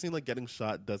it seem like getting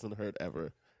shot doesn't hurt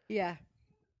ever. Yeah.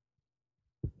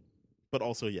 But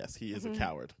also, yes, he is a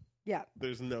coward. Yeah.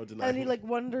 There's no denying. And he like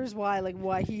wonders why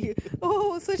he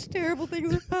such terrible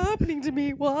things are happening to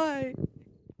me. Why?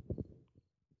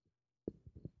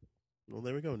 Well,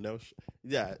 there we go. No,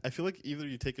 yeah. I feel like either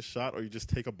you take a shot or you just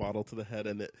take a bottle to the head,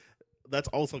 and That's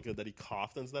also good that he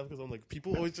coughed and stuff, because I'm like,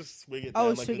 people always just swing it Oh,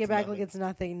 down like swing it's it back nothing. like it's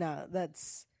nothing. No,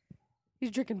 that's... He's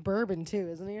drinking bourbon, too,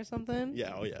 isn't he, or something?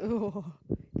 Yeah, oh yeah. Ooh,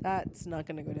 that's not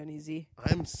going to go down easy.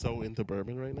 I'm so into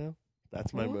bourbon right now.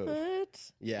 That's my move. What?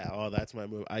 Yeah, oh, that's my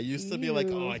move. I used to be like,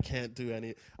 oh, Ew. I can't do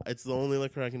any. It's the only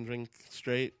liquor I can drink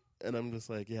straight, and I'm just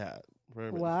like, yeah,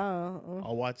 bourbon. Wow.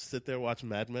 I'll sit there, watch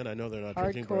Mad Men. I know they're not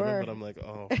drinking Hardcore. bourbon, but I'm like,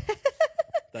 oh,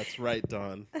 that's right,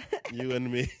 Dawn. You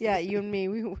and me. Yeah, you and me,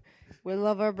 we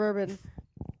love our bourbon.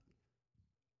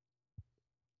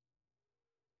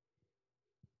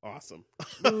 Awesome.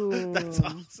 Ooh, That's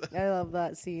awesome. I love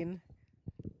that scene.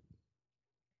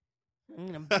 I'm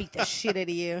going to beat the shit out of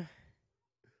you.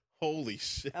 Holy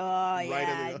shit. Oh, Right yeah.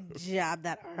 in the arm. Jab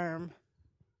that arm.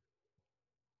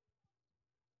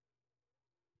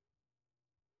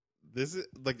 This is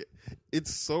like,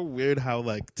 it's so weird how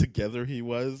like together he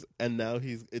was, and now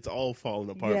it's all falling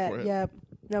apart Yeah, for him. yeah.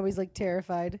 Now he's like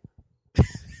terrified.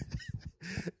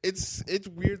 It's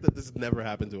weird that this never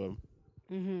happened to him.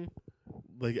 Mm-hmm.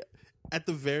 Like, at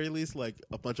the very least, like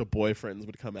a bunch of boyfriends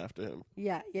would come after him.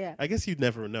 Yeah, yeah. I guess you'd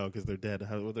never know because they're dead.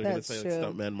 How they're gonna That's say like, true.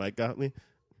 Stuntman Mike got me?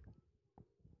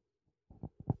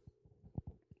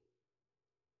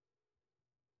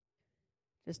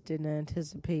 Just didn't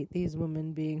anticipate these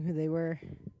women being who they were.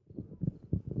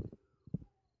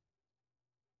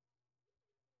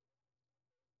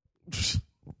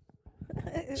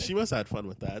 She must have had fun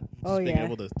with that. Just Oh, being yeah.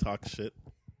 able to talk shit.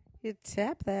 You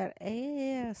tap that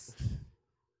ass.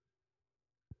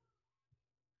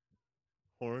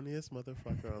 Horniest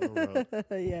motherfucker on the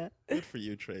road. Yeah, Good for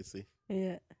you, Tracy.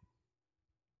 yeah.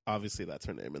 Obviously, that's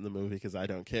her name in the movie because I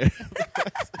don't care.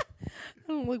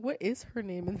 I'm like, what is her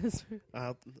name in this movie?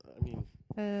 I mean,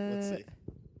 let's see.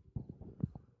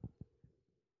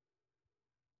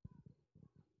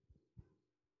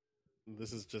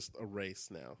 This is just a race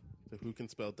now. So who can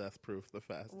spell Death Proof the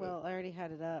fastest? Well, I already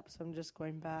had it up, so I'm just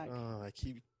going back. Oh, I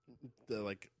keep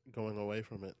going away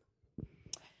from it.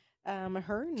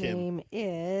 Her Kim. name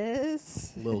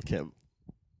is Lil Kim.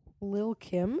 Lil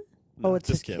Kim. No, Oh, it's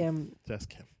just just Kim. Kim. Just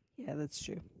Kim. Yeah, that's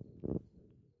true.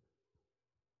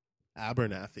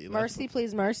 Abernathy. Marcy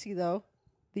plays Marcy, though.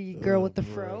 The girl with the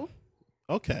fro.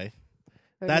 Okay.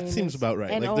 Her That name seems is- about right.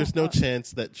 and Like, there's no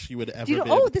chance that she would ever Do you know? be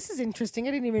Oh, able- this is interesting.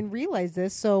 I didn't even realize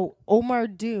this. So Omar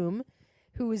Doom,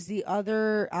 who is the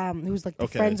other, who's like the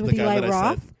Okay, friends the with guy Eli that I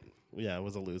Roth. said, yeah,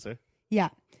 was a loser. Yeah.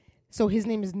 So his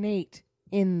name is Nate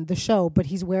in the show, but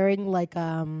he's wearing like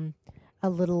a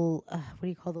little what do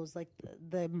you call those? Like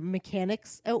the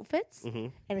mechanics outfits, Mm-hmm.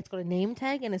 and it's got a name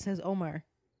tag and it says Omar,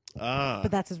 Ah.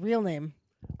 but that's his real name.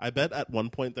 I bet at one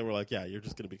point they were like, yeah, you're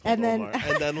just going to be called And then, Omar.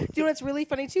 And then, do you know what's really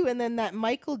funny too? And then that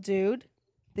Michael dude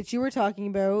that you were talking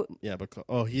about yeah, but,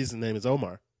 his name is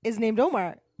Omar. is named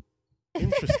Omar.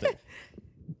 Interesting.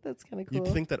 That's kind of cool.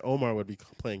 You'd think that Omar would be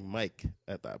playing Mike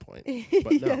at that point.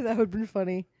 But Yeah, no. that would be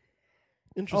funny.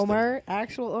 Interesting.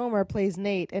 Actual Omar plays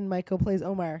Nate, and Michael plays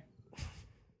Omar.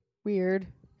 Weird.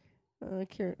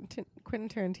 Quentin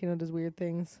Tarantino does weird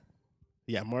things.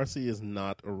 Yeah, Marcy is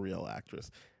not a real actress.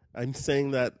 I'm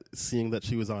saying that seeing that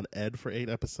she was on Ed for 8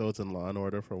 episodes and Law and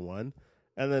Order for 1,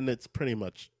 and then it's pretty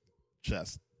much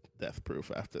just Death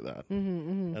Proof after that,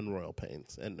 and Royal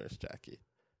Pains and Nurse Jackie.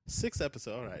 6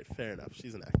 episodes, all right, fair enough.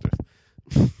 She's an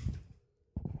actress.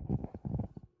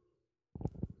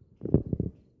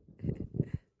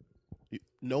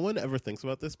 No one ever thinks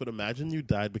about this, but imagine you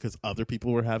died because other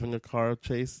people were having a car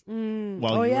chase while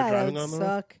you were driving that on would the road.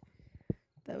 suck.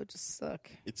 That would just suck.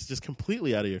 It's just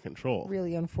completely out of your control.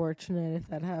 Really unfortunate if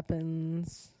that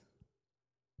happens.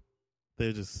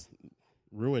 They just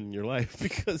ruin your life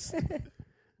because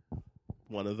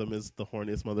one of them is the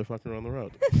horniest motherfucker on the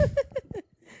road.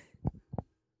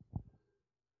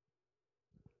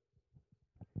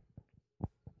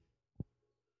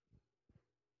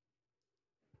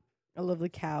 I love the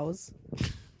cows.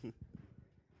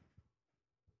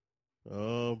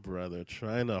 Oh, brother,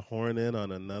 trying to horn in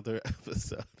on another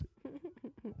episode.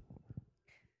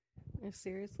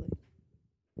 Seriously.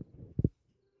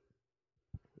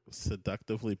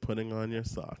 Seductively putting on your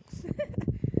socks.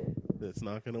 It's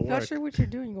not going to work. Not sure what you're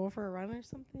doing. You going for a run or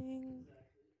something?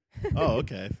 Oh,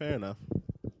 okay, fair enough.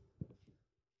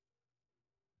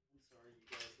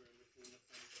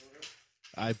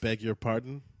 I beg your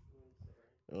pardon.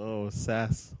 Oh,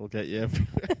 sass will get you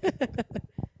everywhere.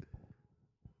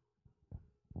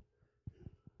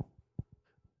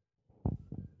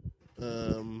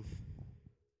 Oh,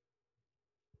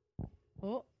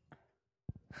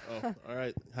 Oh, all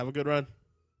right. Have a good run.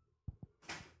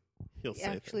 He'll say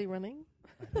actually running?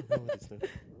 that. I don't know what he's doing.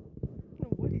 I don't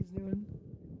know what he's doing.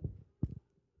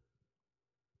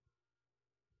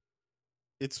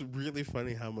 it's really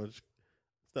funny how much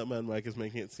Stuntman Mike is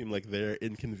making it seem like they're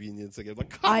inconveniencing it. Like,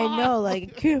 come I on! know, like, I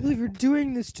can't believe you're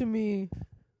doing this to me.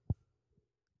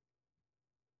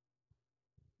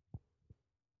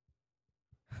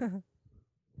 Trying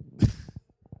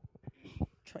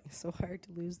so hard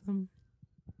to lose them.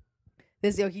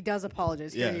 He does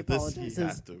apologize. Here Yeah, he this apologizes. he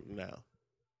has to now.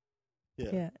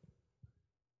 Yeah.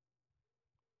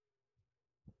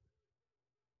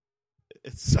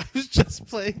 I was just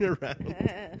playing around.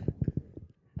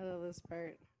 I love this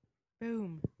part.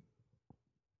 Boom.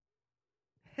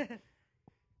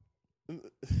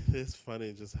 It's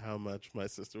funny just how much my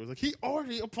sister was like, he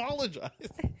already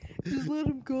apologized. Just let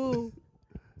him go.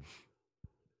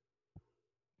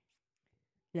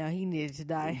 Yeah, he needed to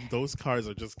die. Those cars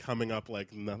are just coming up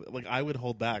like nothing. Like, I would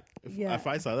hold back. If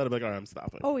I saw that, I'd be like, all right, I'm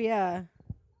stopping. Oh, yeah.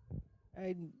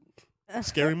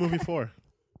 Scary Movie 4.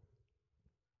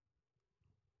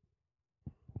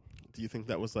 Do you think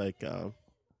that was like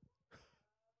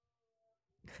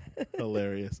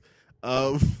hilarious?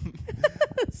 So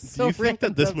do you think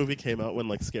that this random. movie came out when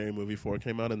like Scary Movie 4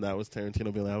 came out and that was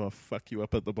Tarantino being like, I'm gonna fuck you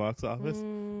up at the box office?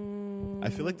 I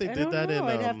feel like they did that in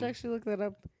I'd have to actually look that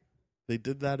up. they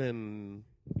did that in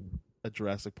a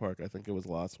Jurassic Park. I think it was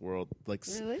Lost World. Like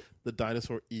Really? the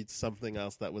dinosaur eats something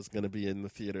else that was going to be in the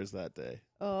theaters that day.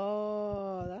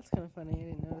 Oh, that's kind of funny. I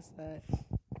didn't notice that.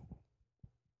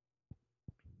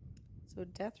 So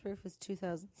Death Proof was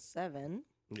 2007.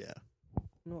 Yeah.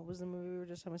 And what was the movie we were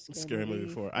just talking about? Scary Movie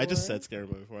 4. I just said Scary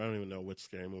Movie 4. I don't even know which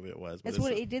Scary Movie it was. But That's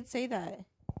what it did say that.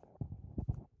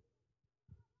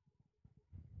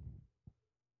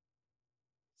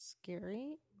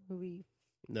 Scary Movie.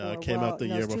 No, it came out the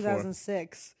year before.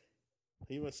 2006.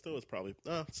 He was probably.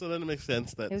 Oh, so then it makes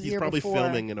sense that It was the he's year probably before.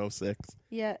 filming in 06.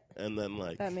 Yeah, And then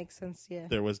like that makes sense. Yeah.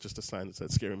 there was just a sign that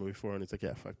said Scary Movie 4 and he's like,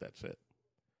 yeah, fuck that shit.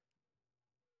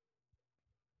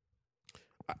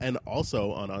 And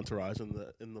also on Entourage,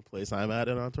 in the place I'm at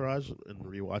in Entourage and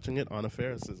rewatching it, Anna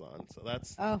Faris is on. So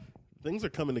that's things are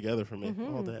coming together for me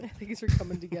all day. Things are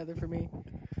coming together for me.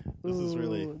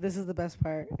 This is the best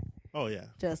part. Oh yeah,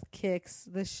 Just kicks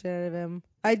the shit out of him.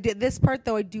 This part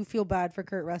though. I do feel bad for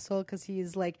Kurt Russell because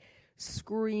he's like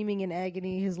screaming in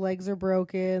agony. His legs are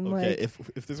broken. Okay, like,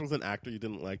 if this was an actor you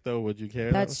didn't like though, would you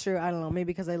care? That's true. I don't know.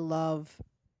 Maybe because I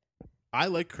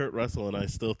like Kurt Russell and I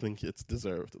still think it's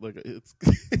deserved. Like it's.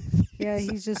 Yeah,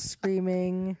 he's just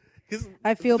screaming. His,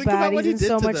 I feel bad. He's in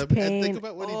so much pain. And think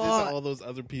about what he did to all those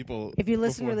other people. If you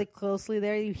listen before. really closely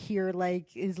there, you hear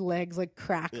like his legs like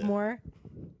crack more.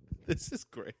 This is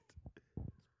great.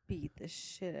 Beat the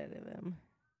shit out of him.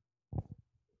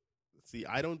 See,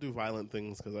 I don't do violent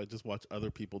things because I just watch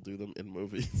other people do them in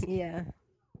movies. Yeah.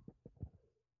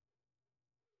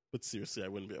 But seriously, I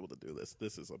wouldn't be able to do this.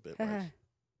 This is a bit much.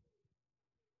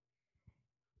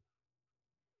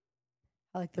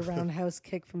 I like the roundhouse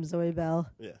kick from Zoe Bell.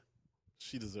 Yeah.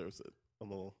 She deserves it. A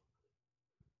little.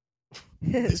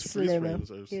 These freeze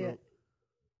frames are so.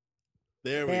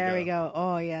 There we go.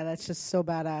 Oh, yeah, that's just so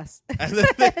badass. And then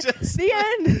they just. The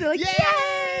end. They're like,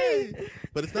 yay!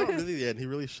 But it's not really the end. He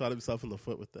really shot himself in the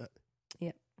foot with that.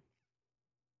 Yeah.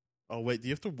 Oh, wait. Do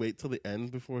you have to wait till the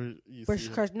end before you Where see she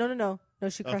her? crushed? No,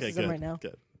 she crushes him right now.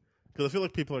 Good. Because I feel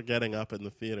like people are getting up in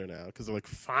the theater now because they're like,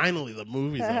 finally, the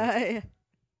movie's on.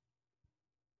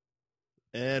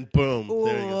 And boom.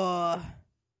 There you go.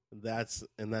 That's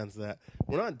that.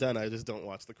 We're not done. I just don't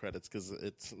watch the credits because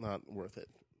it's not worth it.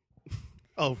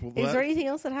 Oh, well, is there anything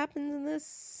else that happens in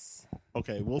this?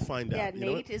 Okay, we'll find out. Yeah,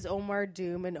 Nate is Omar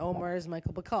Doom and Omar is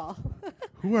Michael Bacall.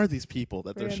 Who are these people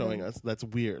that they're showing us? That's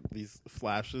weird. These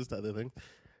flashes to other things.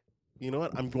 You know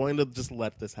what? I'm going to just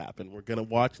let this happen. We're going to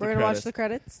watch the credits. We're going to watch the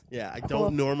credits? Yeah, I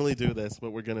don't normally do this,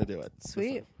 but we're going to do it.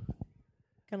 Sweet.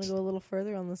 Gonna go a little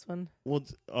further on this one. Well,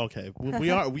 okay.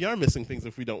 Well, we are missing things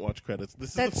if we don't watch credits. This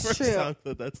is the first time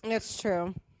That's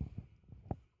true.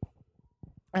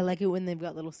 I like it when they've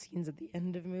got little scenes at the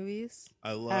end of movies.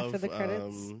 I love after the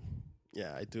credits.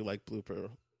 Yeah, I do like blooper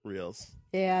reels.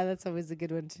 Yeah, that's always a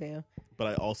good one too. But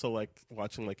I also like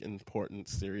watching like important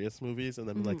serious movies and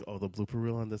then like, oh, the blooper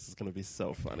reel on this is gonna be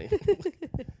so funny.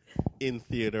 In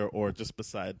theater or just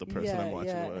beside the person I'm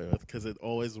watching the movie with, because it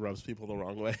always rubs people the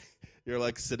wrong way. You're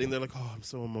like sitting there like, oh, I'm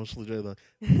so emotionally drained.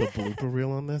 The blooper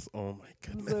reel on this? Oh my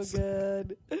goodness. So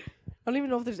good. I don't even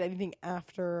know if there's anything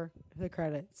after the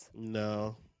credits.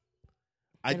 No.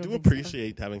 I do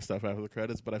appreciate having stuff after the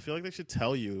credits, but I feel like they should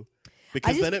tell you.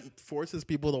 Because then it forces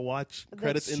people to watch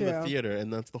credits in the theater,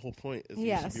 and that's the whole point, is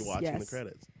you should be watching the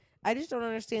credits. I just don't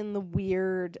understand the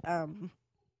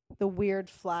weird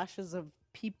flashes of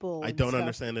people. I and don't stuff.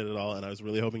 understand it at all, and I was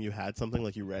really hoping you had something,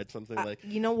 like you read something, like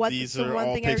you know what? these So are one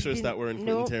all thing I pictures didn't- that were in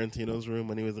nope. Quentin Tarantino's room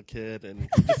when he was a kid, and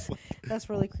he just like, That's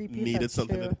really creepy. needed That's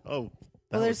something. true. To, oh, Well,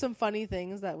 that there's was, some funny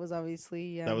things. That was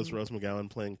obviously that was Rose McGowan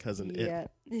playing cousin It.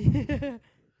 Yeah.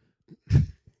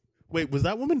 Wait, was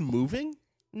that woman moving?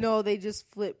 No, they just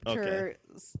flipped Okay. her.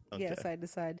 Okay. Yeah, side to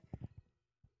side.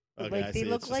 But, Okay, I like see. they It's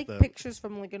look just like the- pictures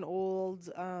from like an old,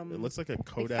 It looks like a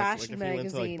Kodak, fashion like if you went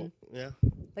to, like, magazine. yeah.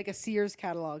 like a Sears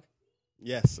catalog.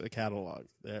 Yes, a catalog.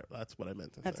 There, that's what I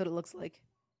meant to That's say. what it looks like.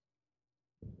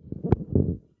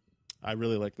 I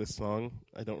really like this song.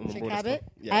 I don't remember Chick what it's Habit.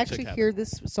 called. Yeah, I Chick actually Habit. hear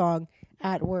this song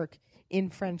at work in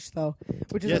French though,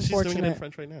 which is Yeah, she's unfortunate. doing it in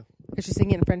French right now. Is she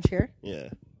singing it in French here? Yeah.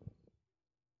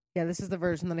 Yeah, this is the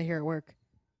version that I hear at work.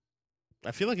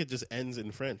 I feel like it just ends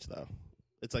in French, though.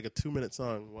 It's like a 2-minute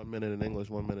song, 1 minute in English,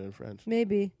 1 minute in French.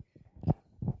 Maybe.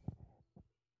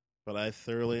 But I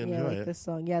thoroughly Yeah, I enjoy like it. this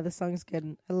song. Yeah, this song's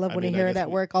good. I love I when mean, I I hear it guess at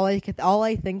we- work. All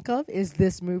I think of is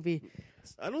this movie.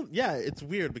 Yeah, it's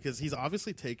weird because he's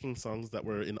obviously taking songs that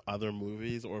were in other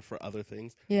movies or for other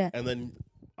things. Yeah. And then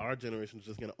our generation's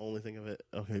just going to only think of it,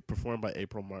 okay, performed by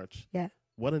April March. Yeah.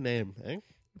 What a name, eh?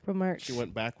 From March. She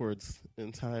went backwards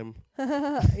in time.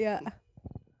 Yeah.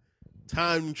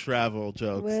 Time travel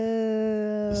jokes.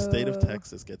 Whoa. The state of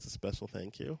Texas gets a special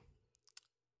thank you.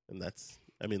 And that's,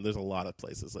 I mean, there's a lot of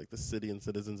places like the city and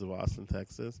citizens of Austin,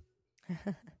 Texas.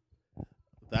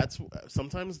 That's,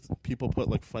 sometimes people put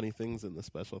like funny things in the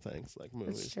special thanks, like That's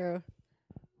movies. true.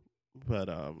 But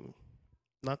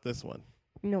not this one.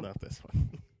 Nope. Not this one.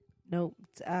 Nope.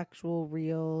 It's actual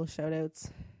real shout outs.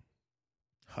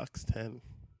 Hux 10.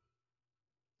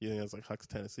 You think that's like Hux,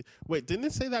 Tennessee? Wait, didn't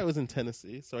it say that was in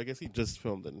Tennessee? So I guess he just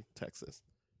filmed in Texas.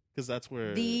 Because that's where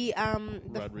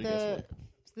Rodriguez went.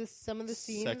 Some of the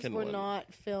scenes Second were one.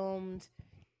 not filmed.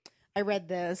 I read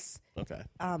this. Okay.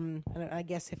 And I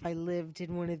guess if I lived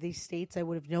in one of these states, I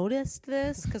would have noticed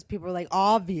this because people are like,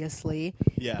 obviously,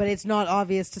 Yeah. but it's not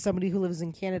obvious to somebody who lives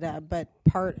in Canada. But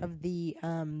part of the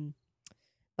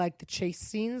like the chase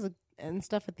scenes and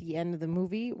stuff at the end of the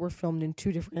movie were filmed in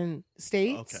 2 different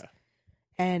states. Okay.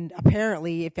 And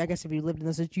apparently, if you lived in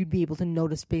those states, you'd be able to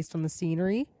notice based on the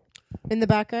scenery in the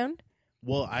background.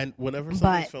 Well, whenever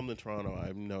something's But- filmed in Toronto,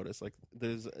 I've noticed like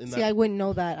there's in See, I wouldn't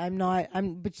know that.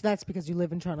 But that's because you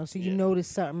live in Toronto, so you Yeah. notice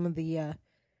some of the. and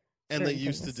they certain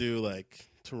used to things. do like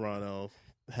Toronto,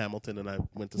 Hamilton, and I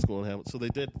went to school in Hamilton, so they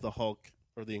did the Hulk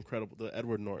or the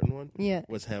Edward Norton one Yeah.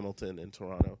 was Hamilton in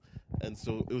Toronto, and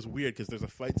so it was weird because there's a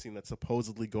fight scene that's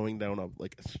supposedly going down a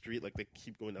street, like they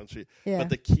keep going down the street, Yeah. but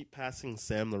they keep passing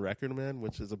Sam the Record Man,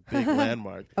 which is a big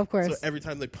landmark. Of course. So every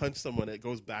time they punch someone, it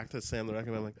goes back to Sam the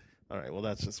Record Man. I'm like, all right, well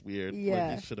that's just weird. Yeah.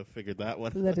 Like, you should have figured that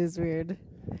one. That is weird.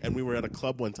 And we were at a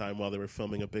club one time while they were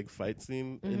filming a big fight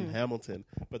scene Mm-hmm. in Hamilton,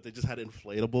 but they just had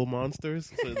inflatable monsters.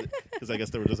 Because I guess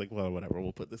they were just like, well, whatever,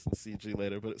 we'll put this in CG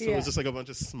later. But so it Yeah. was just like a bunch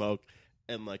of smoke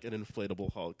and like an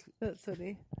inflatable Hulk. That's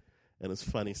funny. And it's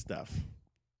funny stuff,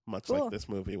 much Cool. like this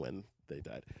movie when they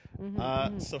died.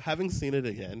 Mm-hmm, So having seen it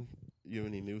again, you have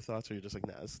any new thoughts, or you're just like,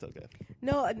 nah, it's still good?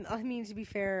 No, I mean, to be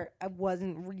fair, I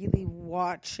wasn't really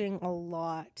watching a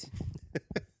lot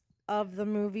of the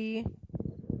movie,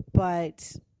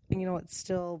 but you know, it's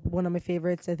still one of my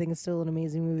favorites. I think it's still an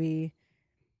amazing movie.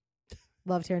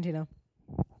 Love Tarantino.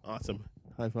 Awesome.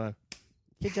 High five.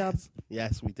 Good job.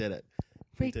 Yes, we did it.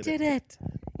 We did it.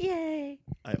 Yay.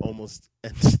 I almost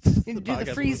ended You the do the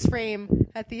podcast freeze with- frame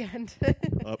at the end.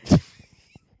 Oh.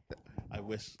 I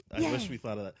wish Yay. we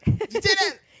thought of that. You did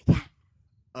it.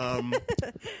 Yeah.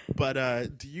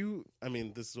 But do you? I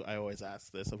mean, I always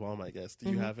ask this of all my guests. Do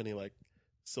you Mhm. have any like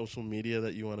social media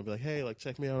that you want to be like, hey, like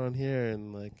check me out on here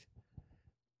and like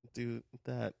do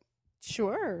that?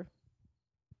 Sure.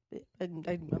 I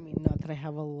mean, not that I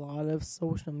have a lot of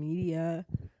social media.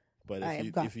 But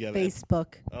I've got if you have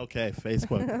Facebook. okay,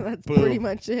 Facebook, That's Boom. pretty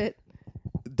much it.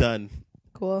 done.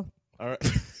 Cool. All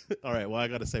right, all right. Well, I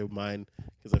got to say mine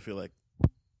because I feel like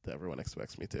everyone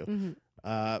expects me to. Mm-hmm.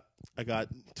 I got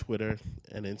Twitter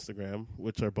and Instagram,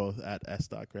 which are both at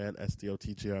s.grant,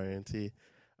 SDOTGRANT.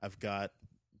 I've got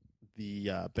the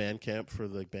Bandcamp for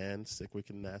the band Sick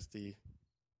Wicked Nasty.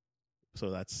 So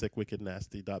that's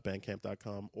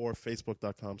sickwickednasty.bandcamp.com or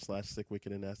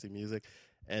facebook.com/sickwickedandnastymusic.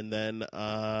 And then the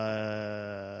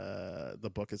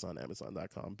book is on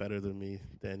amazon.com. Better Than Me,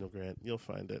 Daniel Grant. You'll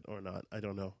find it or not. I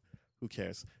don't know. Who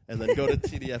cares? And then go to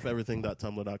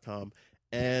tdfeverything.tumblr.com.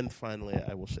 And finally,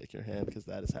 I will shake your hand because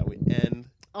that is how we end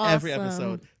every Awesome.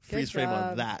 episode. Freeze frame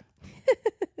on job. that.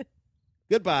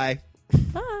 Goodbye.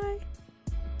 Bye.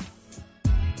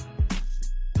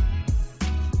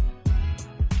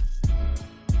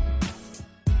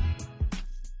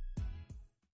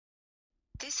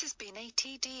 This has been a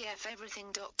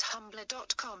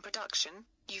TDFeverything.tumblr.com production.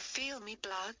 You feel me,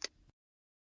 blood?